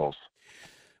my bills.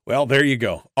 Well, there you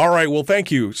go. All right. Well, thank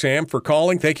you, Sam, for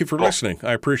calling. Thank you for listening.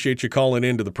 I appreciate you calling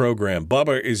into the program.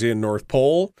 Bubba is in North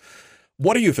Pole.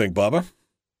 What do you think, Bubba?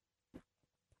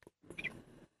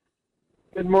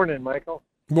 Good morning, Michael.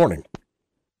 Good morning.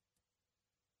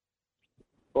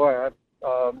 Boy,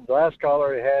 the last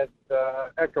caller had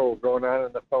echo going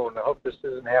on the phone. I hope this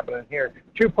isn't happening here.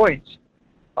 2 points.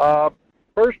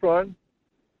 First one,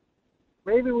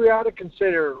 maybe we ought to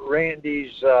consider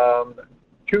Randy's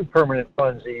 2 permanent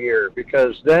funds a year,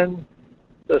 because then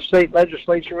the state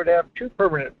legislature would have 2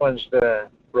 permanent funds to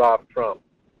rob from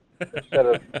instead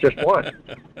of just one.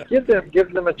 Give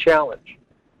them a challenge.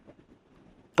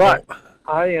 But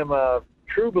I am a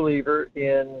true believer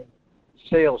in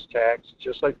sales tax,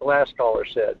 just like the last caller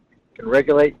said. You can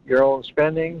regulate your own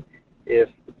spending. If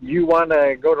you want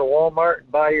to go to Walmart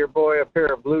and buy your boy a pair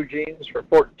of blue jeans for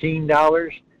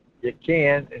 $14, you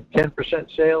can, and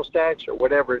 10% sales tax or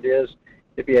whatever it is,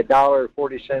 it'd be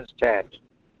 $1.40 tax.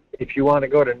 If you want to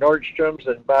go to Nordstrom's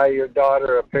and buy your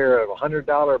daughter a pair of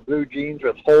 $100 blue jeans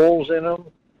with holes in them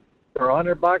for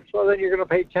 $100, well, then you're going to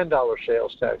pay $10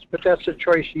 sales tax. But that's a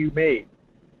choice you made.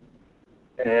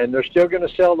 And they're still going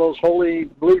to sell those holy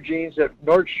blue jeans at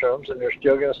Nordstrom's, and they're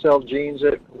still going to sell jeans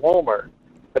at Walmart.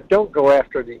 But don't go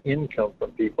after the income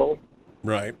from people.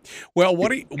 Right. Well,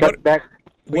 what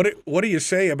do you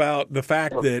say about the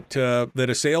fact that that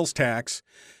a sales tax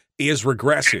is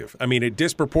regressive. I mean, it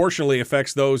disproportionately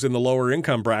affects those in the lower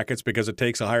income brackets because it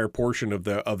takes a higher portion of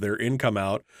their income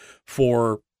out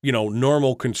for,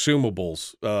 normal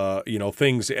consumables,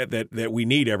 things that we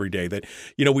need every day. That,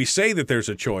 we say that there's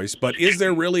a choice, but is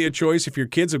there really a choice? If your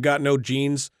kids have got no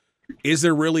jeans, is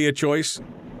there really a choice?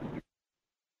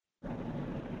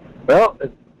 Well, as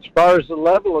far as the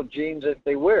level of jeans that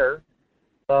they wear,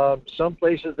 some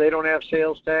places they don't have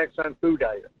sales tax on food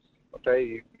items.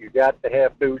 Okay, you got to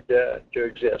have food to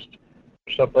exist.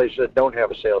 Some places that don't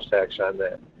have a sales tax on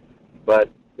that. But,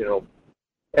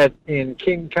 in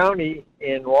King County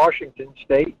in Washington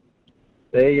State,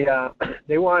 they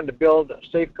wanted to build a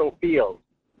Safeco Field.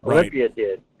 Olympia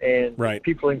did, and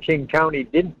people in King County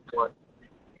didn't want.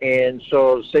 And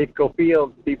so Safeco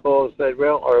Field people said,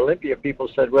 or Olympia people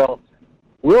said, well,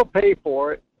 we'll pay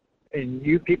for it, and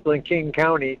you people in King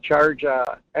County charge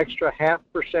extra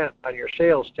 0.5% on your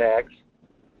sales tax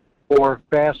for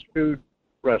fast food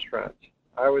restaurants.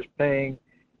 I was paying,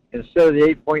 instead of the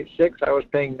 8.6, I was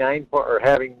paying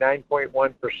having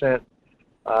 9.1%,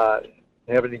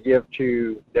 having to give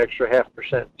to the extra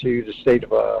 0.5% to the state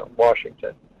of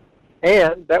Washington.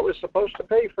 And that was supposed to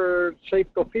pay for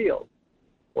Safeco Field.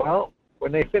 Well,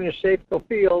 when they finished Safeco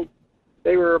Field,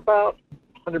 they were about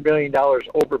 $100 million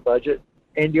over budget.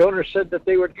 And the owner said that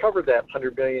they would cover that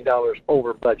 $100 million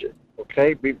over budget,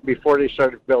 okay, before they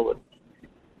started building.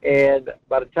 And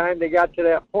by the time they got to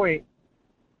that point,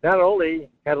 not only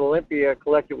had Olympia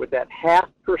collected with that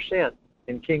 0.5%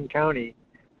 in King County,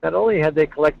 not only had they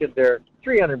collected their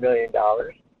 $300 million,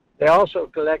 they also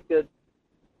collected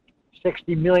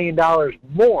 $60 million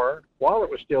more while it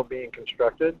was still being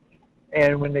constructed.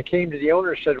 And when they came to the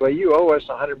owner and said, well, you owe us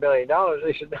 $100 million,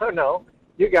 they said, no,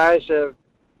 you guys have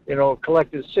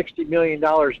collected $60 million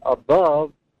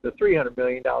above the $300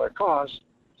 million cost,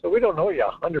 so we don't owe you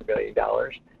 $100 million.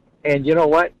 And you know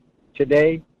what?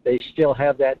 Today, they still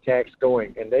have that tax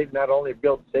going, and they've not only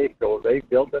built Safeco, they've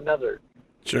built another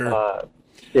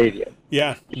stadium.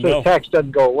 Yeah. So the tax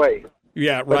doesn't go away.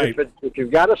 Yeah, but right. If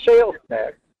you've got a sales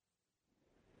tax,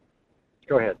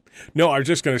 go ahead. No, I was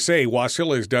just going to say,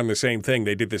 Wasilla has done the same thing.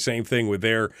 They did the same thing with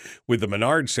the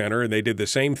Menard Center, and they did the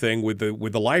same thing with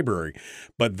the library.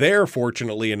 But there,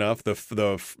 fortunately enough,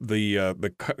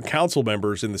 the council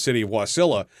members in the city of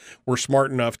Wasilla were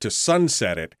smart enough to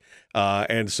sunset it,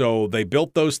 and so they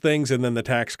built those things, and then the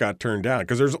tax got turned down.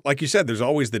 Because there's, like you said, there's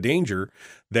always the danger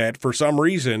that for some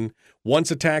reason,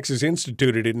 once a tax is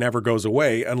instituted, it never goes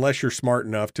away unless you're smart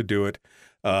enough to do it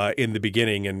in the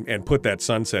beginning and put that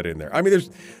sunset in there. I mean,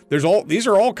 these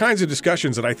are all kinds of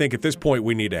discussions that I think at this point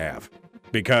we need to have,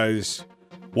 because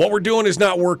what we're doing is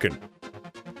not working.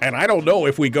 And I don't know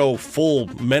if we go full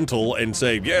mental and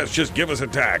say, yes, just give us a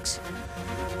tax,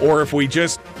 or if we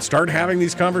just start having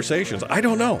these conversations. I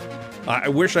don't know. I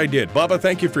wish I did. Bubba,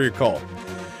 thank you for your call.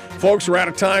 Folks, we're out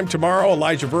of time. Tomorrow,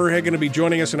 Elijah Verhey going to be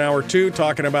joining us in hour 2,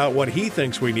 talking about what he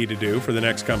thinks we need to do for the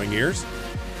next coming years.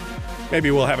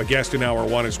 Maybe we'll have a guest in hour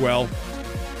 1 as well.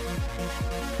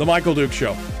 The Michael Duke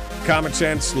Show. Common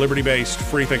sense, liberty-based,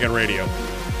 free-thinking radio.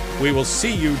 We will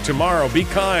see you tomorrow. Be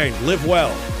kind, live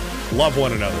well, love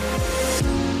one another.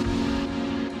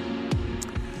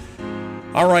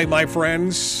 All right, my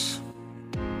friends.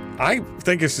 I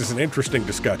think this is an interesting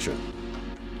discussion.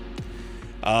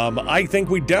 I think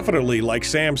we definitely, like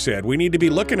Sam said, we need to be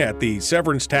looking at the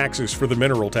severance taxes for the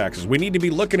mineral taxes. We need to be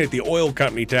looking at the oil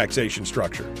company taxation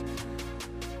structure.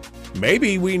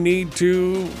 Maybe we need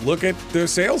to look at the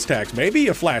sales tax, maybe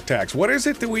a flat tax. What is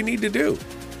it that we need to do?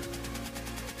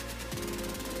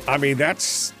 I mean,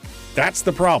 that's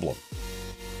the problem.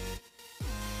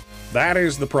 That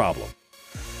is the problem.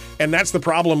 And that's the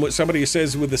problem with somebody who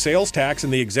says with the sales tax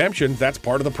and the exemption, that's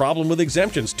part of the problem with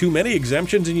exemptions. Too many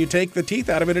exemptions and you take the teeth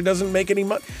out of it, it doesn't make any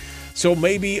money. So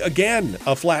maybe, again,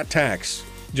 a flat tax.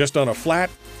 Just on a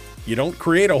flat, you don't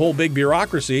create a whole big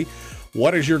bureaucracy.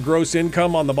 What is your gross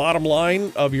income on the bottom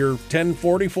line of your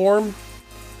 1040 form?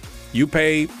 You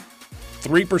pay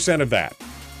 3% of that.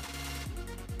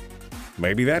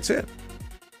 Maybe that's it.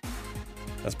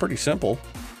 That's pretty simple.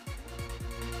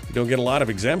 You don't get a lot of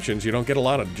exemptions. You don't get a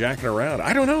lot of jacking around.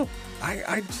 I don't know.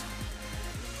 I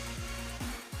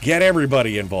get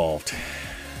everybody involved.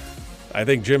 I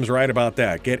think Jim's right about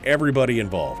that. Get everybody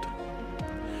involved.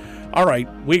 All right,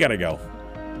 we got to go.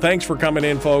 Thanks for coming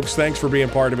in, folks. Thanks for being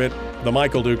part of it. The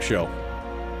Michael Duke Show.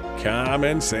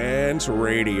 Common Sense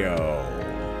Radio.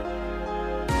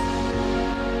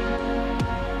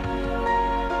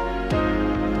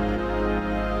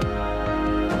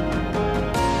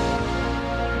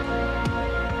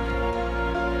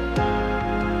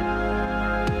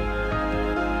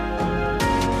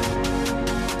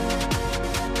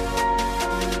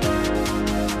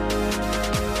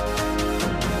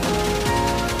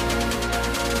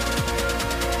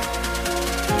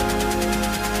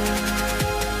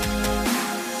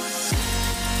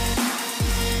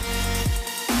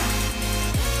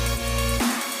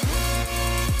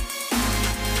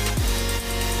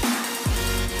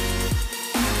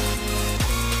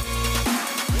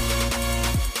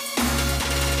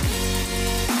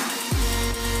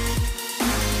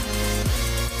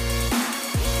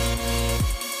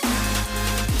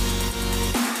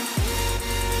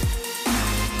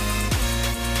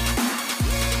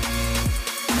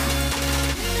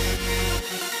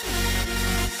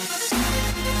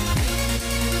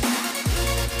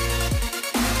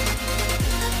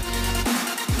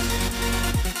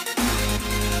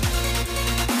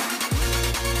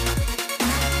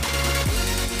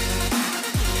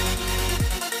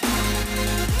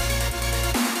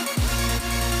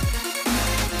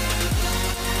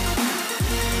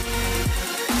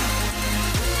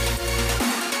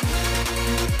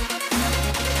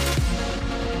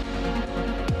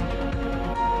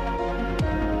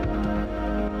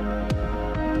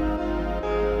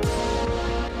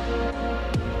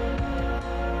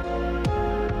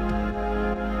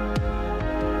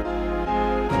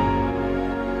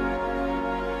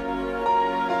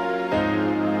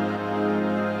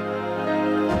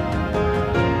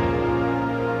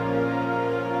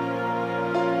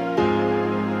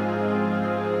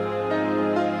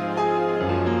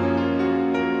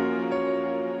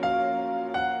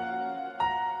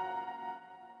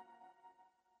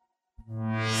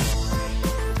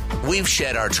 We've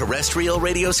shed our terrestrial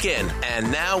radio skin,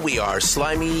 and now we are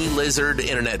slimy lizard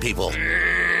internet people.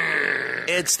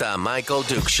 It's the Michael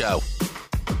Duke Show.